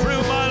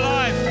 through my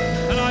life.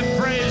 And I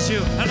praise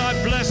you, and I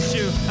bless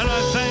you, and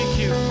I thank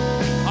you.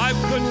 I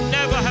could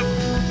never have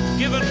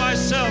given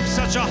myself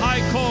such a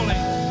high calling,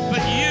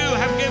 but you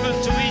have given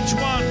to each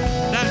one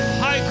that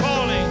high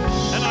calling,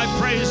 and I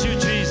praise you,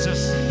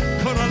 Jesus.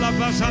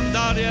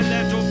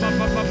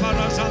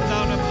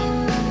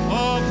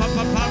 Oh,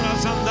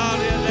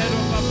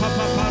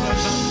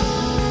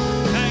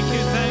 thank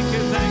you, thank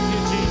you, thank you,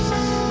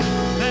 Jesus.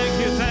 Thank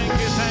you, thank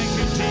you, thank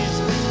you, Jesus.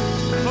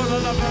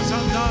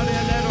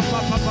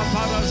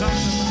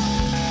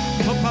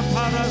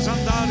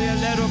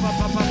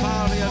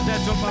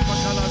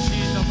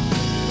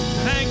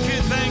 Thank you,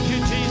 thank you,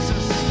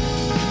 Jesus.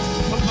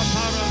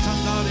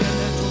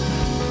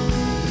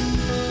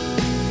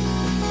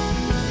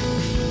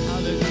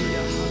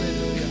 Hallelujah,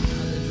 hallelujah,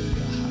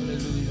 hallelujah,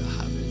 hallelujah,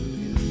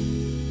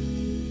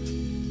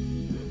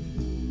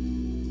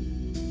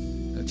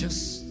 hallelujah.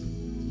 Just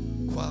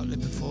quietly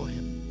before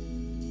him.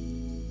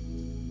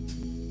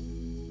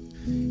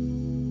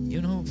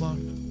 You know what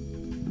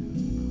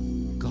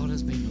God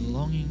has been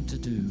longing to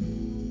do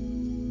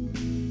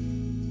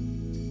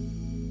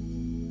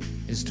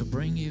is to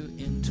bring you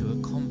into a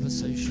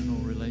conversational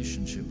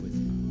relationship with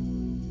him,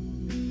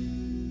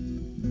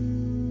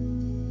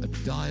 a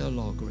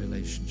dialogue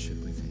relationship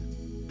with him,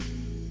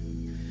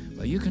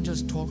 where you can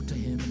just talk to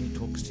him and he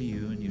talks to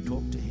you, and you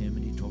talk to him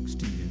and he talks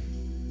to you,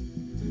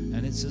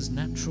 and it's as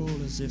natural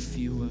as if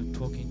you were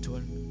talking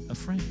to a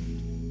friend.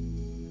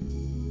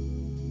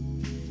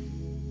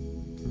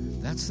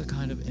 That's the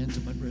kind of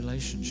intimate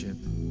relationship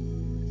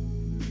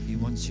he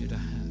wants you to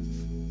have.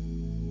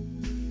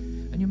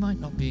 And you might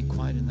not be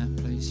quite in that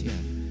place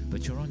yet,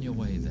 but you're on your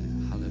way there.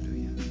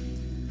 Hallelujah.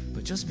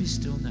 But just be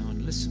still now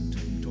and listen to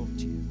him talk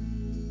to you.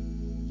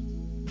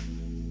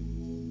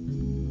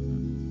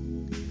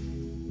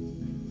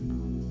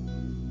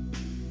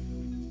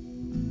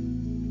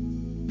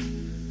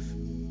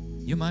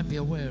 You might be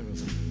aware of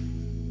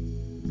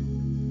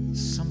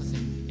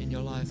something in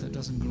your life that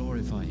doesn't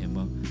glorify him.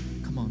 Well,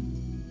 come on,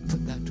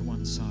 put that to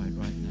one side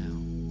right now.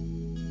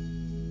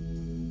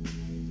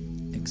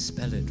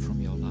 expel it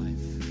from your life.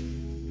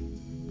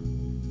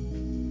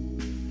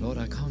 Lord,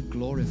 I can't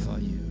glorify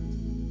you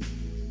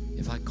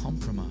if I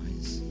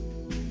compromise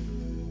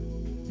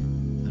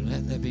and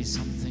let there be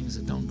some things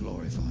that don't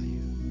glorify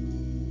you.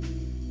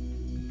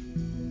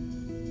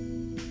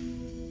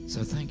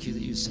 So thank you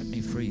that you set me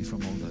free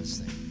from all those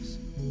things.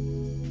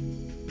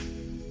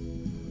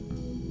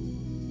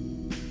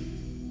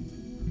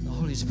 The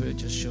Holy Spirit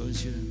just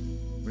shows you,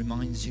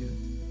 reminds you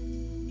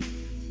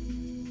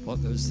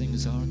what those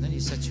things are, and then he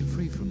sets you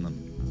free from them.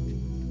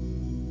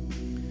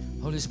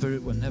 Holy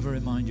Spirit will never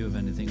remind you of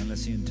anything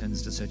unless he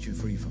intends to set you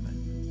free from it.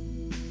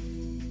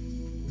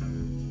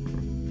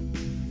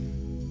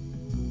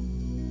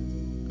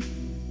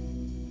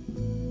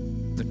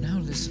 But now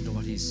listen to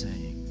what he's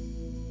saying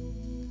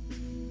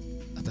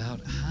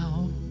about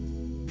how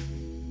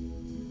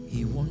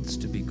he wants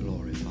to be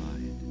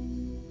glorified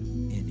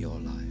in your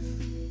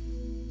life.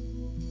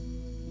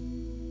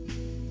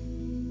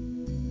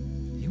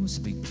 He will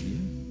speak to you.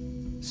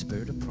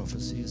 Spirit of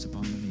prophecy is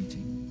upon the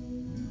meeting.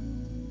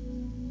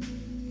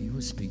 He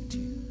will speak to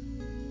you.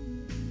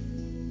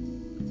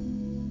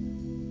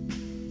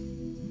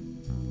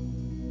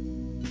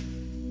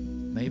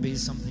 Maybe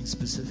something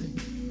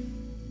specific.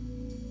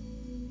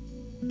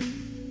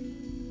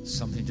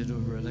 Something to do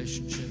with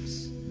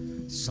relationships.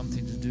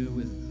 Something to do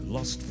with a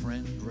lost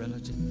friend,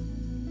 relative.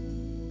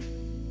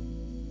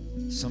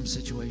 Some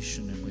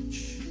situation in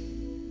which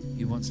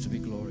he wants to be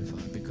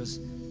glorified, because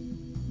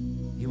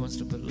he wants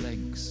to put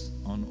legs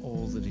on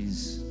all that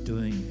he's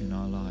doing in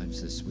our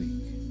lives this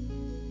week,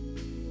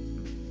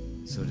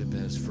 so that it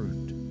bears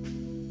fruit.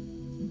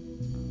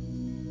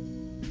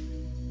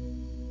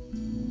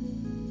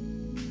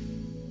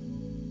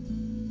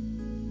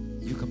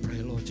 You can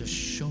pray, Lord, just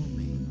show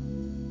me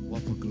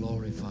what will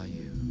glorify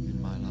you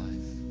in my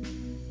life.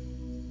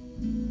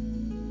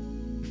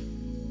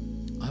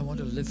 I want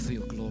to live for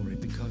your glory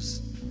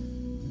because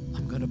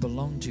I'm going to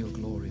belong to your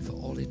glory for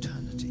all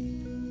eternity.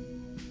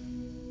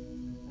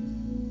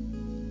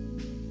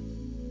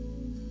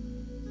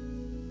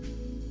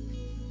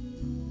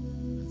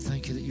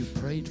 Thank you that you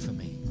prayed for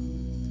me,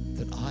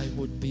 that I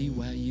would be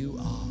where you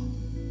are,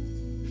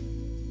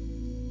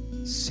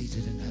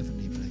 seated in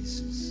heavenly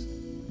places.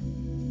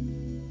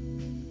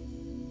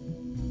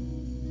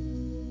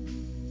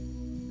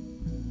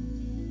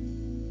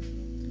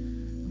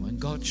 And when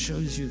God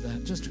shows you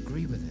that, just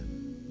agree with him.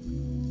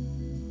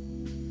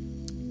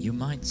 You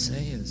might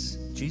say, as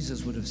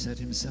Jesus would have said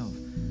himself,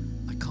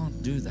 I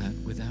can't do that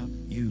without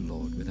you,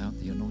 Lord, without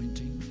the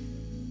anointing,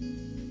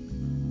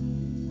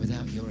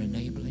 without your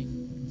enabling.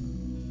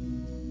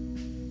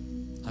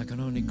 I can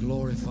only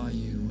glorify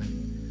you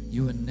when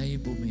you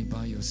enable me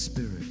by your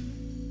Spirit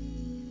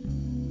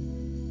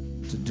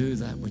to do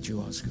that which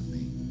you ask of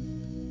me.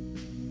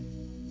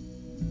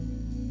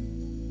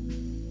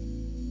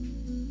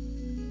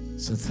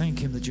 So thank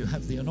him that you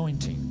have the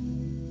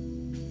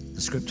anointing.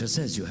 The scripture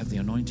says you have the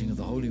anointing of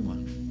the Holy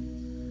One.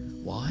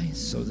 Why?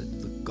 So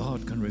that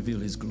God can reveal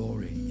his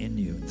glory in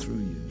you and through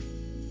you.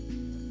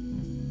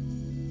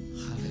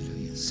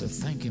 Hallelujah. So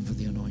thank him for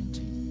the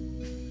anointing.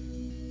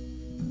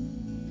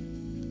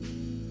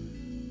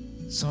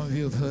 Some of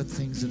you have heard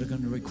things that are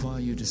going to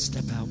require you to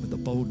step out with the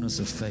boldness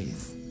of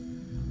faith.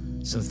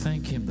 So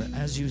thank him that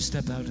as you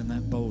step out in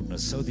that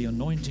boldness, so the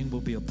anointing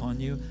will be upon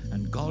you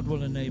and God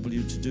will enable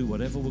you to do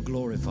whatever will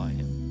glorify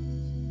him.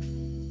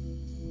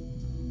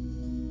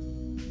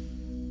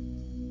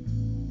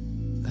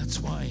 That's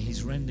why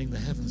he's rending the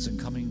heavens and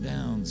coming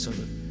down, so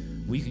that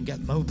we can get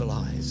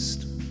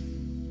mobilized.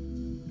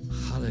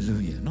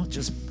 Hallelujah. Not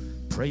just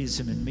praise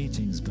him in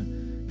meetings, but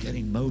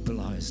getting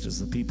mobilized as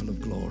the people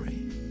of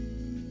glory.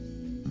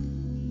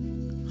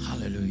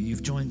 Hallelujah.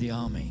 You've joined the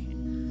army.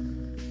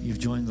 You've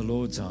joined the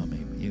Lord's army.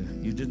 You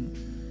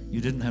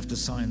didn't have to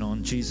sign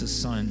on. Jesus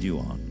signed you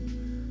on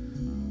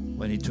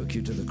when he took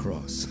you to the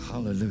cross.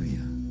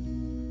 Hallelujah.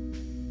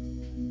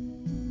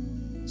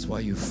 That's why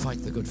you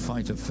fight the good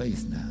fight of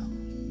faith now.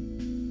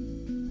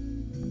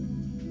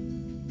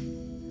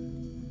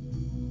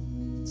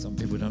 Some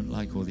people don't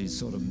like all these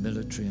sort of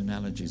military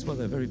analogies. Well,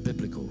 they're very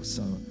biblical,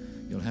 so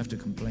you'll have to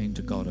complain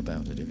to God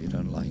about it if you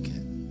don't like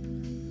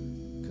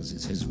it, because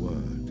it's his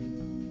word.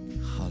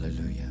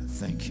 Hallelujah.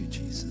 Thank you,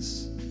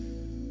 Jesus.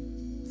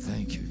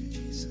 Thank you,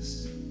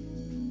 Jesus.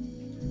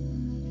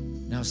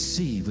 Now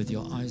see with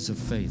your eyes of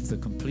faith the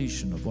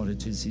completion of what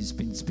it is he's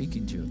been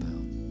speaking to you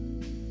about.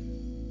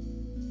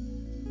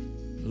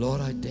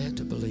 Lord, I dare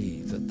to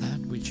believe that that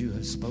which you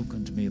have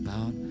spoken to me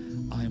about,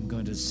 I am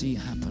going to see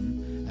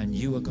happen, and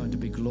you are going to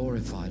be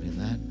glorified in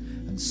that,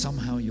 and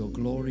somehow your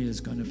glory is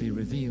going to be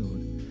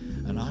revealed,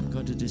 and I'm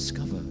going to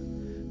discover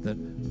that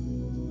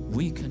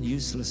weak and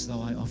useless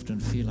though I often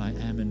feel I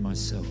am in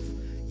myself,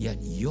 yet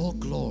your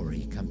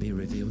glory can be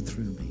revealed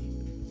through me.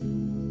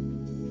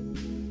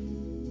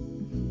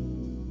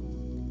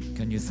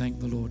 Can you thank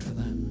the Lord for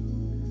that?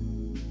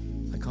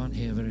 I can't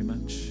hear very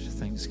much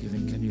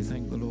thanksgiving. Can you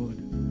thank the Lord?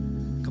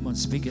 Come on,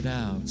 speak it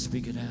out.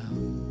 Speak it out.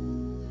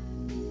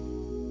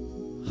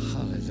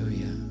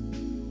 Hallelujah.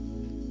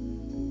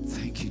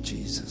 Thank you,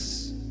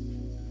 Jesus.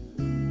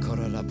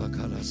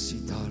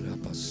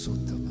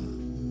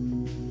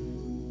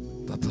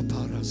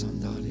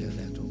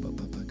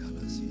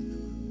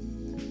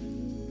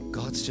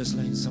 God's just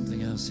laying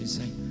something else. He's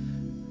saying,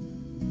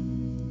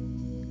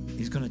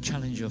 He's going to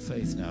challenge your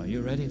faith now.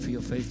 You ready for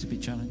your faith to be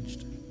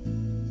challenged?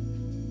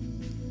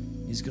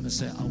 He's going to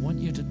say, I want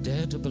you to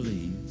dare to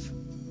believe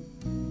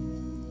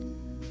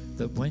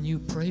that when you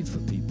pray for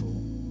people,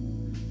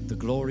 the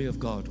glory of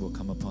God will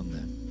come upon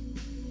them.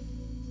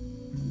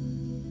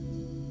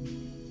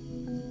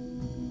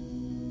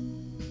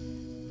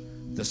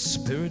 The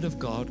Spirit of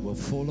God will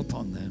fall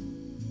upon them.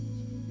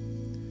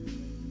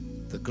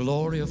 The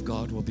glory of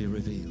God will be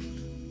revealed.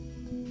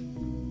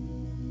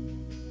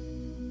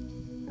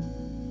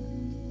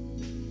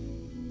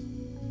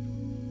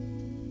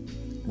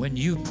 When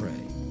you pray,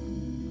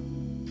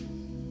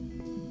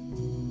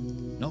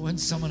 not when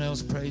someone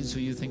else prays who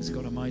you think's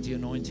got a mighty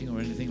anointing or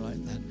anything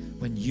like that.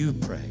 When you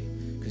pray,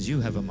 because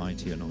you have a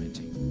mighty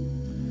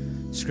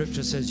anointing.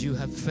 Scripture says you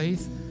have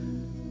faith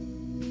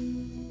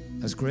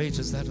as great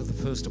as that of the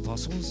first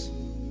apostles,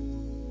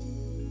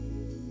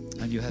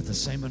 and you have the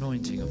same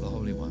anointing of the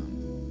Holy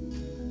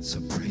One. So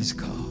praise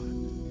God.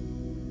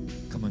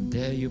 Come on,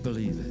 dare you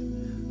believe it?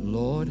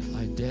 Lord,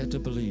 I dare to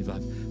believe.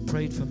 I've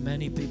prayed for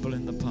many people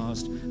in the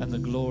past, and the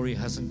glory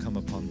hasn't come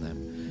upon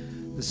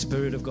them. The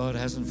Spirit of God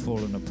hasn't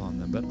fallen upon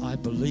them. But I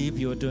believe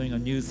you are doing a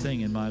new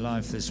thing in my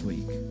life this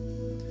week.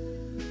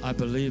 I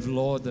believe,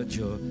 Lord, that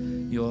you're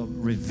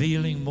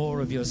revealing more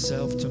of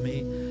yourself to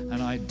me.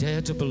 And I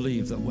dare to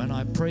believe that when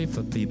I pray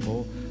for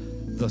people,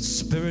 the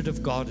Spirit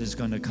of God is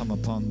going to come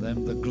upon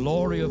them. The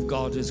glory of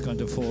God is going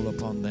to fall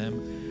upon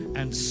them.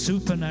 And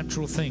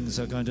supernatural things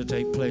are going to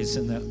take place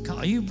in their...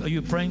 Are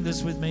you praying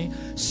this with me?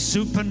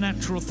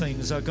 Supernatural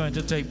things are going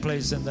to take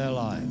place in their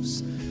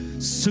lives.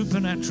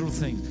 Supernatural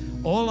things.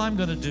 All I'm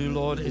going to do,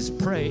 Lord, is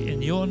pray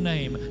in your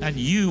name, and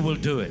you will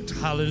do it.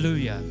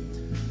 Hallelujah.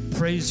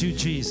 Praise you,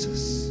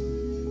 Jesus.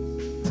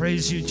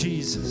 Praise you,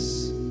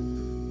 Jesus.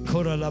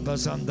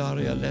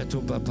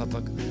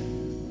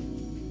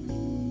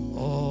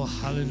 Oh,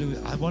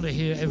 hallelujah. I want to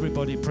hear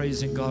everybody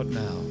praising God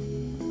now.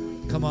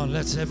 Come on,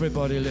 let's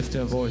everybody lift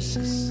their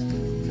voices.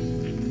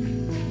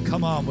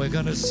 Come on, we're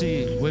going to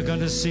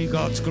see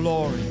God's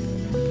glory.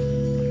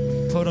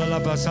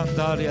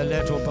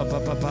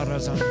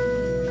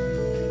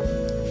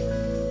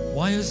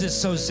 Why is this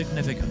so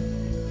significant?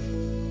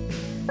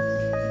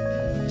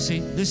 See,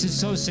 this is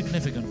so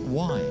significant.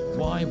 Why?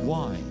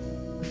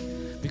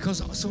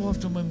 Because so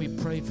often when we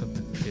pray for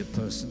a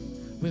person,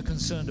 we're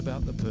concerned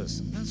about the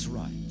person. That's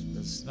right.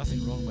 There's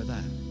nothing wrong with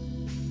that.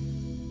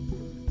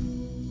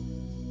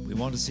 We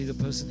want to see the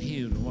person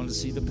healed. We want to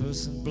see the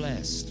person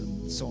blessed,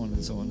 and so on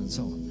and so on and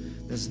so on.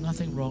 There's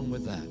nothing wrong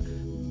with that.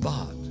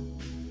 But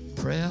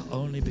prayer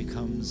only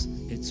becomes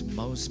its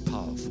most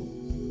powerful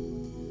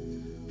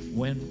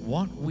when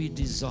what we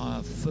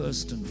desire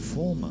first and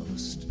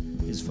foremost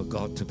is for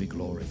God to be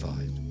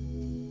glorified.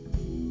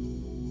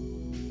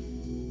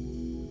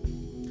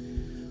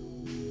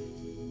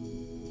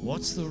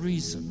 What's the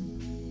reason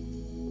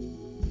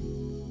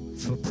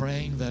for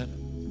praying that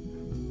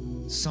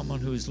someone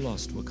who is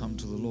lost will come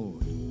to the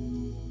Lord?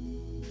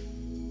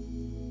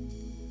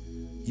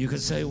 You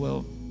could say,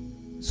 well,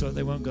 so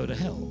they won't go to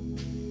hell,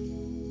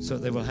 so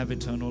they will have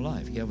eternal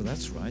life. Yeah, well,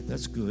 that's right,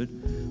 that's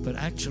good. But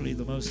actually,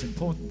 the most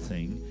important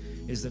thing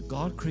is that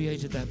God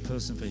created that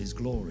person for His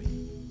glory.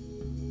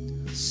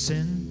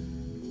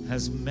 Sin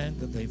has meant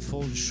that they've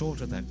fallen short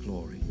of that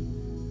glory.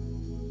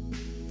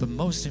 The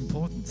most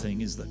important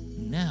thing is that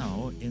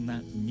now, in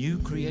that new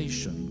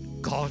creation,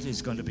 God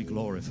is going to be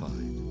glorified.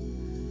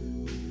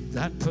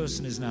 That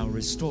person is now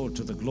restored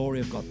to the glory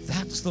of God.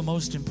 That's the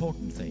most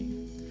important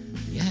thing.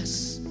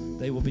 Yes,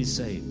 they will be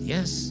saved.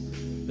 Yes,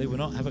 they will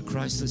not have a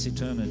Christless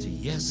eternity.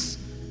 Yes,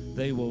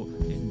 they will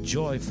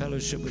enjoy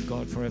fellowship with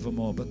God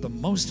forevermore. But the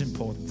most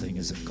important thing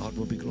is that God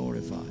will be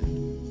glorified.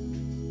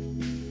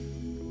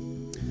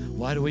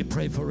 Why do we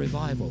pray for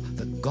revival?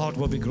 That God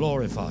will be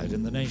glorified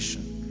in the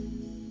nation.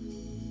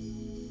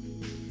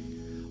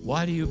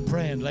 Why do you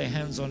pray and lay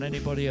hands on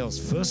anybody else?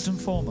 First and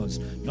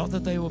foremost, not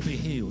that they will be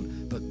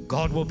healed, but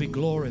God will be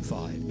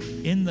glorified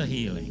in the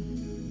healing,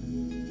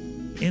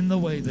 in the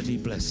way that He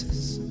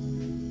blesses.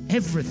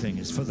 Everything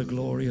is for the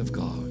glory of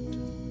God.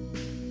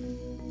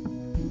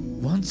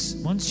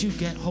 Once you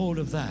get hold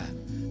of that,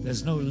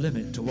 there's no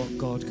limit to what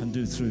God can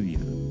do through you.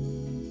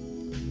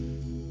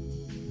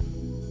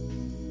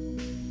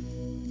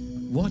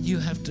 What you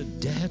have to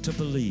dare to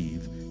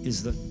believe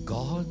is that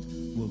God's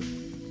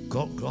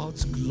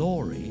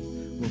glory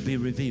will be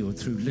revealed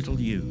through little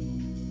you.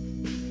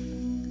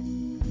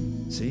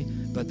 See?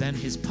 But then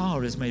His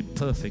power is made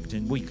perfect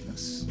in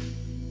weakness.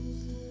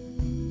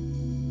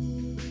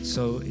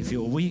 So if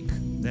you're weak,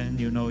 then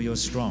you know you're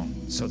strong.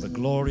 So the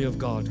glory of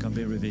God can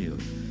be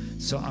revealed.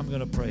 So I'm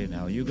going to pray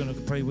now. You're going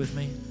to pray with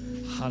me?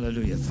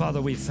 Hallelujah.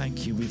 Father, we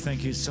thank you. We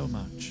thank you so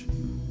much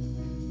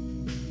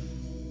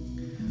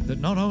that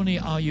not only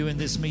are you in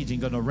this meeting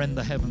going to rend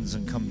the heavens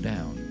and come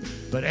down,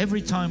 but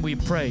every time we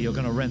pray, you're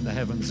going to rend the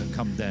heavens and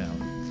come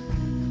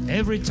down.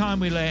 Every time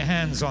we lay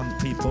hands on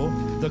people,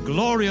 the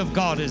glory of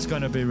God is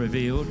going to be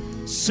revealed.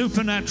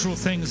 Supernatural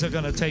things are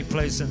going to take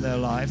place in their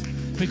life,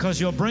 because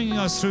you're bringing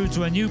us through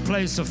to a new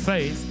place of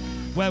faith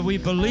where we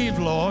believe,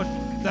 Lord,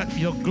 that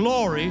your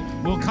glory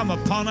will come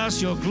upon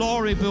us, your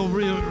glory will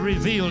be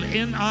revealed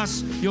in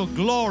us, your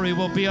glory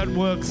will be at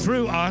work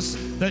through us,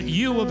 that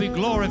you will be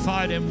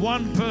glorified in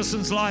one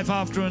person's life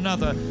after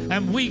another.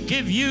 And we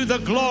give you the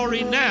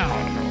glory now.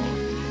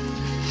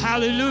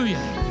 Hallelujah.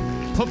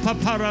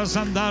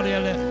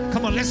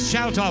 Come on, let's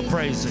shout our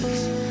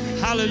praises.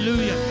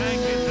 Hallelujah.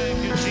 Thank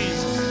you,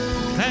 Jesus.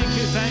 Thank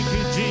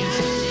you,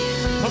 Jesus.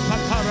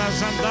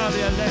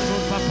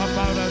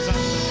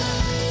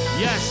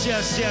 Yes.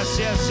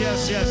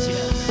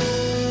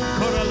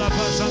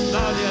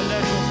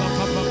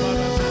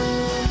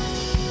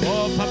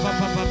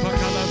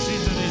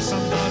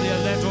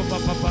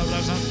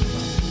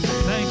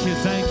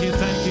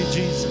 Thank you,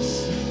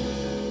 Jesus.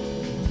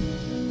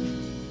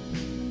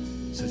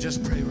 So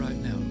just pray right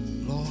now,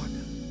 Lord,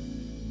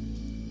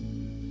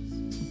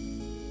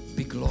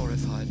 be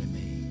glorified in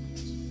me.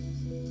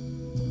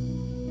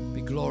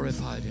 Be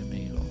glorified in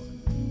me, Lord.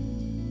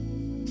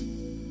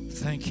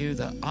 Thank you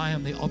that I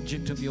am the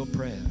object of your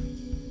prayer.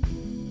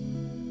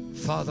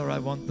 Father, I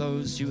want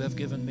those you have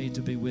given me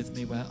to be with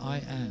me where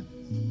I am,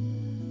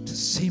 to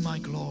see my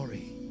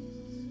glory,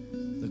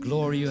 the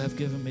glory you have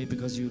given me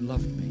because you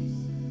loved me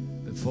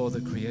before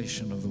the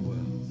creation of the world.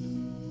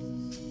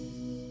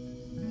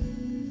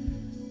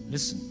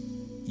 Listen,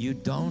 you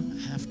don't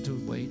have to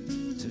wait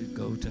to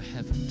go to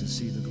heaven to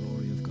see the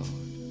glory of God.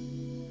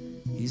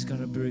 He's going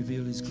to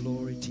reveal his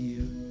glory to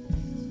you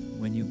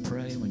when you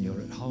pray, when you're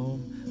at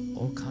home,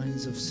 all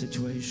kinds of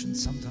situations.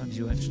 Sometimes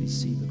you actually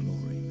see the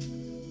glory.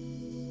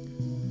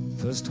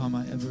 First time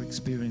I ever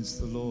experienced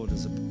the Lord I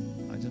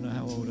don't know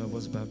how old I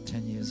was, about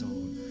 10 years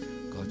old.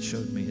 God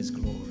showed me his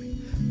glory.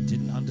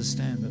 Didn't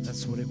understand that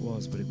that's what it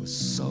was, but it was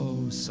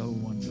so, so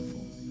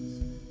wonderful.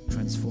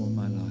 Transformed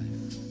my life.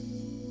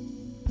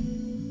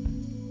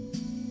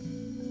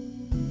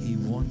 He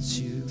wants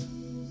you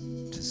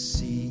to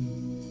see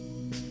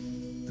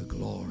the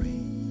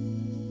glory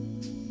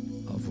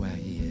of where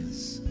he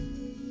is.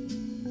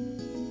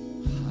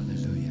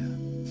 Hallelujah.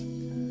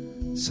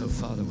 So,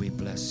 Father, we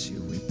bless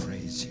you. We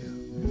praise you.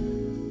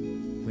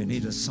 We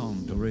need a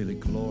song to really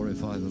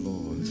glorify the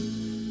Lord.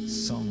 A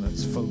song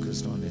that's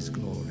focused on his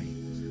glory.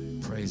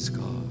 Praise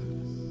God.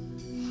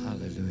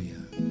 Hallelujah.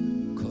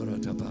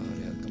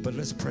 But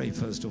let's pray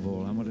first of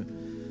all.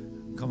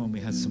 Come on, we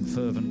had some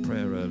fervent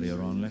prayer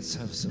earlier on. Let's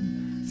have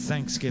some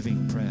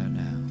thanksgiving prayer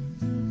now.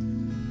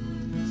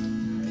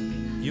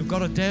 You've got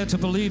to dare to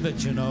believe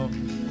it, you know.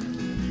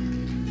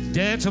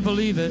 Dare to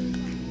believe it.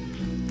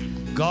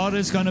 God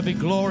is going to be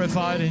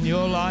glorified in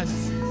your life.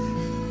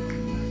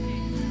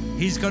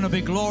 He's going to be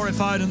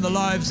glorified in the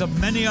lives of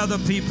many other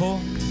people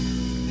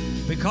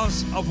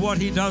because of what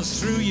he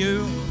does through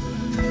you.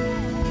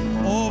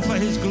 All for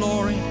his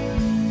glory.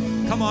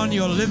 Come on,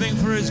 you're living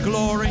for his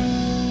glory.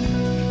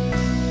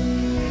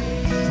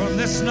 From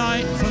this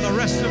night, for the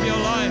rest of your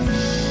life,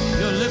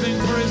 you're living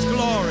for his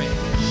glory.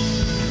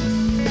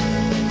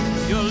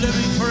 You're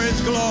living for his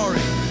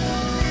glory.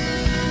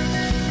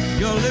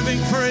 You're living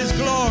for his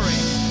glory.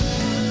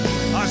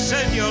 I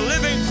said you're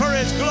living for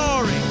his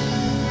glory.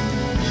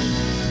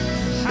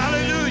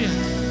 Hallelujah.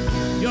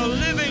 You're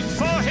living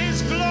for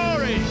his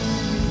glory.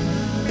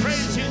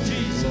 Praise you,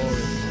 Jesus.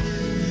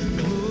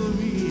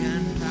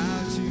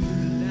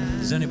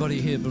 Does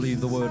anybody here believe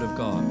the word of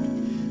God?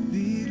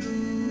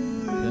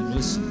 Then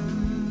listen.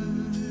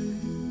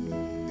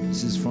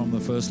 This is from the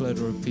first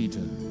letter of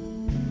Peter.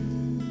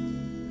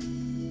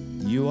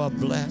 You are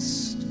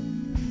blessed,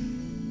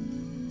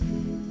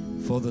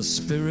 for the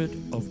Spirit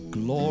of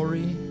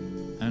glory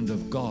and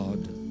of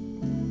God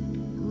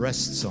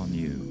rests on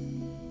you.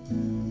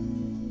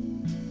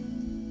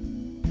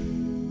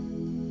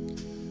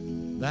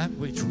 That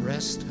which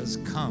rest has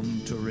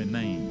come to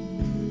remain.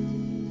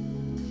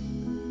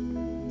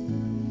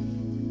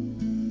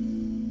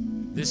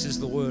 This is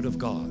the word of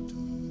God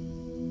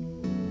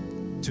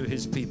to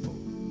his people.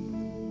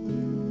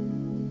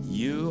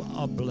 You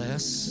are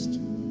blessed,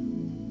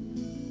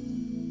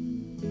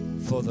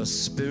 for the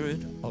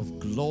Spirit of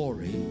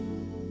glory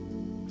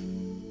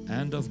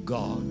and of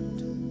God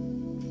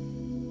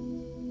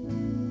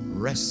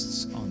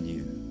rests on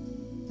you.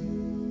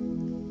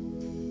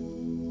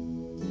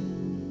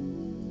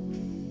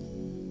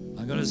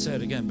 I'm going to say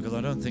it again because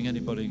I don't think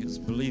anybody is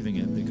believing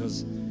it,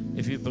 because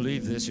if you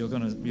believe this, you're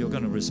going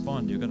to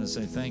respond. You're going to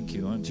say thank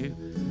you, aren't you?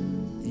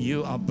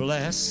 You are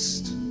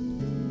blessed,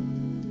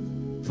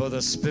 for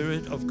the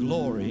Spirit of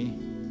glory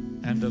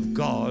and of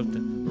God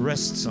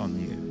rests on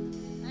you.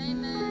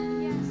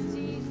 Amen. Yes,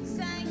 Jesus.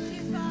 Thank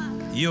you,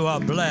 Father. You are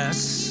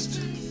blessed,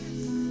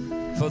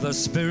 for the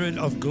Spirit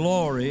of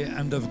glory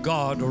and of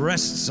God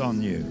rests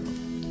on you.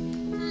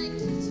 Thank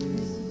you,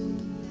 Jesus.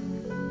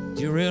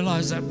 Do you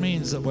realize that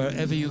means that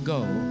wherever you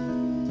go,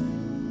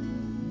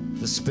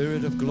 the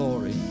Spirit of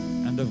glory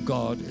and of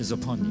God is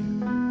upon you?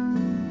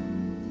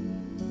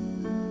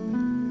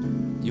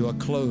 You are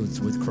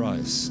clothed with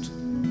Christ.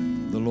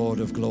 the Lord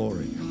of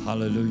glory.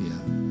 Hallelujah.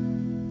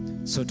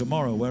 So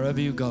tomorrow, wherever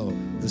you go,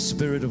 the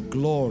Spirit of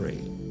glory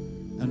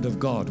and of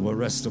God will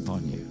rest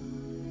upon you.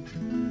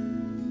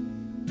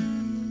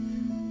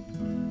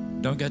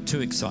 Don't get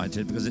too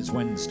excited because it's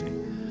Wednesday.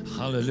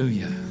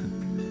 Hallelujah.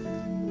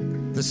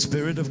 The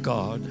Spirit of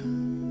God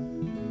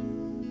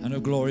and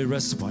of glory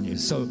rests upon you.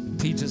 So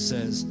Peter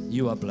says,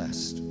 you are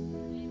blessed.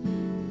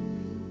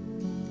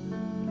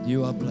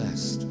 You are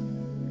blessed.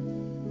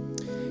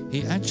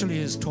 He actually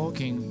is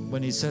talking,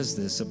 when he says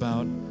this,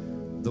 about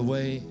the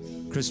way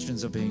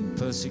Christians are being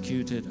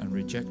persecuted and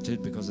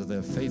rejected because of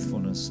their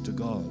faithfulness to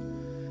God.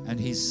 And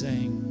he's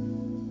saying,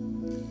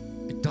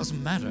 it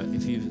doesn't matter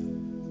if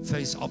you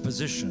face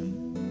opposition,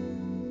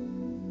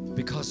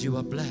 because you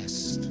are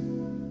blessed,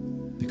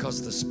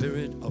 because the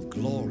Spirit of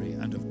glory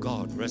and of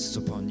God rests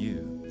upon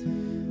you.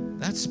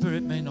 That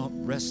Spirit may not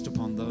rest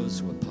upon those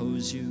who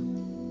oppose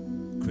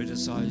you,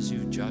 criticize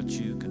you, judge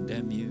you,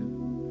 condemn you,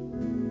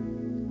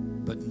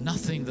 but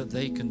nothing that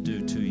they can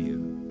do to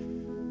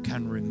you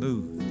can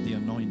remove the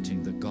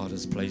anointing that God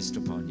has placed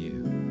upon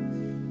you.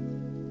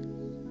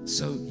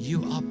 So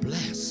you are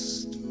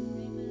blessed,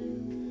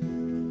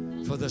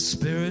 for the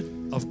Spirit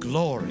of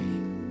glory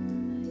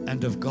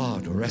and of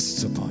God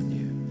rests upon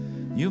you.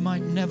 You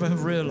might never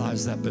have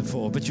realized that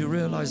before, but you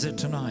realize it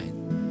tonight.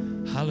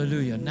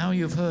 Hallelujah. Now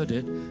you've heard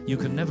it, you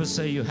can never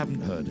say you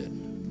haven't heard it.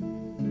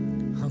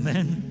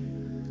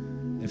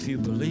 Amen. If you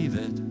believe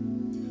it,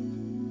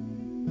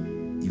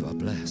 you are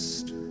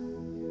blessed.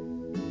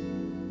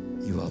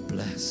 You are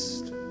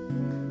blessed.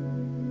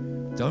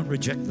 Don't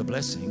reject the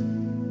blessing.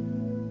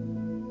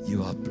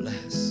 You are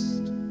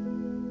blessed,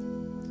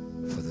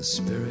 for the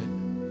Spirit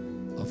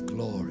of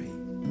glory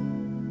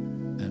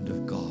and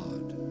of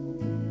God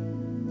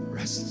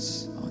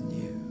rests on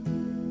you.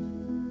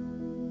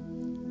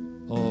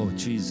 Oh,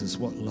 Jesus,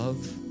 what love,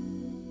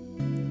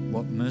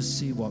 what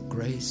mercy, what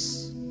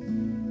grace.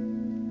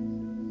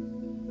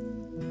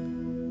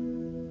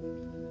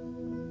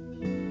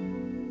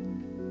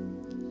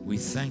 We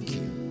thank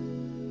you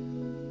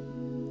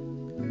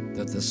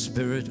that the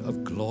Spirit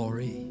of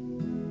glory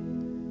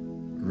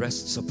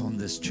rests upon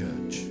this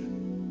church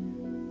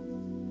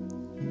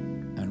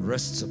and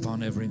rests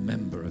upon every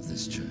member of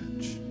this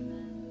church.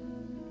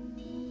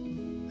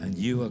 And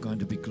you are going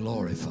to be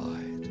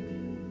glorified.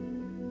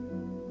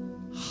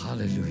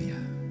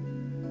 Hallelujah.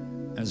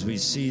 As we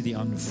see the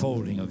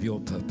unfolding of your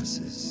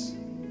purposes.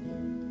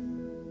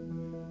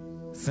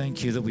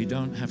 Thank you that we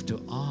don't have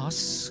to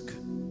ask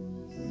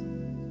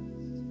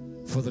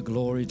for the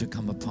glory to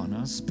come upon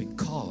us,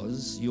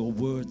 because your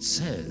word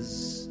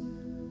says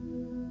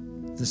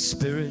the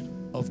Spirit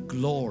of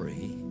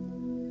glory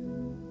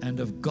and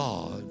of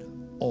God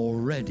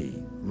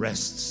already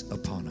rests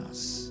upon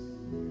us.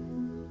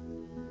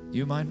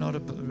 You might not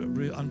have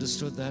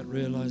understood that,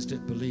 realized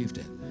it, believed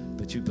it,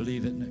 but you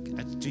believe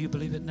it. Do you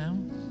believe it now?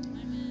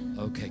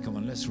 Okay, come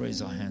on, let's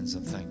raise our hands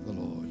and thank the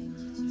Lord.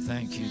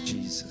 Thank you,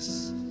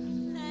 Jesus.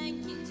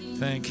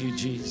 Thank you,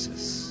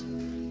 Jesus.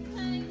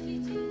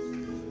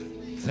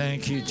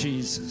 Thank you,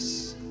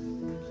 Jesus.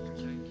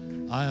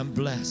 I am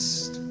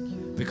blessed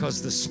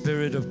because the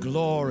Spirit of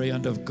glory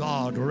and of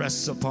God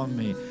rests upon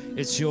me.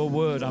 It's your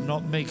word. I'm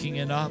not making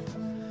it up.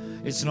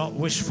 It's not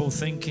wishful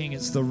thinking.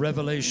 It's the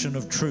revelation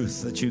of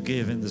truth that you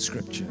give in the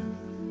Scripture.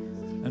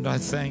 And I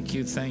thank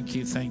you,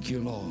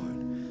 Lord.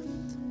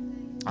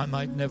 I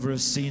might never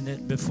have seen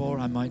it before.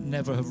 I might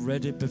never have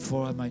read it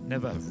before. I might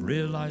never have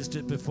realized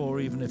it before,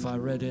 even if I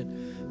read it.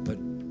 But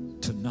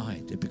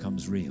tonight it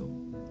becomes real.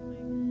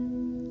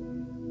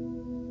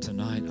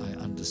 Tonight I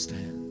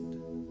understand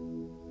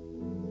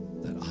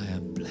that I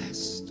am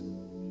blessed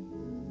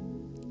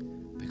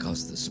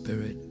because the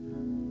Spirit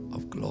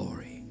of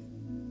glory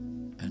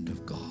and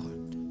of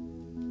God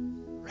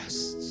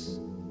rests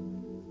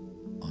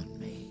on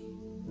me.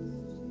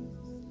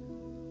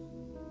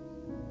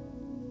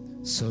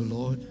 So,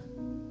 Lord,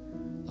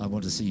 I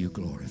want to see you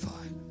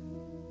glorified.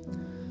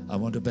 I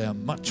want to bear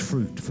much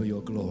fruit for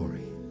your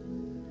glory,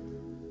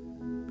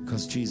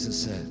 because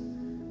Jesus said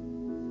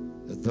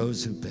that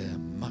those who bear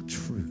much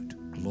fruit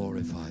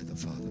glorify the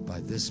Father. By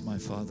this my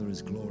Father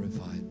is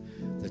glorified,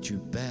 that you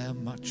bear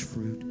much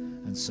fruit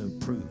and so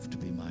prove to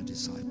be my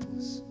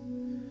disciples.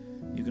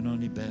 You can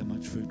only bear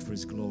much fruit for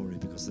his glory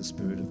because the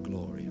Spirit of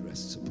glory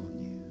rests upon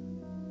you.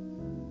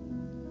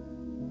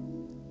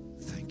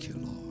 Thank you,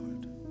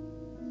 Lord.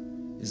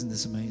 Isn't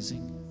this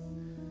amazing?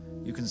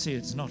 You can see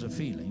it's not a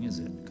feeling, is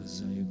it?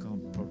 Because you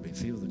can't probably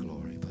feel the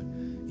glory, but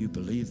you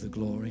believe the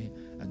glory,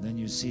 and then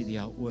you see the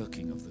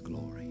outworking of the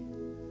glory.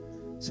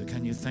 So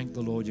can you thank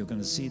the Lord? You're going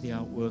to see the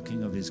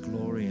outworking of his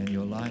glory in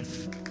your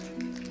life.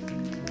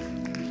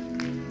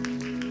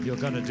 You're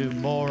going to do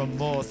more and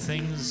more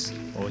things,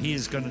 or he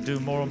is going to do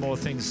more and more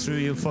things through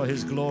you for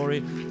his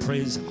glory.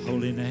 Praise his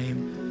holy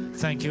name.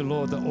 Thank you,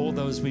 Lord, that all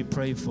those we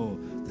pray for,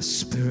 the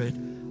Spirit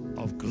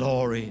of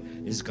glory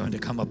is going to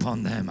come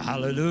upon them.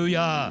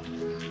 Hallelujah.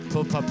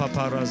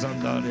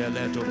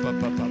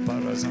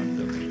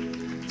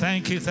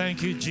 Thank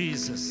you,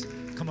 Jesus.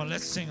 Come on,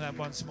 let's sing that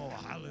once more.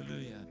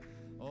 Hallelujah.